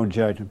just don't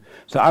judge them.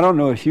 So I don't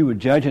know if she was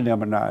judging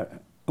them or not.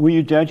 Were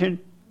you judging?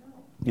 No.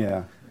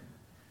 Yeah.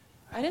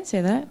 I didn't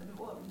say that.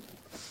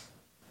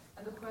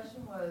 The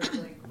question was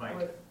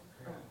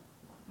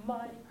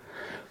like,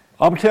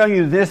 I'm telling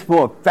you this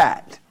for a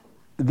fact.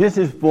 This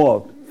is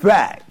for a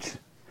fact.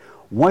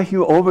 Once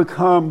you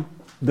overcome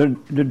the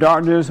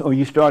darkness, or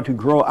you start to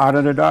grow out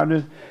of the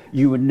darkness,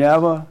 you would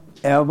never,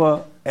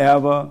 ever,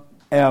 ever,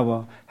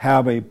 ever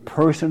have a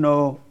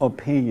personal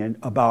opinion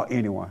about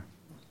anyone.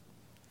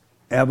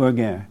 Ever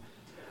again.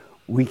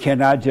 We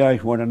cannot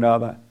judge one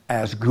another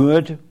as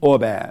good or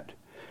bad.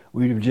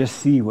 We just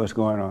see what's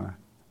going on.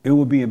 It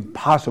would be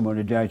impossible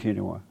to judge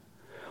anyone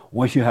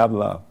once you have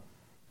love.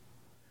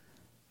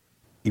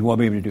 You won't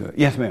be able to do it.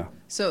 Yes, ma'am.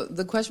 So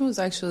the question was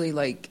actually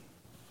like,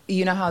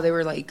 you know how they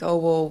were like, oh,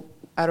 well,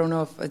 I don't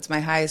know if it's my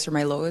highest or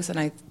my lowest.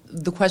 And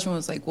the question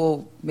was like,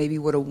 well, maybe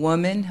would a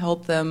woman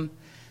help them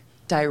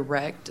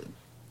direct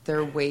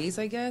their ways,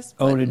 I guess?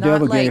 Oh, but the not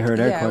devil like, gave her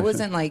that yeah, question. It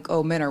wasn't like,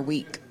 oh, men are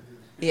weak.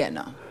 Yeah,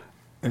 no.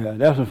 Yeah,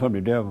 that was from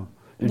the devil.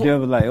 The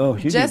devil like, oh,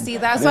 she Jesse,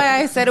 that's why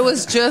I said it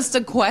was just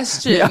a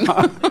question. Yeah.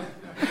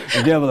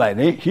 The devil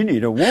like, she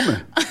need a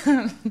woman.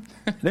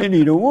 They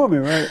need a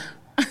woman, right?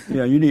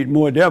 Yeah, you need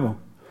more devil.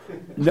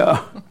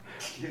 No.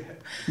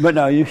 But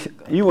no, you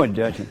weren't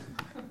judging.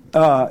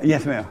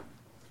 Yes, ma'am.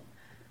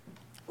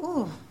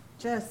 Oh,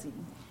 Jesse,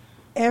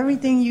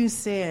 everything you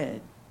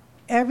said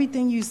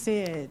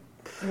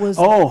was...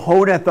 Oh,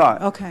 hold that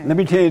thought. Okay. Let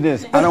me tell you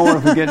this. I don't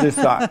want to forget this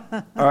thought.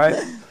 All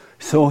right?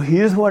 So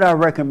here's what I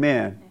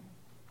recommend.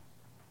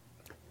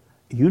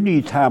 You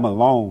need time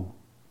alone.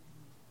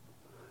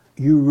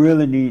 You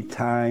really need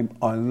time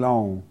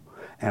alone.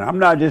 And I'm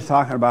not just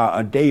talking about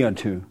a day or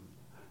two.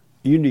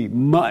 You need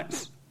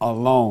months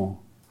alone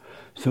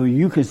so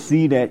you can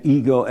see that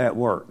ego at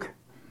work.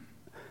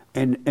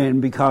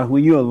 And because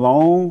when you're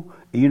alone,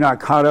 you're not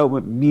caught up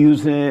with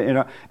music.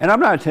 And I'm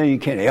not telling you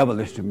can't ever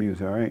listen to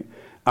music, all right?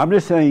 I'm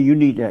just saying you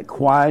need that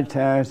quiet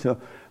time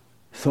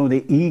so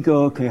the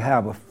ego can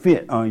have a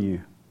fit on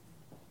you.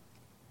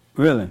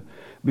 Really.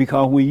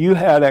 Because when you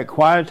have that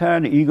quiet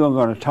time, the ego is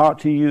going to talk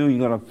to you.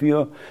 You're going to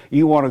feel,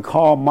 you want to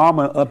call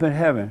mama up in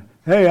heaven.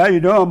 Hey, how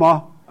you doing,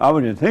 Ma? I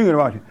was just thinking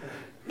about you.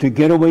 To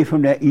get away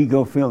from that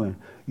ego feeling,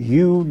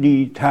 you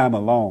need time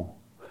alone.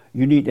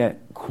 You need that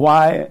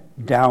quiet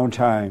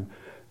downtime.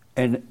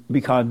 And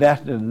because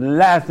that's the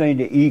last thing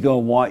the ego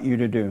wants you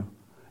to do.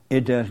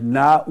 It does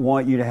not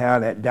want you to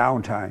have that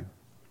downtime.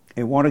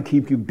 It wants to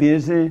keep you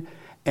busy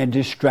and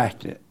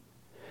distracted.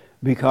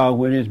 Because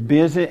when it's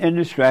busy and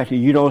distracted,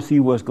 you don't see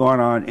what's going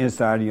on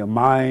inside of your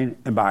mind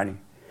and body.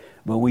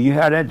 But when you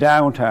have that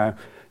downtime,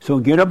 so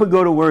get up and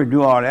go to work,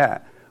 do all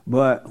that.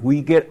 But when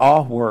you get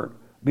off work,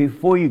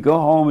 before you go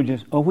home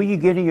and when you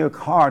get in your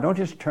car, don't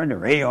just turn the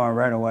radio on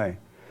right away.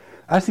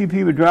 I see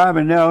people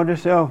driving now on their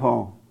cell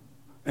phone.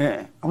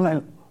 And I'm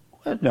like,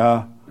 what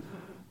the?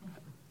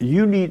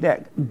 You need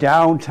that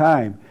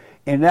downtime.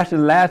 And that's the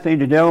last thing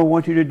the devil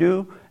wants you to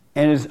do.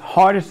 And it's the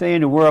hardest thing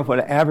in the world for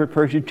the average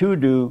person to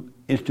do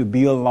is to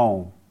be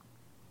alone.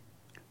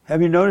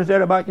 Have you noticed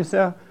that about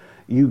yourself?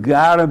 You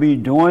gotta be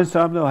doing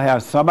something or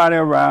have somebody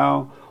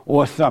around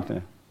or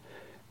something.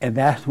 And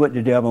that's what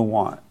the devil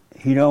wants.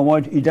 He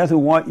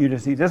doesn't want you to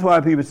see. That's why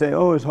people say,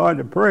 oh, it's hard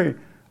to pray.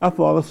 I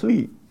fall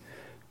asleep.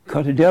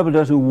 Because the devil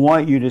doesn't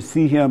want you to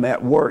see him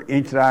at work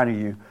inside of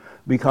you.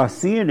 Because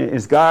seeing it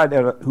is God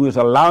who is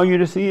allowing you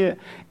to see it,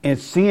 and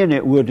seeing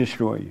it will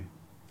destroy you.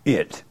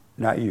 It,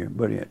 not you,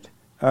 but it.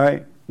 All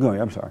right? Go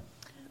ahead, I'm sorry.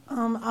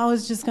 I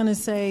was just going to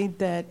say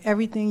that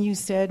everything you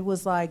said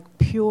was like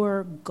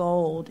pure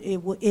gold.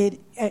 It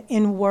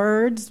in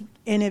words,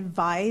 in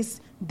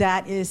advice,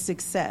 that is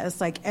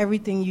success. Like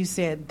everything you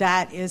said,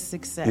 that is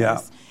success.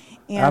 Yeah,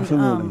 and,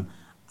 absolutely.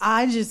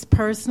 I just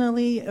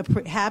personally,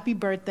 happy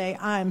birthday.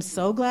 I'm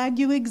so glad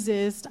you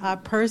exist. I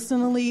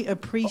personally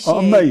appreciate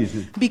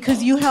Amazing.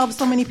 Because you help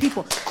so many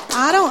people.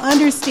 I don't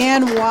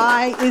understand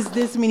why is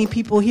this many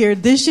people here.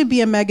 This should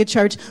be a mega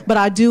church, but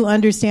I do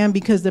understand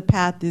because the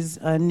path is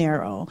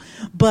narrow.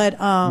 But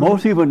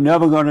most people are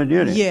never going to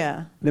do it.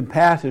 Yeah. The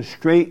path is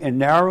straight and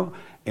narrow,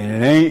 and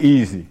it ain't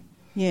easy.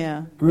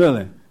 Yeah.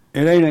 Really.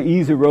 It ain't an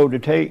easy road to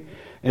take.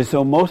 And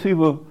so most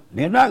people,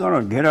 they're not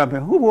going to get up.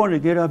 And who want to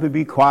get up and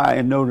be quiet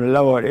and know the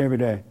Lord every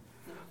day?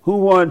 Who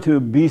want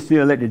to be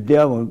still, let the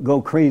devil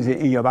go crazy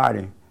in your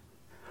body?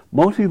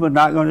 Most people are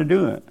not going to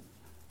do it.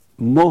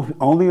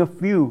 Only a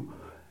few,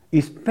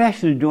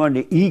 especially during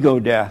the ego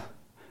death.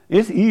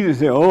 It's easy to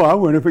say, oh, I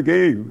went and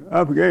forgave.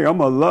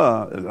 I'm a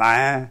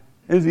lie.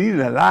 It's easy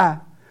to lie.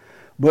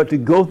 But to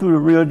go through the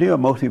real deal,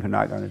 most people are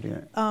not going to do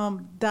it.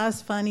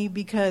 That's funny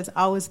because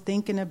I was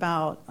thinking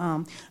about,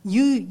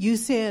 you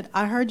said,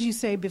 I heard you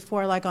say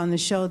before, like on the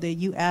show, that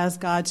you asked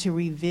God to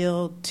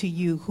reveal to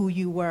you who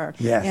you were.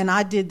 Yes. And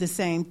I did the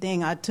same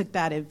thing. I took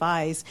that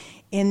advice.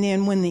 And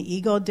then when the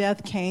ego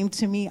death came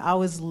to me, I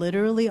was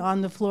literally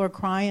on the floor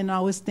crying.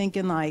 I was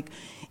thinking, like,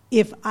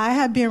 if I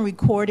had been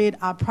recorded,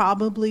 I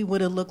probably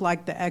would have looked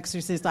like The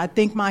Exorcist. I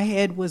think my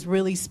head was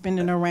really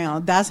spinning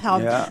around. That's how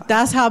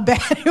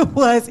bad it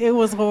was. It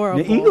was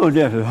horrible. The ego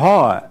death is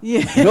hard.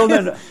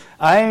 Yeah.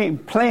 I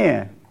ain't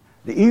playing.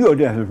 The ego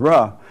death is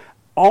rough.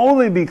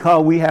 Only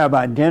because we have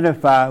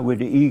identified with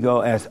the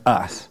ego as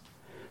us.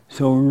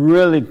 So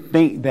really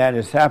think that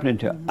it's happening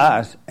to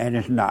us, and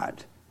it's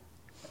not.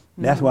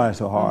 That's why it's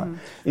so hard.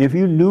 If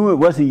you knew it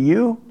wasn't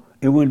you,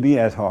 it wouldn't be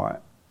as hard.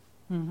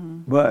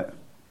 But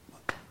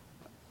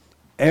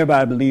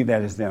everybody believes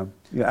that it's them.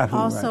 You're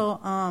absolutely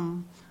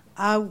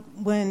right.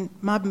 When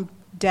my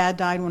dad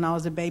died when I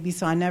was a baby,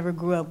 so I never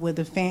grew up with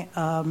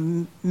a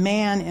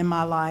man in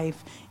my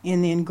life.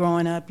 And then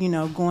growing up,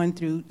 going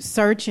through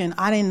searching,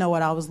 I didn't know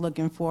what I was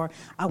looking for.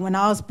 When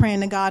I was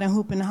praying to God and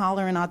hooping and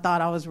hollering, I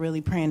thought I was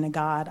really praying to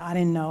God. I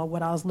didn't know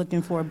what I was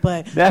looking for.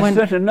 But that's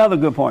such another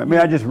good point. May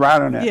I just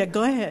write on that? Yeah,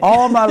 go ahead.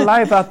 All my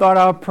life, I thought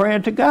I was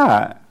praying to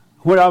God.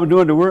 When I was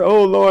doing the word,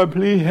 oh, Lord,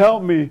 please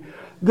help me.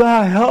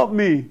 God, help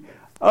me.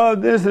 Oh,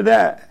 this or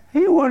that.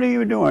 He wasn't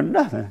even doing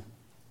nothing.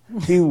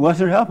 He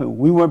wasn't helping.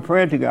 We weren't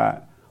praying to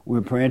God. We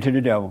were praying to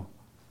the devil.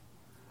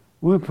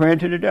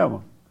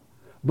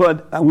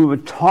 But we were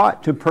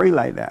taught to pray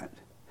like that.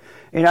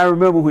 And I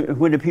remember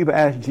when the people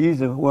asked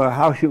Jesus, well,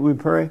 how should we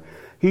pray?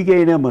 He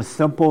gave them a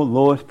simple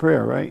Lord's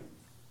Prayer, right?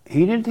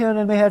 He didn't tell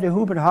them they had to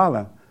hoop and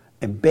holler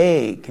and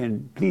beg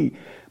and plead,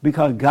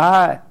 because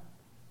God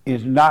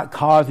is not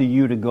causing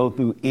you to go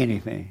through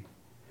anything.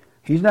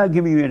 He's not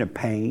giving you any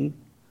pain.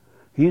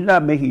 He's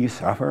not making you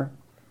suffer.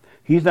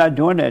 He's not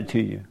doing that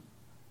to you.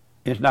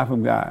 It's not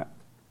from God.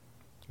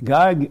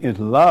 God is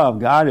love.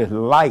 God is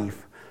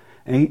life.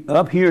 And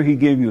up here, he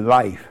gave you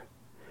life,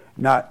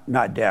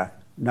 not death,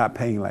 not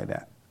pain like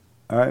that.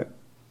 All right?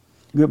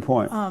 Good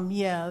point.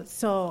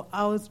 So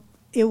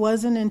it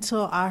wasn't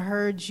until I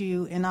heard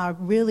you and I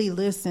really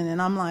listened, and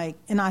I'm like,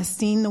 and I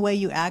seen the way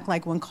you act,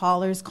 like when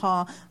callers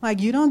call, like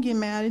you don't get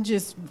mad, it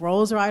just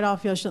rolls right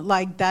off your shoulder.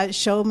 Like that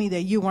showed me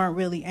that you weren't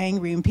really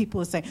angry. And people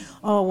would say,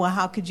 oh, well,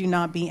 how could you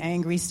not be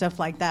angry, stuff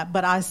like that.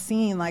 But I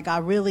seen, like I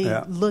really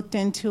looked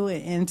into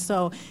it. And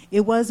so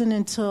it wasn't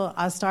until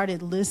I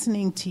started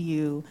listening to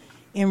you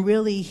and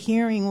really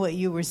hearing what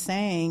you were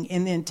saying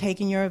and then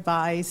taking your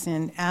advice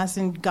and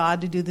asking God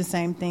to do the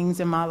same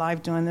things in my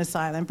life doing the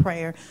silent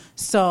prayer.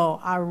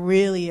 So I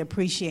really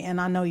appreciate,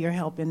 and I know you're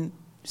helping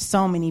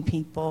so many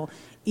people,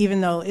 even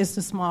though it's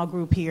a small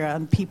group here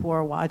and people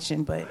are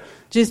watching, but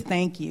just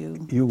thank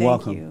you. You're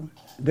welcome.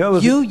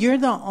 You're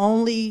the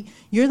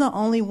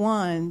only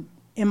one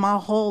in my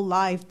whole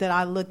life that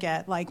I look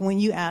at. Like when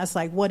you ask,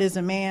 like, what is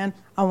a man?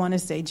 I want to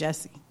say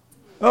Jesse.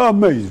 Oh,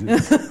 amazing.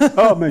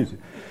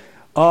 Amazing.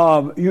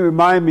 You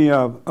remind me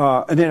of,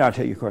 and then I'll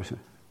take your question.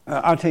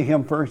 I'll take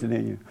him first and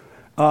then you.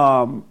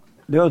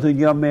 There was a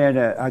young man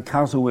that I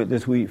counseled with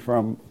this week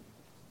from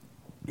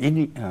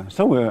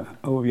somewhere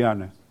over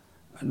yonder.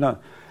 No,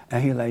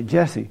 and he's like,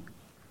 Jesse,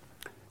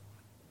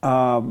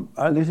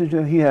 I listened to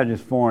him, he had this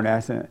foreign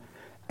accent,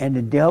 and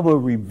the devil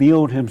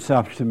revealed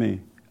himself to me.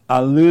 I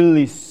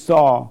literally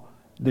saw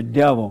the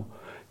devil.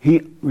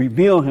 He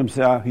revealed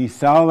himself. He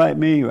sounded like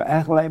me, or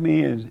acted like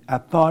me, and I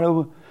thought it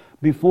was,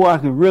 before I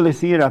could really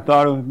see it, I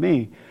thought it was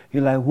me.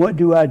 He's like, what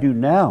do I do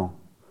now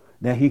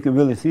that he could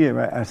really see it,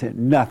 right? I said,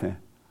 nothing.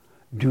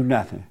 Do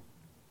nothing.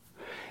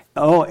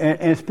 Oh,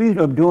 and speaking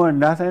of doing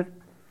nothing,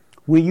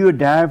 when you're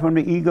dying from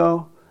the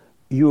ego,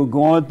 you're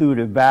going through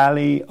the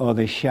valley or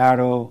the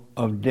shadow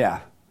of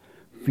death.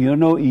 Feel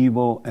no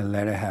evil and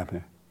let it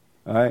happen.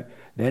 All right?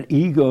 That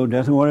ego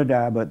doesn't want to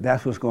die, but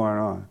that's what's going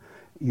on.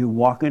 You're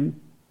walking,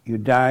 you're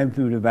dying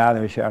through the valley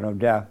or shadow of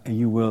death, and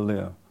you will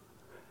live.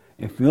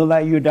 It feels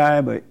like you're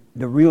dying, but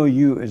the real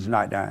you is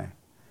not dying.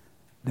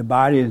 The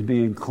body is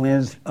being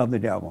cleansed of the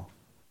devil.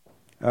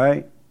 All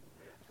right?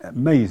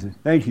 Amazing.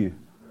 Thank you.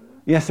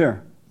 Yes,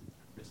 sir.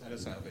 I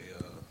just have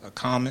a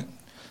comment.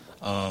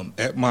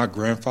 At my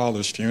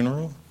grandfather's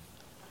funeral,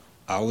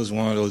 I was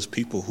one of those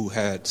people who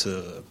had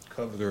to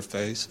cover their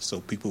face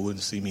so people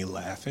wouldn't see me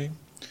laughing,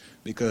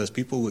 because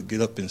people would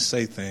get up and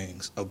say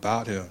things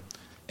about him,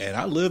 and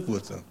I lived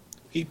with him.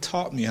 He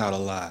taught me how to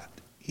lie.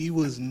 He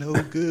was no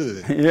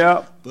good.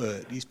 Yeah.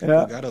 But these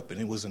people got up, and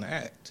it was an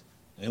act.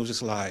 And it was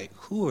just like,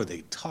 who are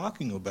they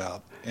talking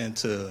about? And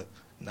to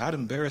not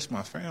embarrass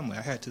my family,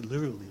 I had to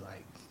literally,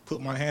 like,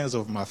 put my hands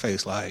over my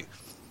face, like,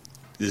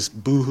 this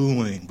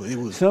boo-hooing. But it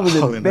was some of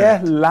all the an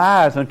best act.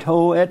 lies are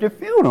told at the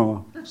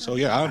funeral. So,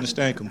 yeah, I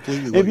understand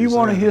completely what If you you're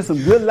want to saying. hear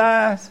some good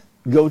lies,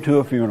 go to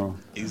a funeral.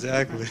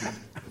 Exactly.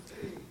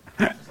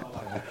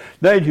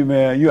 Thank you,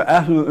 man. You're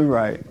absolutely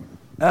right.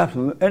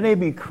 Absolutely. And they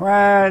be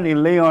crying. They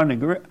lay on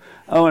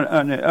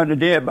the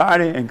dead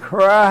body and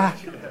cry.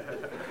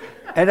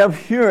 And I'm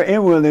sure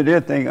inwardly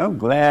they're thinking, I'm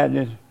glad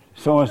that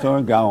so-and-so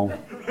is gone.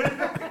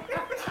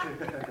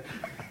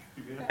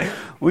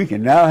 We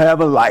can now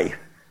have a life.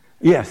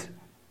 Yes.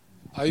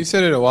 You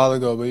said it a while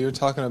ago, but you were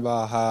talking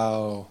about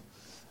how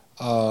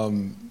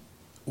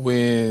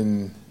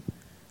when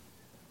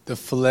the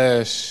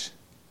flesh,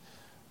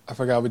 I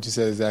forgot what you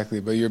said exactly,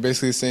 but you're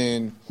basically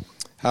saying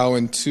how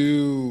when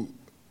two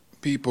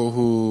people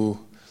who,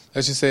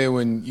 let's just say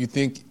when you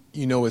think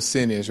you know what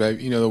sin is, right?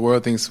 You know, the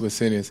world thinks what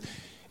sin is.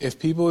 If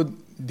people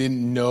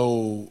didn't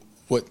know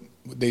what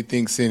they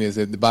think sin is,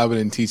 that the Bible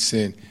didn't teach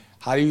sin,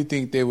 how do you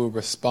think they would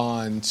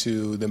respond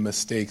to the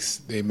mistakes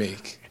they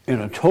make?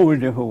 In a totally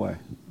different way.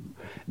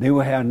 They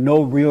will have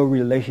no real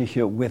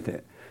relationship with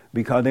it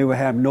because they will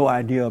have no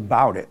idea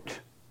about it.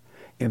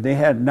 If they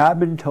had not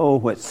been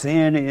told what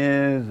sin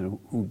is, and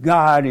who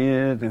God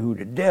is, and who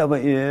the devil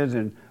is,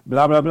 and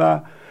blah, blah,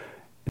 blah,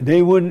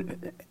 they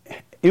wouldn't,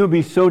 it would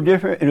be so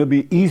different, it would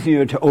be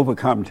easier to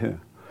overcome to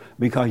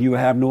because you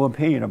would have no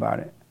opinion about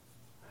it.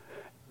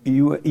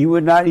 You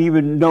would not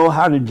even know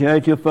how to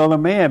judge your fellow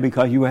man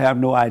because you would have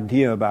no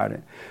idea about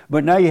it.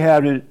 But now you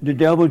have the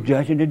devil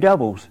judging the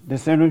devils, the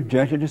sinners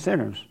judging the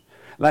sinners.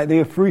 Like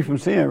they're free from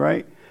sin,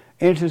 right?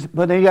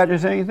 But they got the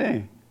same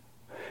thing.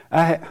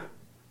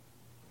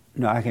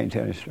 No, I can't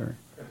tell this story.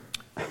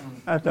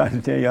 I thought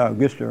I'd tell y'all a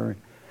good story.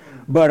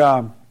 But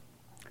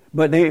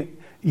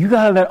you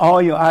got to let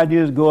all your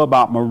ideas go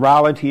about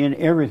morality and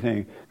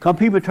everything. Because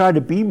people try to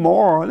be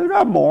moral. They're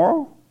not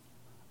moral.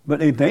 But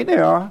they think they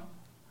are.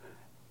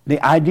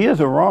 The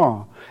ideas are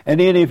wrong. And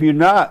then if you're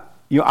not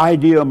your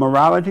idea of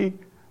morality,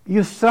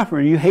 you're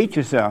suffering. You hate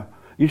yourself.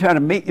 You're trying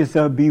to make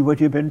yourself be what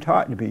you've been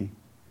taught to be.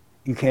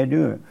 You can't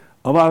do it.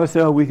 Of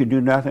ourselves, we can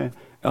do nothing.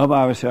 Of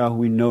ourselves,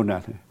 we know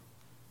nothing.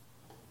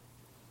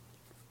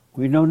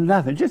 We know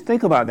nothing. Just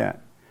think about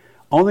that.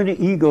 Only the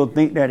ego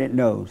think that it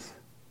knows.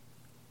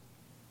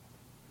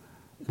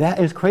 That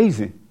is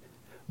crazy.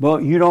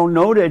 But you don't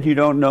know that you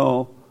don't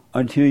know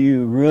until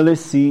you really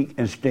seek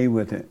and stay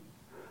with it.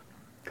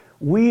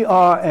 We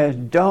are as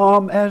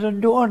dumb as a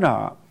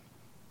doorknob.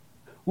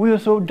 We are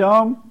so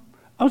dumb,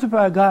 I'm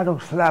surprised God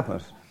don't slap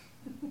us.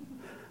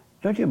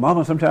 Don't your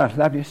mama sometimes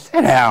slap you?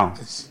 Sit down.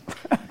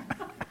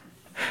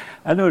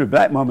 I know the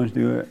black mamas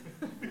do it.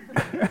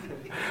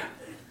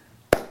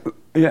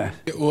 Yeah.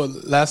 Well,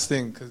 last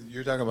thing, because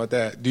you're talking about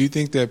that, do you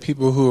think that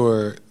people who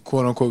are,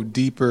 quote unquote,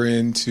 deeper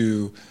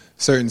into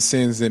certain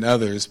sins than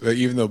others, but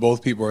even though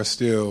both people are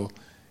still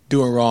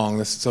doing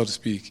wrong, so to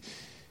speak,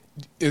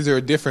 is there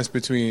a difference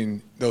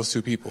between those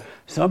two people?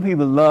 Some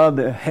people love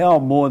the hell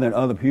more than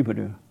other people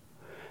do.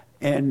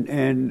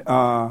 And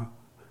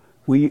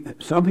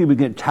some people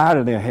get tired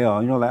of their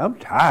hell. You know, like, I'm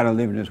tired of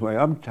living this way.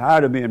 I'm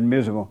tired of being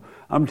miserable.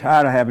 I'm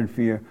tired of having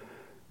fear.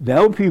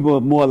 Those people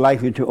are more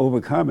likely to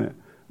overcome it.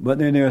 But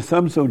then there are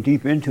some so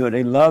deep into it,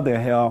 they love their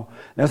hell.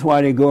 That's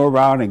why they go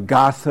around and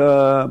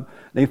gossip.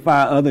 They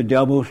find other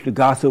devils to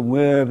gossip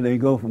with. They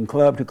go from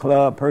club to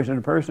club, person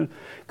to person,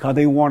 because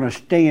they want to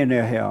stay in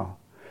their hell.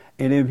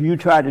 And if you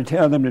try to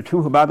tell them the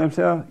truth about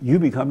themselves, you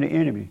become the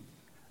enemy.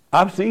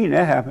 I've seen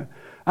that happen.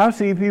 I've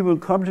seen people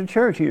come to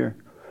church here,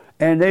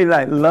 and they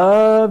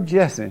love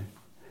Jesse.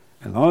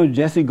 As long as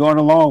Jesse going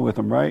along with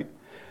them, right?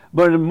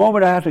 But the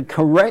moment I have to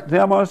correct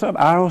them or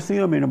something, I don't see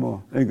them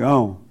anymore. They're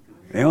gone.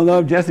 They don't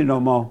love Jesse no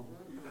more.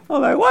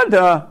 I'm like, what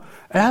the?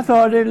 And I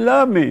thought they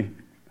loved me.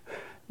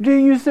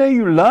 Didn't you say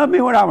you love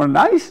me when I was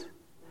nice?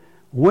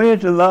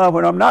 Where's the love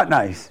when I'm not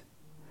nice?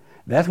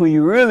 That's when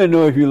you really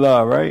know if you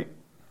love, right?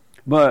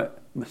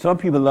 But some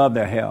people love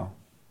their hell.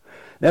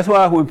 That's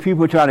why when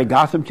people try to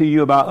gossip to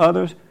you about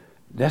others,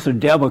 that's the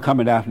devil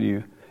coming after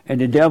you.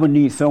 And the devil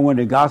needs someone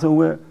to gossip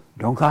with.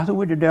 Don't gossip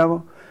with the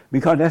devil,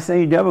 because that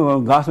same devil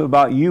will gossip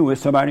about you with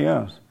somebody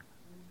else.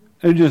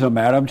 It's just a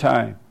matter of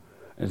time.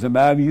 It's a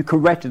matter of you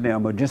correcting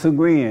them or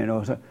disagreeing,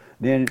 or so,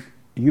 then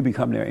you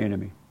become their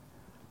enemy.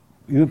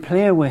 You're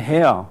playing with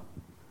hell.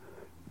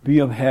 Be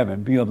of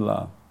heaven. Be of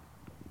love.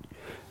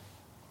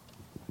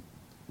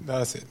 No,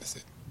 that's it. That's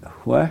it.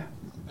 What?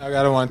 I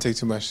don't want to take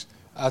too much.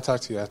 I'll talk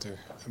to you after.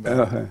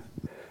 Okay.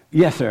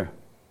 Yes, sir.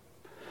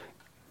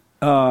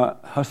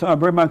 Hassan,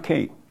 bring my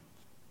cake.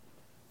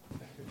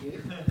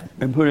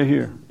 and put it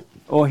here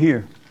or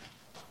here.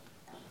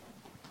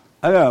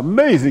 I got an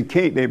amazing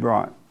cake they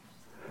brought.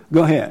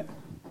 Go ahead.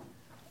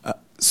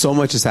 So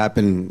much has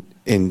happened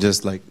in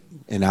just like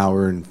an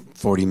hour and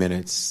 40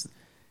 minutes.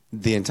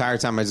 The entire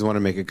time I just want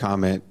to make a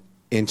comment.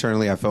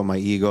 Internally, I felt my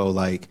ego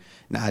like,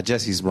 nah,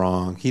 Jesse's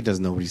wrong. He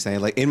doesn't know what he's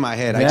saying. Like in my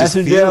head, I just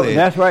feel it.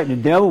 That's right. The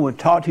devil would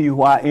talk to you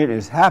while it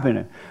is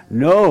happening.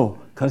 No,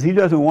 because he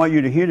doesn't want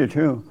you to hear the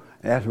truth.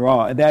 That's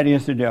wrong. That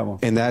is the devil.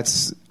 And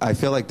I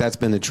feel like that's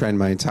been the trend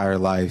my entire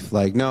life.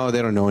 Like, no,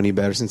 they don't know any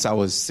better. Since I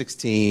was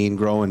 16,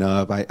 growing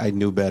up, I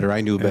knew better.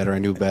 I knew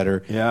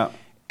better. Yeah.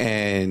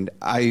 And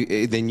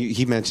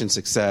he mentioned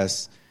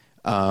success.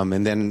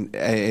 And then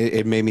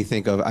it made me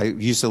think of, I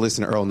used to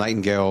listen to Earl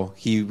Nightingale.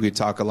 He would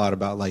talk a lot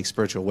about like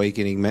spiritual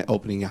awakening,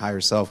 opening your higher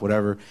self,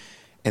 whatever.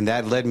 And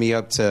that led me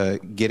up to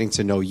getting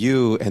to know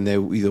you and the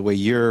way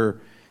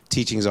your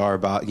teachings are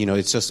about,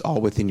 it's just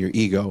all within your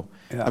ego.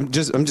 Yeah. I'm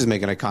just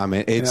making a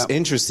comment. It's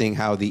interesting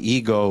how the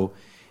ego,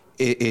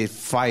 it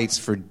fights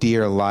for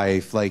dear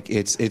life. Like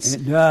it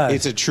does.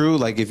 It's a true,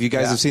 like if you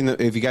guys have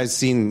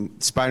seen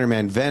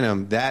Spider-Man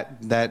Venom, that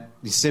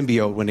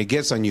symbiote, when it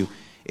gets on you,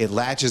 it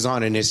latches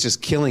on and it's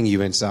just killing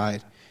you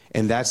inside.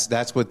 And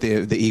that's what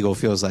the ego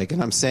feels like.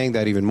 And I'm saying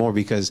that even more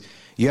because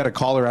you had a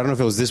caller, I don't know if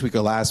it was this week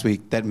or last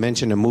week, that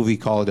mentioned a movie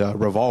called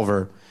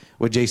Revolver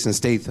with Jason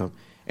Statham.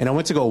 And I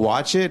went to go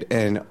watch it,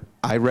 and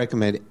I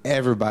recommend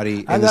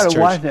everybody in this church.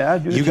 Watch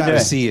that. You got to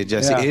see it,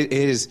 Jesse.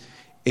 Yeah.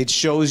 It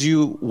shows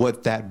you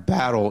what that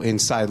battle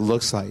inside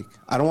looks like.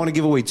 I don't want to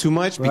give away too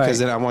much because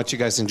then I want you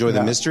guys to enjoy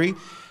the mystery.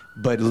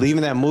 But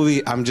leaving that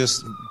movie, I'm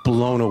just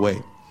blown away.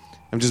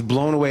 I'm just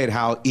blown away at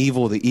how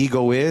evil the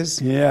ego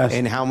is,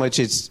 and how much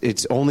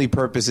its only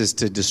purpose is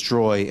to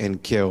destroy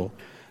and kill,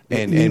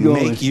 and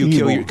make you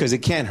kill you, because it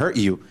can't hurt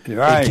you.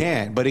 Right. It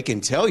can't, but it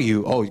can tell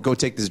you, oh, go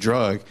take this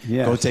drug,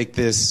 go take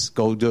this,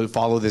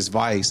 follow this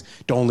vice,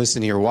 don't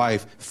listen to your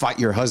wife, fight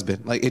your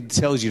husband. Like it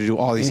tells you to do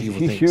all these evil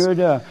things. He sure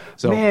does.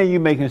 So, man,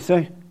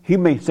 he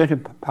made such a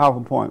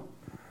powerful point.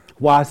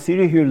 While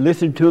sitting here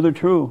listening to the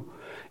truth,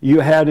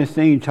 you have this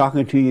thing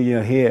talking to you in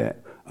your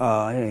head.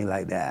 Oh, it ain't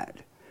like that.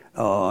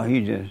 Oh,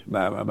 he just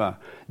blah, blah, blah.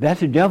 That's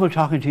the devil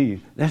talking to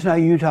you. That's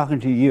not you talking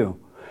to you.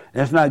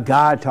 That's not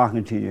God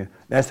talking to you.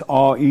 That's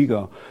all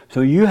ego. So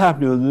you have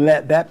to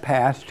let that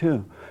pass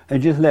too.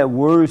 And just let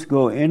words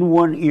go in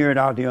one ear and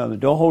out the other.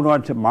 Don't hold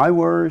on to my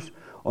words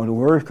or the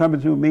words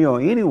coming through me or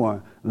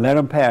anyone. Let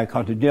them pass,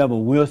 because the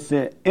devil will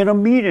sit in a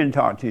meeting and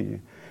talk to you.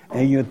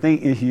 And you'll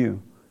think it's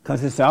you,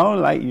 because it sounds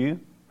like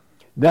you.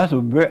 That's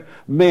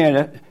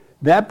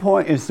that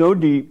point is so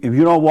deep. If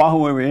you don't walk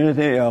away with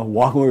anything else,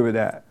 walk away with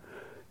that.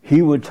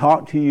 He would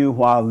talk to you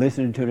while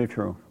listening to the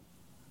truth.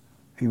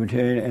 He would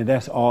tell you, and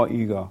that's all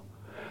ego.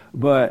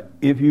 But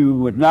if you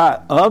were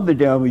not of the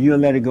devil, you'll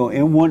let it go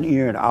in one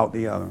ear and out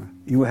the other.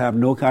 You will have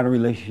no kind of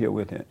relationship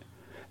with it.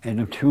 And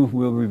the truth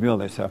will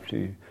reveal itself to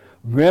you.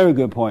 Very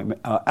good point,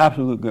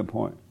 absolute good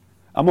point.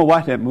 I'm going to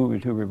watch that movie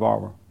too,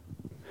 Revolver.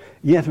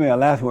 Yes, ma'am,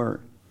 last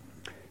word.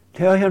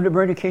 Tell him to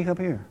bring the cake up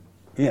here.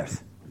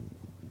 Yes.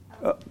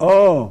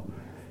 Well,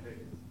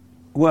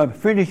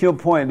 finish your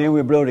point, then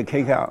we'll blow the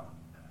cake out.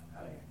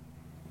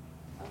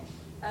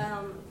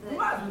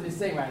 Just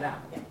sing right now.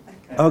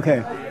 Okay.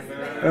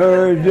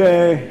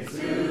 Birthday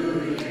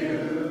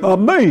to you.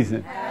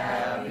 Amazing.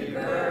 Happy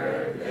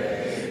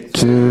birthday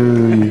to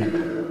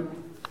you.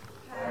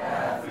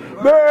 Happy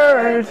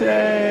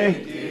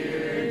birthday,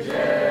 dear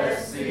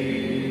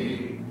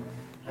Jesse.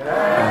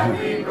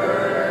 Happy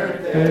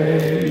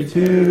birthday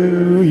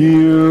to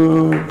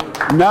you.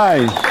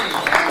 Nice.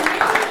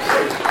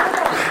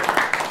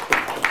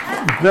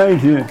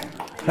 Thank you.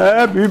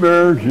 Happy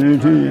birthday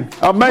to you.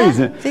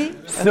 Amazing.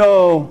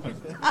 So,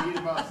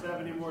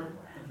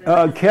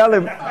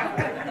 Kelly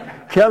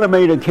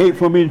made a cake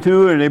for me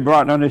too, and they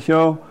brought it on the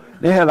show.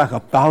 They had like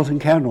 1,000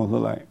 candles,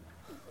 look like,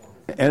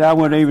 and I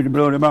wasn't able to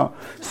blow them out.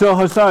 So,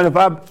 Hassan, if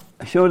I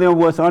show them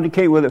what's on the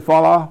cake, will it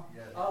fall off?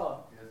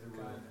 Oh,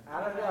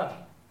 I don't know.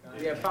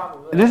 Yeah,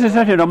 probably. This is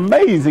such an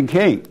amazing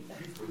cake.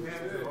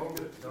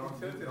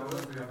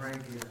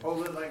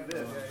 Hold it like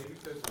this.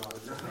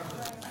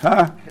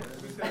 Huh?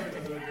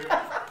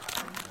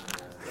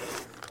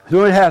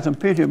 So it has some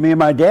pictures of me and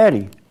my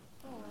daddy.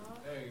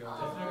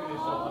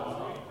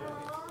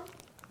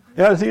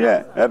 Y'all see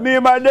that? That's me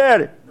and my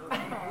daddy.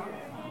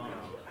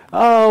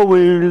 Oh,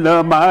 we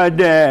love my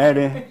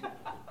daddy.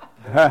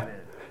 Huh?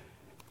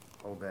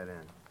 Hold that in.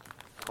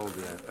 Hold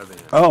the other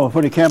end. Oh,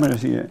 for the camera to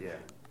see it. Yeah.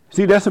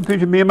 See, that's a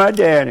picture of me and my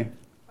daddy.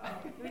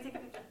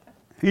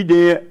 He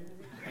did.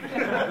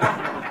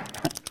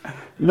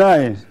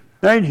 Nice.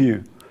 Thank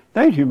you.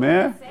 Thank you,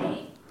 man.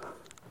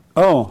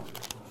 Oh,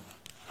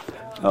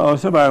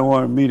 somebody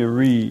wanted me to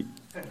read.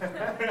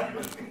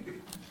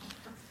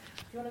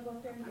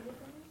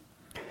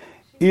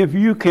 If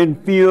you can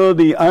feel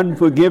the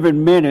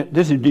unforgiven minute,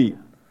 this is deep.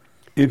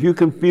 If you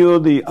can feel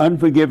the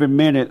unforgiven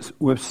minutes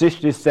with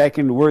 60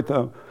 seconds worth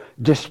of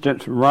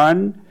distance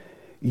run,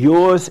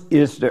 yours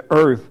is the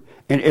earth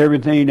and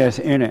everything that's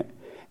in it.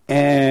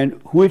 And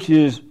which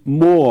is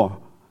more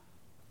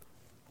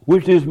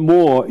which is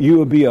more, you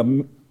will be a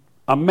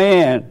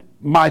man,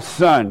 my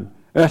son.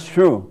 That's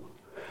true.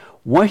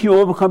 Once you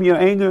overcome your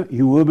anger,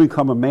 you will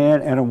become a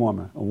man and a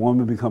woman. A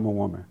woman become a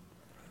woman.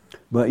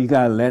 But you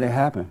got to let it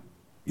happen.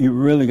 You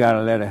really got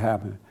to let it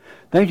happen.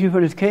 Thank you for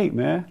this cake,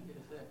 man.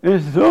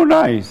 It's so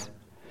nice.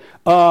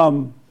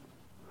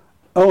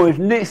 It's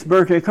Nick's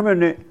birthday. Come here,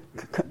 Nick.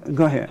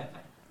 Go ahead.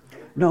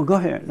 No, go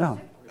ahead.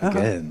 No.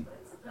 Again.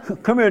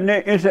 Come here,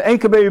 Nick. It's the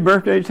Anchor Baby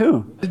birthday,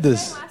 too. Did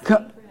this.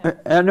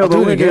 I know, I'll but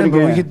do it we again, do it but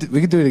again. we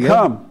could do it again.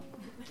 Come.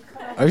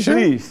 Are you sure?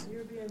 Please.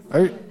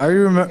 Are you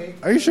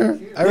sure?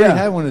 I already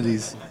had one of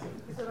these.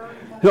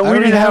 So we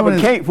didn't have a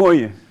cake for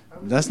you.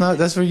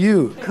 That's for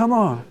you. Come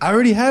on. I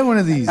already had one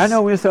of these. I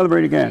know, we'll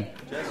celebrate again.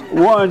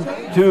 1,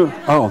 2.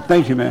 Oh,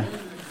 thank you, man.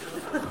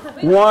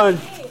 1.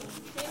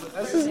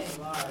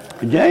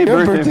 Jay's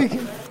birthday.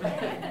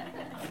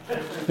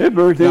 His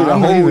birthday is a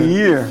whole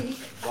year.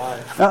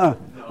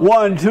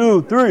 1,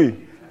 2, 3.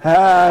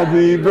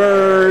 Happy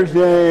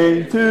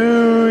birthday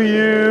to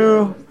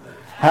you.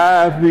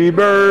 Happy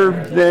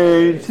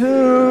birthday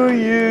to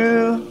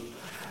you.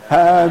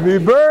 Happy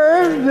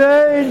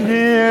birthday,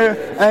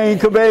 dear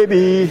Anchor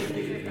Baby.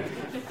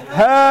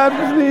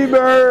 Happy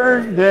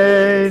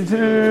birthday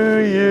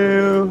to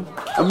you.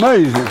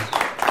 Amazing.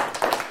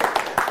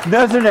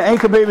 Doesn't the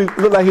Anchor Baby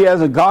look like he has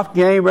a golf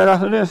game right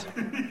after this?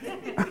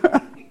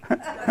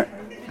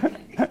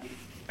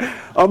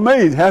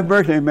 Amazing. Happy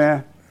birthday,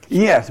 man.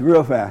 Yes,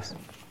 real fast.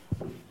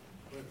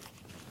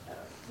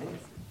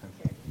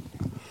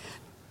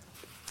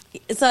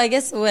 So I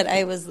guess what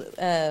I was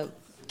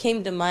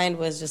came to mind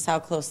was just how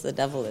close the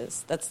devil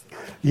is. That's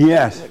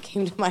what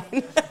came to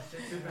mind.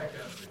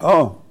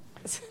 Oh,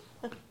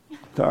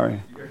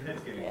 sorry.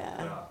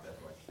 Yeah.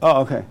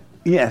 Oh, okay.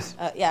 Yes.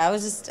 I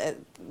was just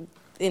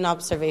in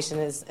observation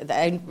is that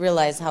I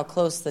realized how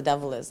close the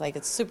devil is. Like,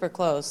 it's super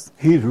close.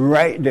 He's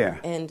right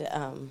there. And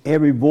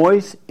every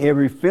voice,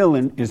 every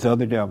feeling is of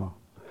the devil.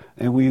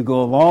 And when you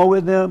go along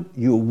with them,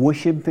 you're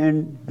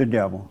worshiping the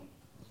devil.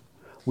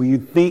 When you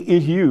think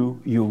it's you,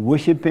 you're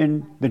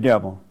worshiping the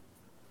devil.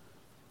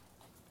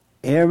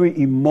 Every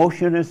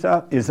emotion and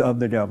stuff is of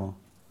the devil.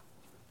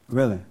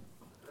 Really.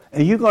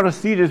 And you're going to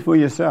see this for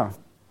yourself.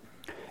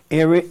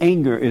 Every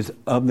anger is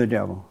of the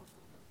devil.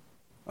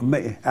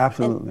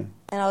 Absolutely.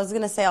 And I was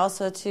going to say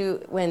also,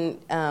 too, when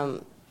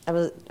I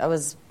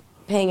was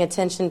paying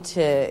attention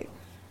to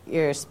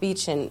your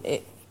speech, and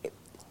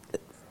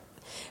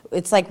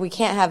it's like we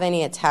can't have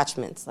any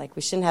attachments. Like,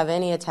 we shouldn't have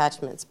any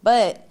attachments.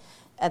 But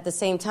at the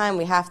same time,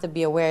 we have to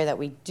be aware that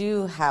we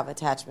do have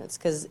attachments.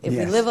 Because if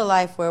we live a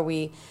life where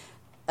we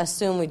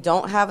assume we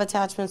don't have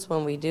attachments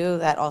when we do,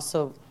 that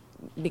also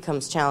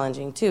becomes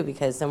challenging, too,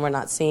 because then we're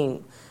not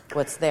seeing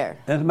what's there.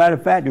 As a matter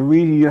of fact, the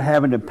reason you're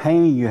having the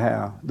pain you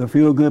have, the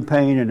feel-good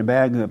pain and the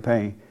bad-good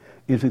pain,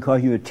 is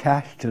because you're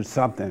attached to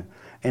something.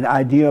 An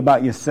idea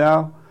about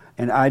yourself,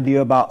 an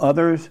idea about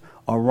others,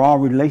 a wrong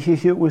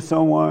relationship with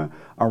someone,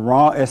 a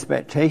wrong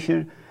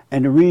expectation,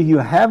 and the reason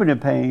you're having the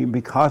pain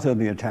because of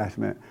the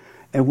attachment.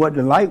 And what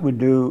the light would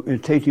do is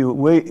take you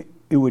away,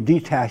 it would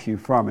detach you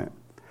from it.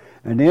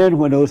 And then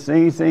when those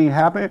same things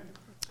happen,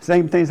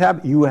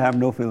 you will have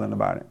no feeling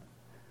about it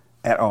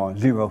at all,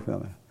 zero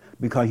feeling,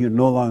 because you're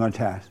no longer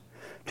attached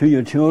to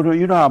your children.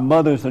 You know how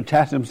mothers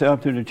attach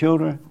themselves to the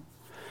children?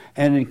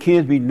 And the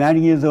kids be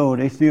 90 years old,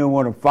 they still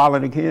want to follow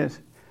the kids.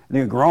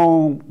 They're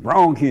grown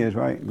kids,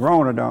 right?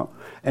 Grown adult.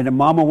 And the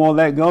mama won't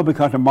let go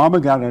because the mama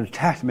got an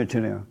attachment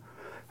to them.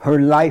 Her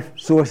life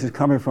source is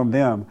coming from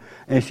them.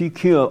 And she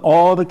killed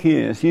all the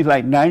kids. She's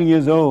like 90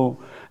 years old,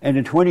 and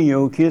the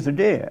 20-year-old kids are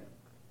dead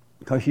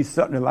because she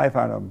sucked the life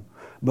out of them.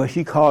 But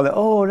she called it,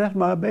 oh, that's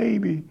my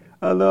baby.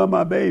 I love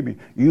my baby.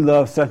 You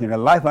love sucking the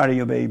life out of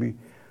your baby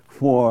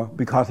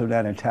because of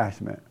that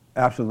attachment.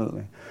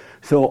 Absolutely.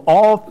 So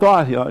all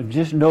thoughts, y'all,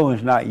 just know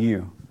it's not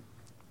you.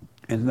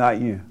 It's not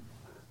you.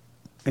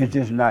 It's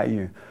just not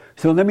you.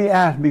 So let me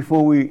ask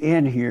before we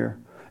end here,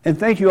 and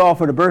thank you all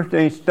for the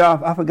birthday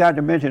stuff. I forgot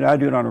to mention I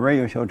do it on the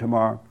radio show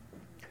tomorrow.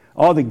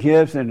 All the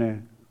gifts and the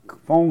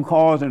phone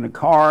calls and the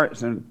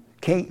cards and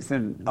cakes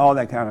and all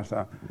that kind of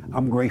stuff.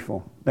 I'm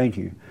grateful. Thank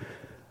you.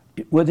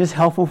 Was this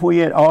helpful for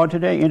you at all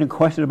today? Any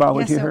questions about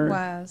what you heard?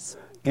 Yes, it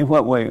was. In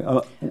what way?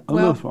 A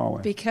little small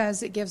way.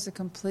 Because it gives a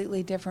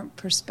completely different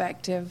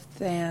perspective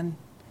than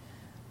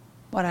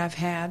what I've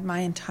had my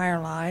entire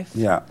life.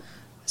 Yeah.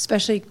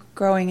 Especially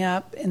growing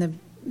up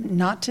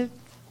not to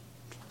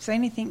say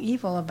anything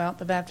evil about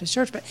the Baptist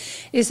Church, but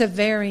it's a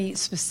very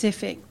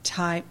specific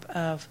type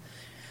of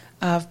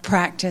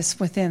practice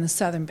within the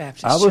Southern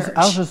Baptist Church.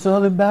 I was a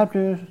Southern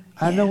Baptist.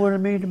 I know what it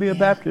means to be a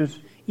Baptist.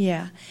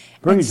 Yeah.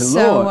 Praise the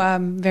Lord. So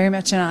very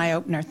much an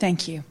eye-opener.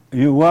 Thank you.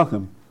 You're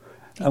welcome.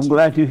 I'm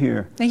glad you're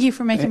here. Thank you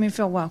for making me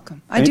feel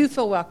welcome. I do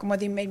feel welcome,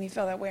 whether you made me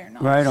feel that way or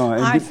not. Right on.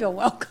 I feel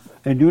welcome.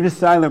 And do the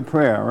silent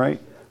prayer, right?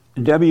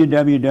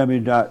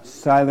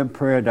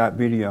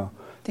 www.silentprayer.video.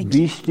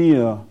 Be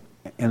still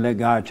and let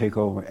God take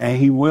over. And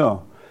He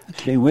will.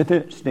 Okay. Stay with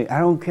it. I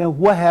don't care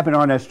what happened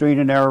on that straight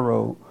and narrow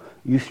road.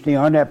 You stay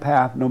on that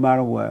path no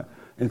matter what.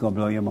 It's going to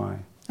blow your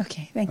mind.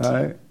 Okay, thank you. All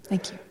right?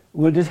 Thank you.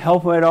 Was this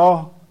helpful at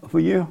all for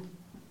you?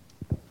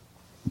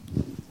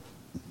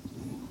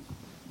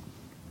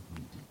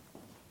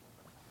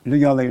 The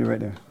young lady right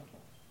there.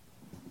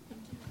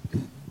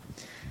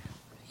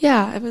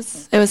 Yeah, it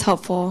was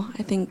helpful.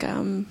 I think,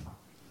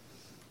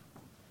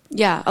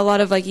 yeah, a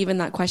lot of like even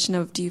that question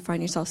of do you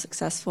find yourself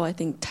successful, I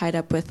think tied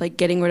up with like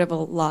getting rid of a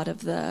lot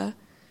of the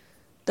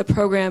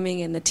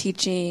programming and the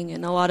teaching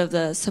and a lot of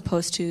the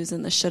supposed tos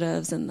and the should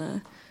haves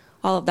and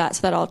all of that.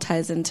 So that all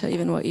ties into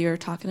even what you're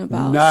talking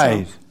about.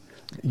 Nice. So.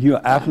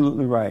 You're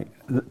absolutely right.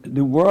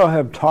 The world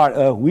have taught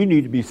us we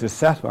need to be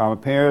successful. Our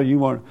parents,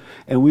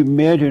 and we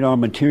measured on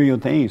material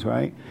things,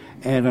 right?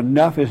 And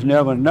enough is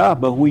never enough.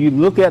 But when you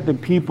look at the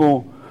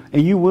people,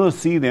 and you will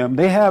see them,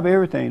 they have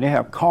everything. They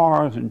have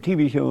cars and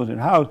TV shows and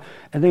houses,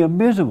 and they are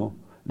miserable.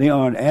 They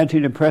are on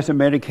antidepressant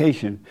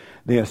medication.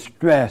 They are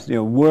stressed. They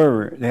are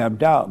worried. They have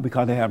doubt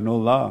because they have no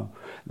love.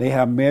 They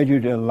have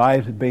measured their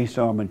lives based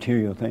on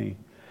material things.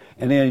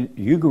 And then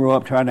you grow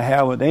up trying to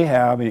have what they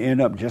have and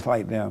end up just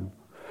like them.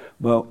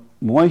 But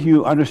once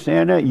you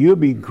understand that, you'll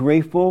be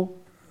grateful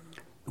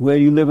whether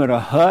you live in a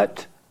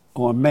hut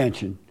or a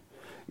mansion.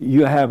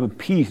 You'll have a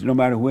peace no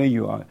matter where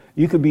you are.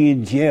 You could be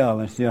in jail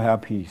and still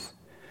have peace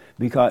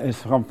because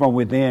it's from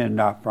within,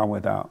 not from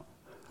without.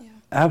 Yeah.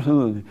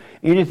 Absolutely.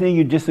 Anything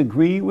you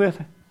disagree with?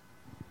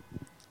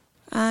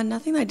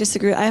 Nothing I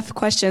disagree. I have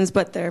questions,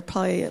 but they're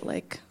probably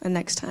like a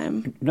next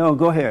time. No,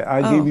 go ahead.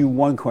 I'll give you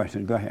one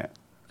question. Go ahead.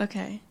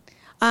 Okay.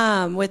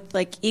 With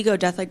like ego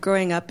death, like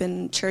growing up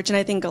in church, and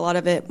I think a lot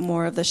of it,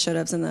 more of the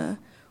should-haves and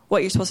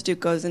what you're supposed to do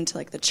goes into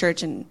like the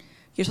church, and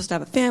you're supposed to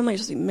have a family, you're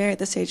supposed to be married at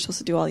this age, you're supposed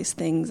to do all these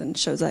things, and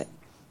shows that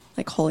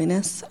like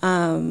holiness.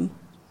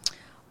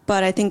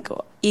 But I think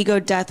ego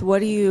death,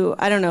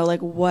 I don't know,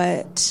 like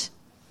what,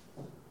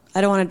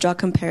 I don't want to draw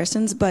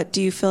comparisons, but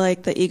do you feel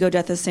like the ego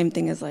death is the same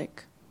thing as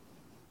like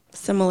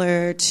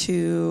similar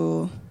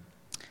to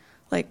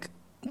like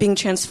being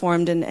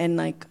transformed and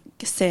like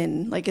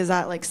sin? Like is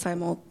that like is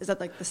that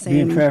like the same?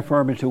 Being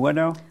transformed into what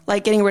now?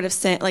 Like getting rid of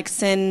sin, like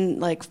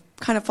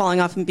kind of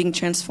falling off and being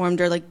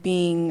transformed, or like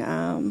being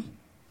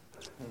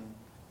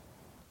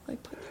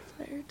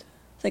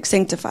like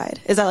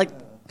sanctified. Is that like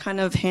kind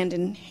of hand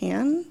in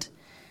hand?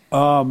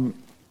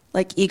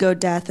 Like ego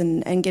death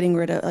and getting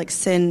rid of like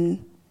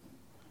sin.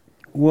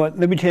 Well,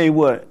 let me tell you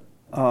what.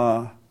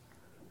 The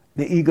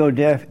ego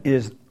death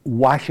is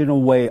washing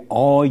away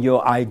all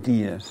your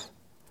ideas.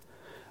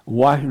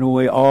 Washing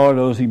away all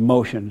those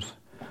emotions,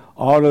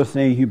 all those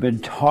things you've been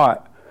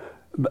taught.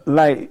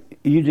 Like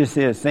you just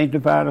said,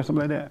 sanctified or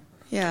something like that?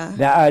 Yeah.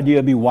 That idea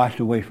will be washed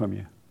away from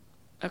you.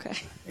 Okay.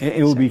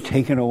 It will be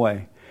taken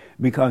away.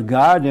 Because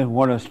God doesn't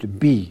want us to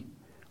be.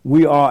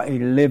 We are a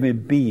living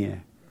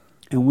being.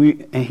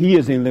 And He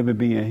is a living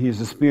being. He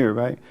is a spirit,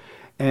 right?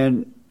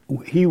 And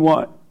we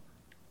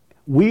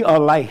are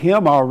like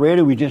Him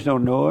already. We just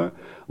don't know it.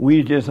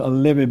 We just a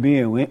living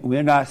being.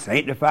 We're not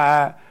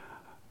sanctified,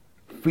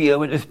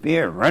 filled with the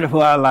Spirit, running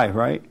for our life,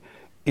 right?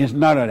 It's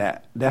none of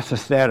that. That's a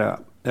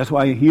setup. That's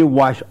why He'll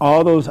wash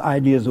all those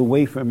ideas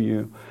away from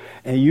you.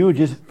 And you'll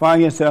just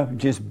find yourself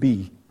just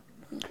be.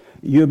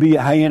 You'll be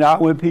hanging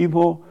out with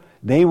people.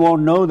 They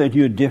won't know that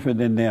you're different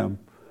than them.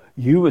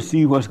 You will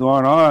see what's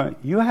going on.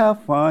 You'll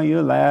have fun,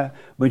 you'll laugh,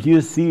 but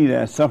you'll see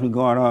that something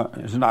going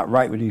on. It's not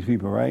right with these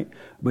people, right?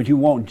 But you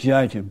won't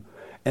judge them.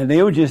 And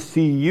they will just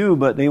see you,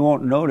 but they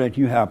won't know that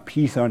you have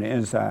peace on the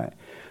inside.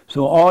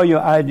 So all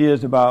your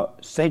ideas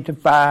about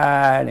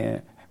sanctified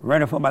and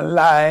running for my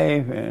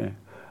life and,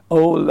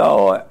 oh,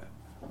 Lord,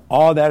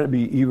 all that will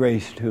be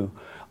erased too.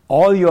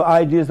 All your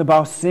ideas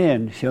about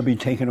sin shall be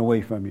taken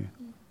away from you.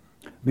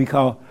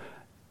 Because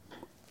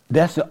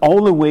that's the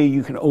only way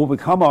you can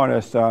overcome all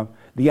that stuff.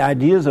 The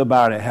ideas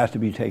about it has to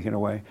be taken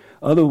away.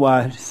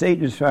 Otherwise,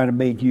 Satan is trying to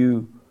make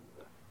you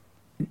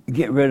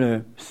get rid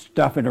of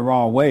stuff in the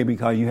wrong way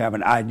because you have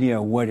an idea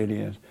of what it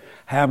is.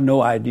 Have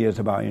no ideas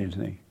about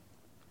anything.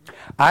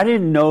 I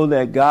didn't know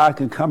that God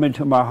could come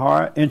into my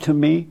heart, into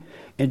me,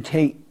 and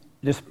take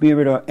the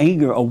spirit of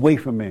anger away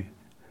from me.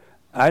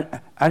 I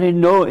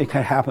didn't know it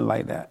could happen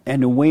like that,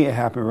 and the way it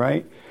happened,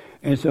 right?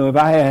 And so if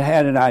I had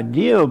had an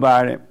idea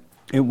about it,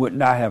 it would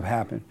not have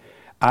happened.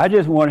 I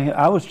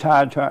was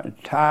tired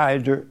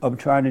of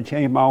trying to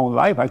change my own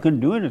life. I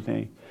couldn't do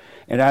anything.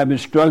 And I've been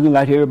struggling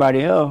like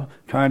everybody else,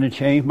 trying to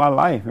change my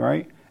life,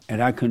 right?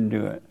 And I couldn't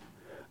do it.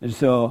 And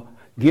so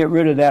get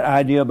rid of that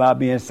idea about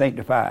being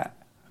sanctified.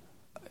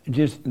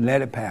 Just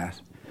let it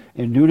pass.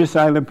 And do the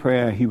silent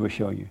prayer, He will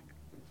show you.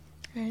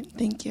 All right,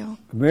 thank you.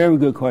 Very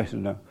good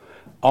question, though.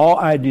 All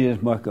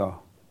ideas must go.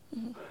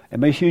 Mm-hmm.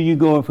 And make sure you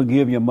go and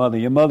forgive your mother.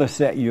 Your mother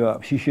set you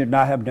up. She should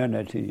not have done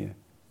that to you.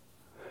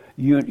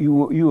 You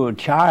were a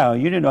child.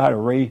 You didn't know how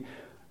to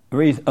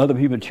raise other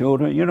people's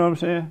children. You know what I'm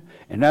saying?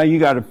 And now you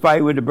got to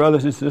fight with the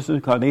brothers and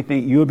sisters because they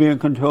think you're being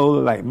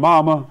controlled like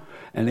mama,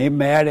 and they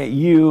mad at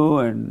you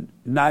and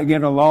not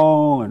getting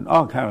along and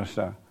all kind of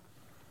stuff.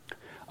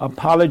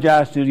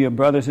 Apologize to your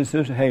brothers and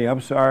sisters. Hey,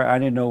 I'm sorry. I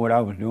didn't know what I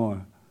was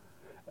doing.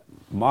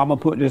 Mama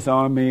put this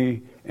on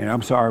me, and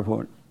I'm sorry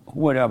for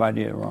whatever I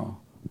did wrong.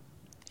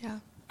 Yeah.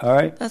 All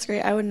right? That's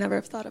great. I would never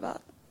have thought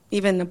about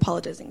even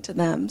apologizing to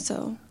them.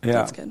 So Yeah.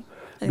 that's good. I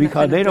think that Because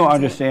kind of they don't brings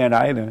it. understand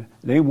either.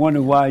 They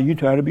wonder why you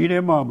try to be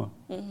their mama.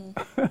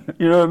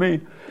 You know what I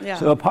mean? Yeah.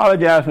 So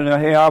apologize for them.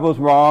 Hey, I was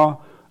wrong.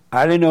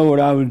 I didn't know what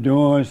I was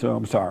doing, so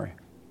I'm sorry.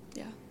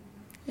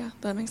 Yeah,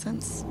 that makes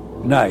sense.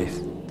 Nice.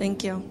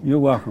 Thank you. You're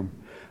welcome.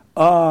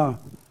 I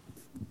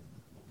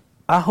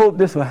hope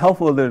this will help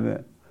a little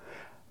bit.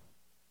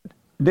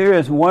 There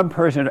is one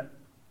person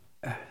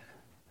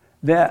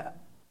that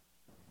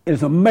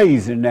is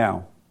amazing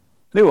now.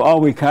 They were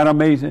always kind of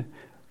amazing,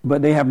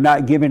 but they have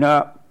not given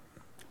up,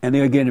 and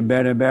they're getting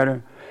better and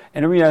better.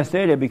 And the reason I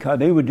say that because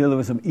they were dealing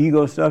with some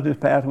ego stuff this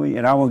past week,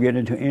 and I won't get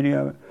into any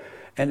of it.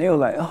 And they were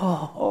like,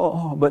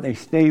 but they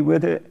stayed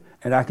with it,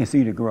 and I can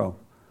see the growth.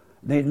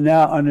 They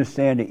now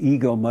understand the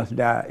ego must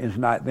die. It's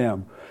not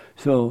them.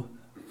 So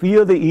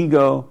feel the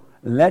ego,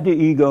 let the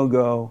ego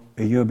go,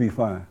 and you'll be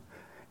fine.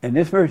 And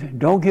this person,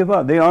 don't give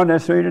up. They are on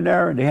that straight and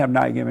narrow. They have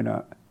not given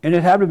up. And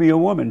it happened to be a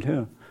woman,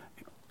 too.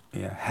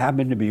 Yeah,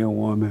 happened to be a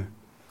woman.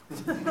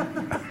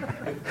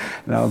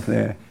 No, I'm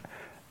saying.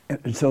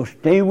 And so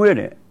stay with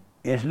it.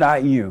 It's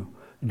not you.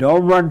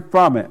 Don't run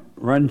from it.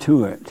 Run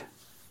to it.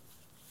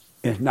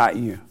 It's not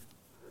you.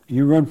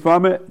 You run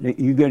from it,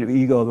 you get the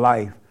ego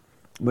life.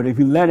 But if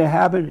you let it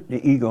happen,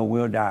 the ego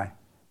will die.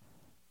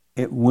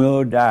 It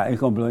will die. It's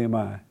going to blow your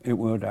mind. It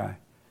will die.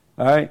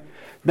 All right?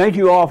 Thank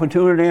you all for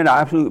tuning in. I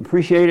absolutely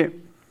appreciate it.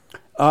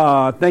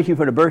 Thank you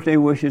for the birthday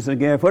wishes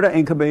again, for the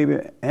Anchor Baby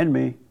and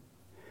me,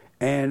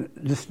 and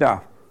the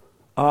stuff.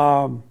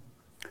 No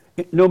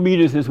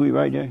meetings this week,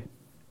 right, Jay?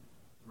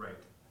 Right.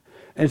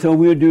 And so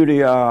we'll do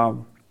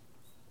the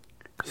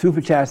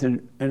super chats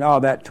and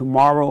all that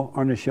tomorrow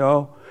on the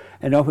show.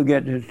 And don't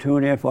forget to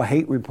tune in for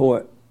Hate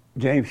Report,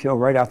 James' show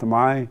right after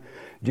mine.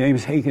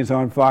 James Haken's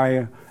on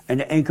fire. And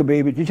the Anchor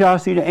Baby. Did y'all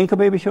see the Anchor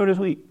Baby show this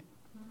week?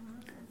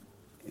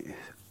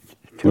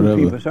 Two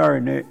people.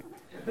 Sorry, Nick.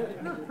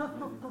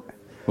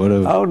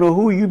 Whatever. I don't know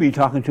who you be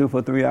talking to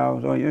for 3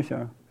 hours on your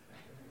show.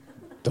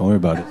 Don't worry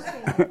about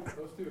it.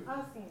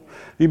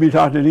 You be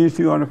talking to these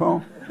two on the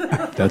phone?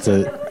 That's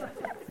it.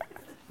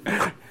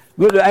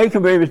 But the Anchor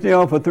Baby stay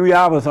on for 3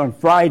 hours on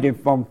Friday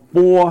from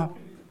 4.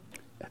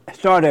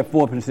 Start at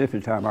 4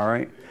 Pacific time, all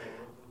right?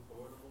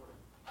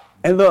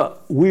 And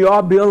look, we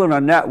are building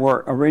a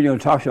network, a radio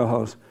talk show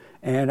host,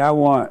 and I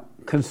want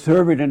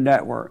conservative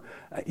network.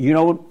 You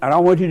know, I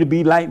don't want you to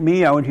be like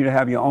me. I want you to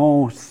have your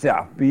own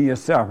self. Be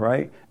yourself,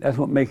 right? That's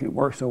what makes it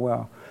work so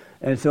well.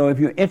 And so if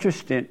you're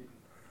interested,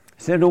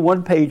 send a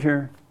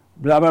one-pager,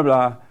 blah, blah,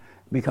 blah,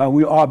 because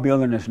we are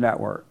building this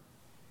network.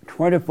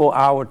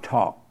 24-hour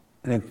talk.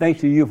 And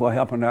thanks to you for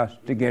helping us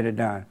to get it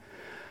done.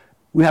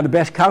 We have the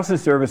best counseling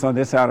service on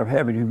this side of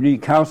heaven. If you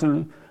need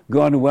counseling,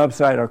 go on the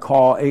website or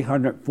call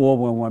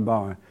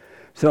 800-411-BOND.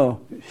 So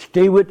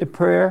stay with the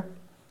prayer.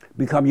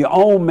 Become your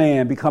own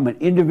man. Become an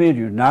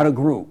individual, not a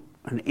group.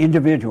 An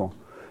individual.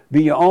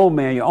 Be your own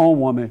man, your own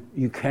woman.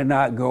 You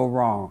cannot go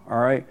wrong, all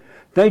right?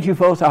 Thank you,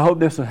 folks. I hope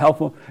this was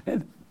helpful.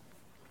 And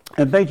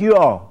thank you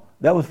all.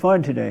 That was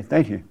fun today.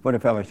 Thank you for the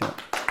fellowship.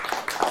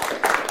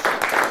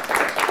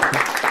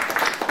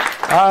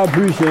 I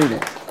appreciate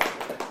it.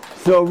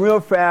 So real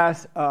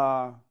fast,